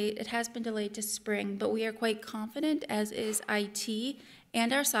been delayed to spring, but we are quite confident, as is IT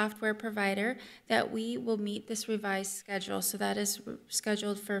and our software provider, that we will meet this revised schedule. So that is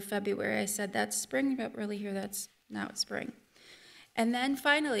scheduled for February. I said that's spring, but really here now it's spring. And then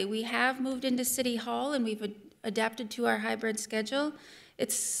finally, we have moved into City Hall and we've adapted to our hybrid schedule.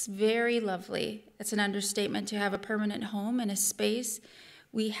 It's very lovely. It's an understatement to have a permanent home and a space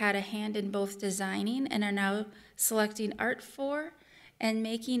we had a hand in both designing and are now selecting art for and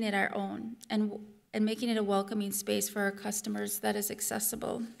making it our own and making it a welcoming space for our customers that is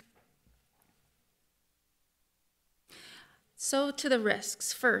accessible. So to the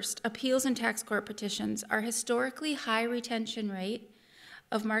risks. First, appeals and tax court petitions. Our historically high retention rate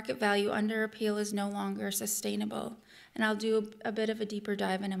of market value under appeal is no longer sustainable, and I'll do a bit of a deeper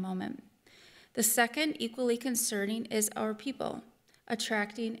dive in a moment. The second, equally concerning, is our people,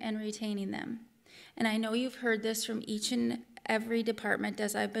 attracting and retaining them. And I know you've heard this from each and every department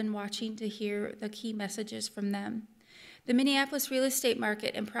as I've been watching to hear the key messages from them. The Minneapolis real estate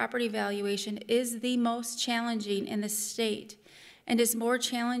market and property valuation is the most challenging in the state and is more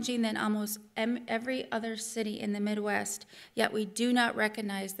challenging than almost every other city in the Midwest, yet we do not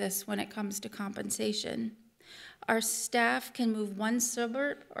recognize this when it comes to compensation. Our staff can move one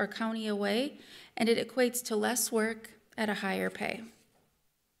suburb or county away, and it equates to less work at a higher pay.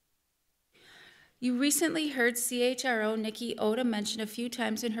 You recently heard CHRO Nikki Oda mention a few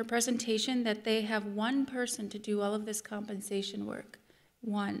times in her presentation that they have one person to do all of this compensation work.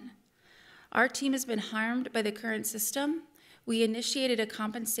 One. Our team has been harmed by the current system. We initiated a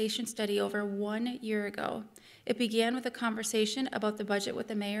compensation study over 1 year ago. It began with a conversation about the budget with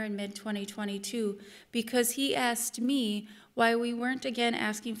the mayor in mid-2022 because he asked me why we weren't again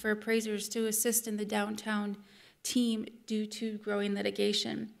asking for appraisers to assist in the downtown team due to growing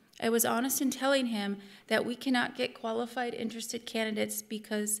litigation. I was honest in telling him that we cannot get qualified interested candidates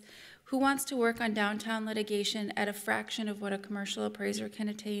because who wants to work on downtown litigation at a fraction of what a commercial appraiser can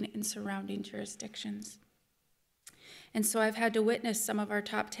attain in surrounding jurisdictions? And so I've had to witness some of our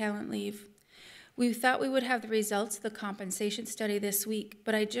top talent leave. We thought we would have the results of the compensation study this week,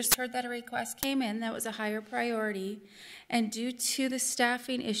 but I just heard that a request came in that was a higher priority, and due to the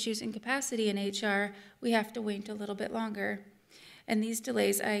staffing issues and capacity in HR, we have to wait a little bit longer. And these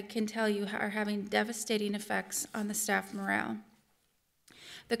delays, I can tell you, are having devastating effects on the staff morale.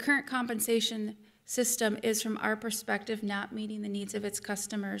 The current compensation system is, from our perspective, not meeting the needs of its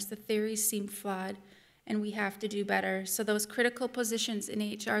customers. The theories seem flawed, and we have to do better. So those critical positions in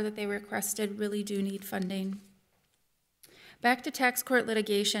HR that they requested really do need funding. Back to tax court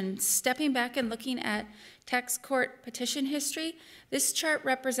litigation. Stepping back and looking at tax court petition history, this chart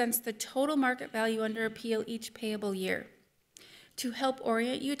represents the total market value under appeal each payable year. To help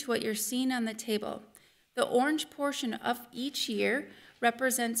orient you to what you're seeing on the table, the orange portion of each year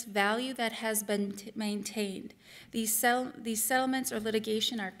represents value that has been maintained. These settlements or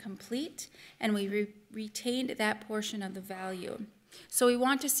litigation are complete, and we retained that portion of the value. So we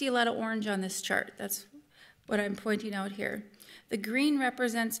want to see a lot of orange on this chart. That's what I'm pointing out here. The green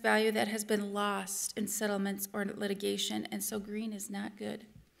represents value that has been lost in settlements or litigation, and so green is not good.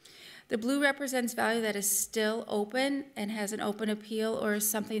 The blue represents value that is still open and has an open appeal or is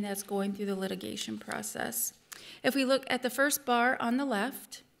something that's going through the litigation process. If we look at the first bar on the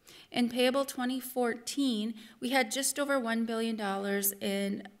left, in payable 2014, we had just over $1 billion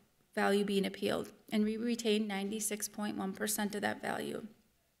in value being appealed, and we retained 96.1% of that value.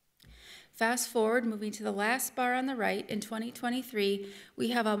 Fast forward, moving to the last bar on the right, in 2023, we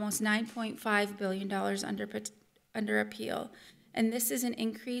have almost $9.5 billion under appeal. And this is an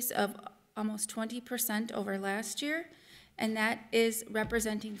increase of almost 20% over last year, and that is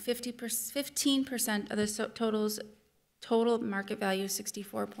representing 15% of the total market value of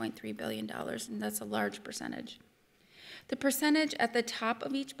 $64.3 billion, and that's a large percentage. The percentage at the top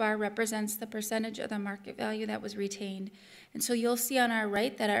of each bar represents the percentage of the market value that was retained. And so you'll see on our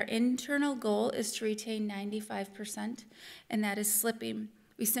right that our internal goal is to retain 95%, and that is slipping.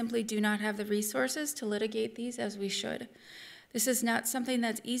 We simply do not have the resources to litigate these as we should. This is not something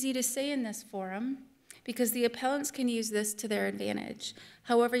that's easy to say in this forum because the appellants can use this to their advantage.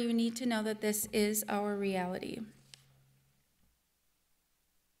 However, you need to know that this is our reality.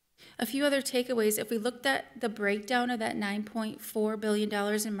 A few other takeaways. If we looked at the breakdown of that $9.4 billion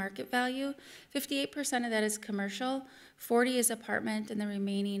in market value, 58% of that is commercial, 40% is apartment, and the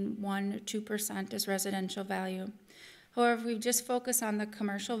remaining 2% is residential value. However, if we just focus on the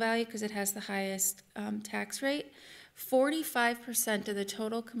commercial value because it has the highest tax rate, 45% of the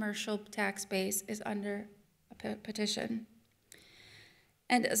total commercial tax base is under a petition.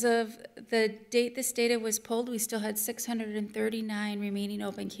 And as of the date this data was pulled, we still had 639 remaining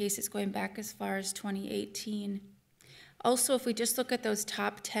open cases going back as far as 2018. Also, if we just look at those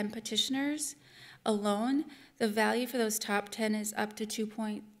top 10 petitioners alone, the value for those top 10 is up to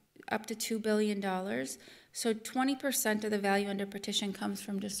 $2 billion. So 20% of the value under petition comes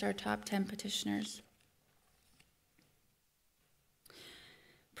from just our top 10 petitioners.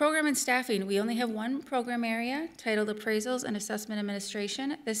 Program and staffing, we only have one program area titled Appraisals and Assessment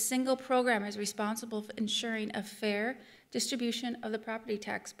Administration. This single program is responsible for ensuring a fair distribution of the property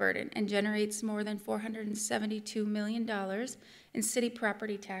tax burden and generates more than $472 million in city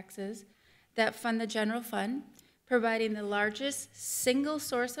property taxes that fund the general fund, providing the largest single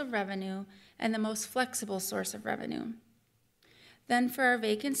source of revenue and the most flexible source of revenue. Then for our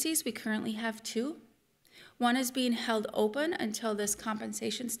vacancies, we currently have two. One is being held open until this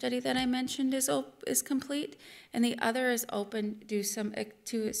compensation study that I mentioned is complete, and the other is open due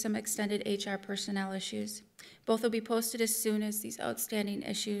to some extended HR personnel issues. Both will be posted as soon as these outstanding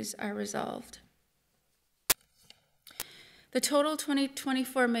issues are resolved. The total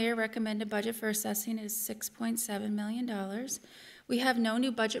 2024 mayor recommended budget for assessing is $6.7 million. We have no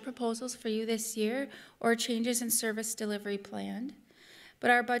new budget proposals for you this year or changes in service delivery planned. But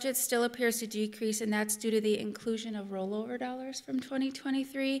our budget still appears to decrease, and that's due to the inclusion of rollover dollars from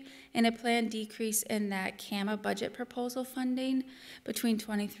 2023 and a planned decrease in that CAMA budget proposal funding between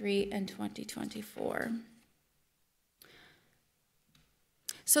 23 and 2024.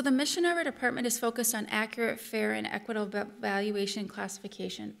 So the mission of our department is focused on accurate, fair, and equitable valuation and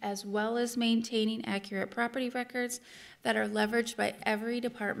classification, as well as maintaining accurate property records that are leveraged by every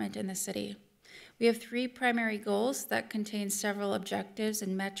department in the city. We have 3 primary goals that contain several objectives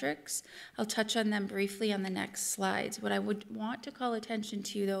and metrics. I'll touch on them briefly on the next slides. What I would want to call attention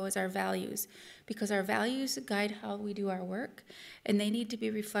to, though, is our values, because our values guide how we do our work, and they need to be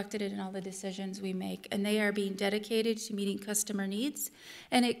reflected in all the decisions we make, and they are being dedicated to meeting customer needs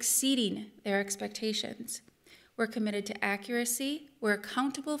and exceeding their expectations. We're committed to accuracy, we're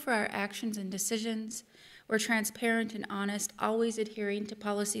accountable for our actions and decisions, we're transparent and honest, always adhering to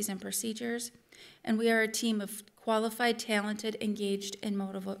policies and procedures, and we are a team of qualified, talented, engaged, and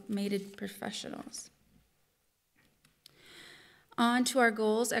motivated professionals. On to our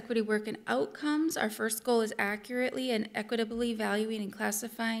goals, equity, work, and outcomes. Our first goal is accurately and equitably valuing and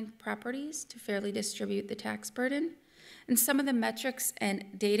classifying properties to fairly distribute the tax burden. And some of the metrics and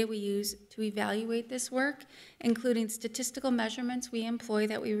data we use to evaluate this work, including statistical measurements we employ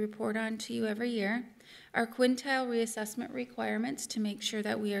that we report on to you every year, our quintile reassessment requirements to make sure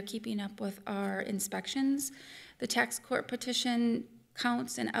that we are keeping up with our inspections, the tax court petition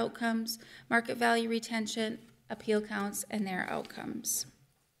counts and outcomes, market value retention, appeal counts, and their outcomes.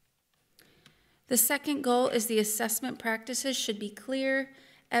 The second goal is the assessment practices should be clear,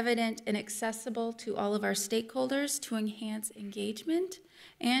 evident, and accessible to all of our stakeholders to enhance engagement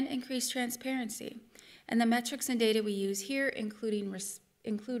and increase transparency. And the metrics and data we use here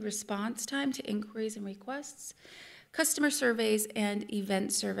include response time to inquiries and requests, customer surveys, and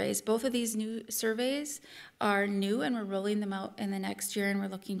event surveys. Both of these new surveys are new, and we're rolling them out in the next year, and we're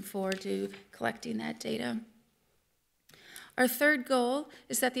looking forward to collecting that data. Our third goal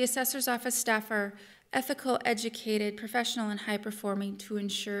is that the assessor's office staff are ethical, educated, professional, and high-performing to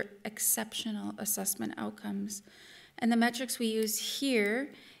ensure exceptional assessment outcomes. And the metrics we use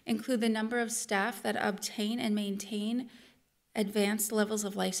here include the number of staff that obtain and maintain advanced levels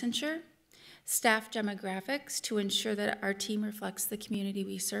of licensure, staff demographics to ensure that our team reflects the community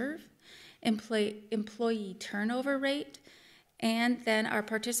we serve, employee turnover rate, and then our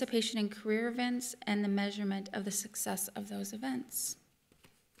participation in career events and the measurement of the success of those events.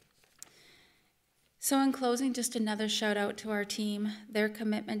 So in closing, just another shout out to our team, their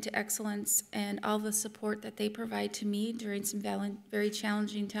commitment to excellence and all the support that they provide to me during some very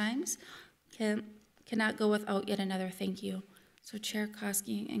challenging times cannot go without yet another thank you. So Chair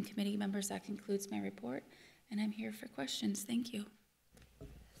Koski and committee members, that concludes my report, and I'm here for questions. Thank you.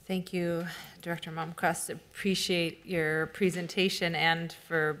 Thank you, Director Malmquist. Appreciate your presentation and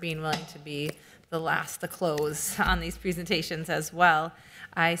for being willing to be the last to close on these presentations as well.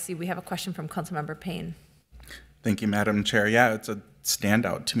 I see we have a question from Councilmember Payne. Thank you, Madam Chair. Yeah, it's a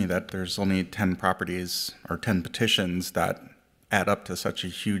standout to me that there's only 10 properties or 10 petitions that add up to such a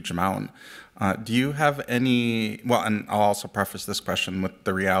huge amount. Do you have any, well, and I'll also preface this question with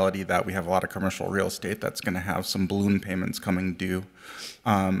the reality that we have a lot of commercial real estate that's going to have some balloon payments coming due.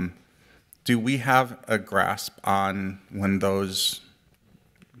 Do we have a grasp on when those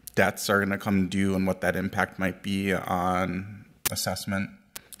debts are going to come due and what that impact might be on assessment?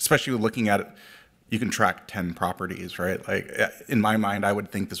 Especially looking at it, you can track 10 properties, right? Like, in my mind, I would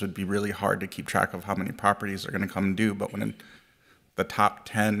think this would be really hard to keep track of how many properties are going to come due, but when the top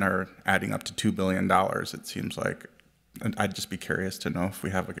 10 are adding up to $2 billion, it seems like, I'd just be curious to know if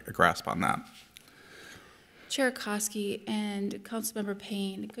we have a grasp on that. Chair Koski and Councilmember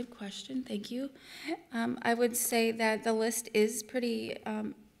Payne, good question, thank you. I would say that the list is pretty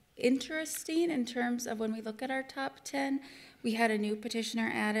interesting in terms of when we look at our top 10. We had a new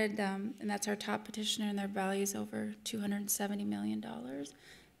petitioner added, and that's our top petitioner, and their value is over $270 million.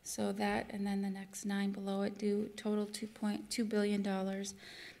 So that, and then the next 9 below it do total $2.2 billion.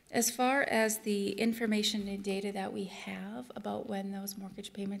 As far as the information and data that we have about when those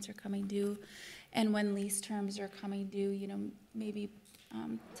mortgage payments are coming due and when lease terms are coming due, you know, maybe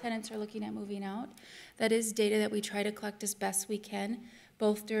tenants are looking at moving out, that is data that we try to collect as best we can.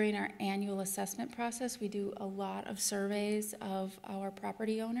 Both during our annual assessment process, we do a lot of surveys of our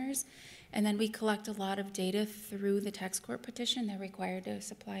property owners, and then we collect a lot of data through the tax court petition. They're required to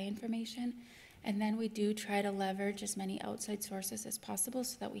supply information. And then we do try to leverage as many outside sources as possible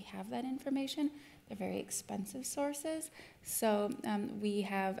so that we have that information. They're very expensive sources. So we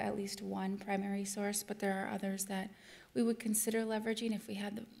have at least one primary source, but there are others that we would consider leveraging if we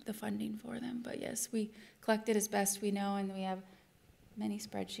had the funding for them. But yes, we collect it as best we know, and we have many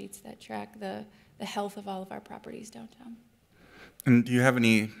spreadsheets that track the health of all of our properties downtown. And do you have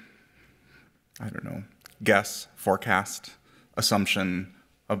any, I don't know, guess, forecast, assumption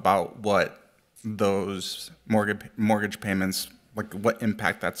about what those mortgage payments like what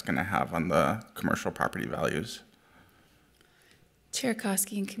impact that's going to have on the commercial property values. Chair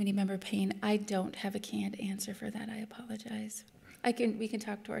Koski and Committee Member Payne, I don't have a canned answer for that. I apologize. We can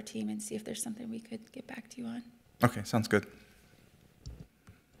talk to our team and see if there's something we could get back to you on. Okay, sounds good.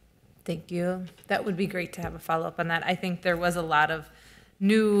 Thank you. That would be great to have a follow-up on that. I think there was a lot of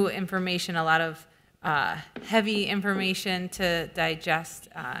new information, a lot of heavy information to digest.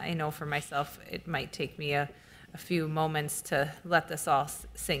 I know for myself, it might take me a few moments to let this all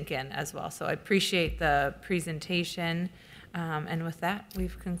sink in as well. So I appreciate the presentation. And with that,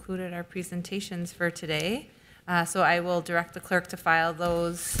 we've concluded our presentations for today. So I will direct the clerk to file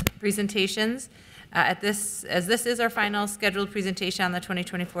those presentations. As this is our final scheduled presentation on the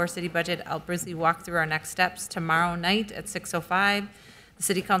 2024 city budget, I'll briefly walk through our next steps. Tomorrow night at 6:05, the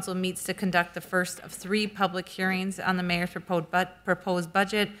City Council meets to conduct the first of 3 public hearings on the mayor's proposed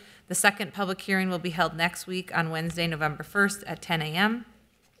budget. The second public hearing will be held next week on Wednesday, November 1st at 10 a.m.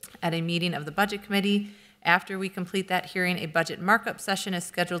 at a meeting of the Budget Committee. After we complete that hearing, a budget markup session is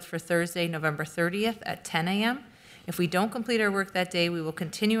scheduled for Thursday, November 30th at 10 a.m. If we don't complete our work that day, we will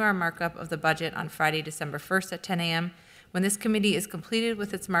continue our markup of the budget on Friday, December 1st at 10 a.m. When this committee is completed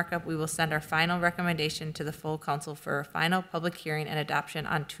with its markup, we will send our final recommendation to the full council for a final public hearing and adoption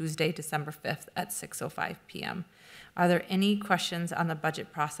on Tuesday, December 5th at 6:05 p.m. Are there any questions on the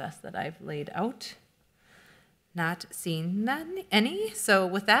budget process that I've laid out? Not seeing any. So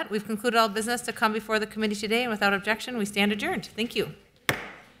with that, we've concluded all business to come before the committee today, and without objection, we stand adjourned. Thank you.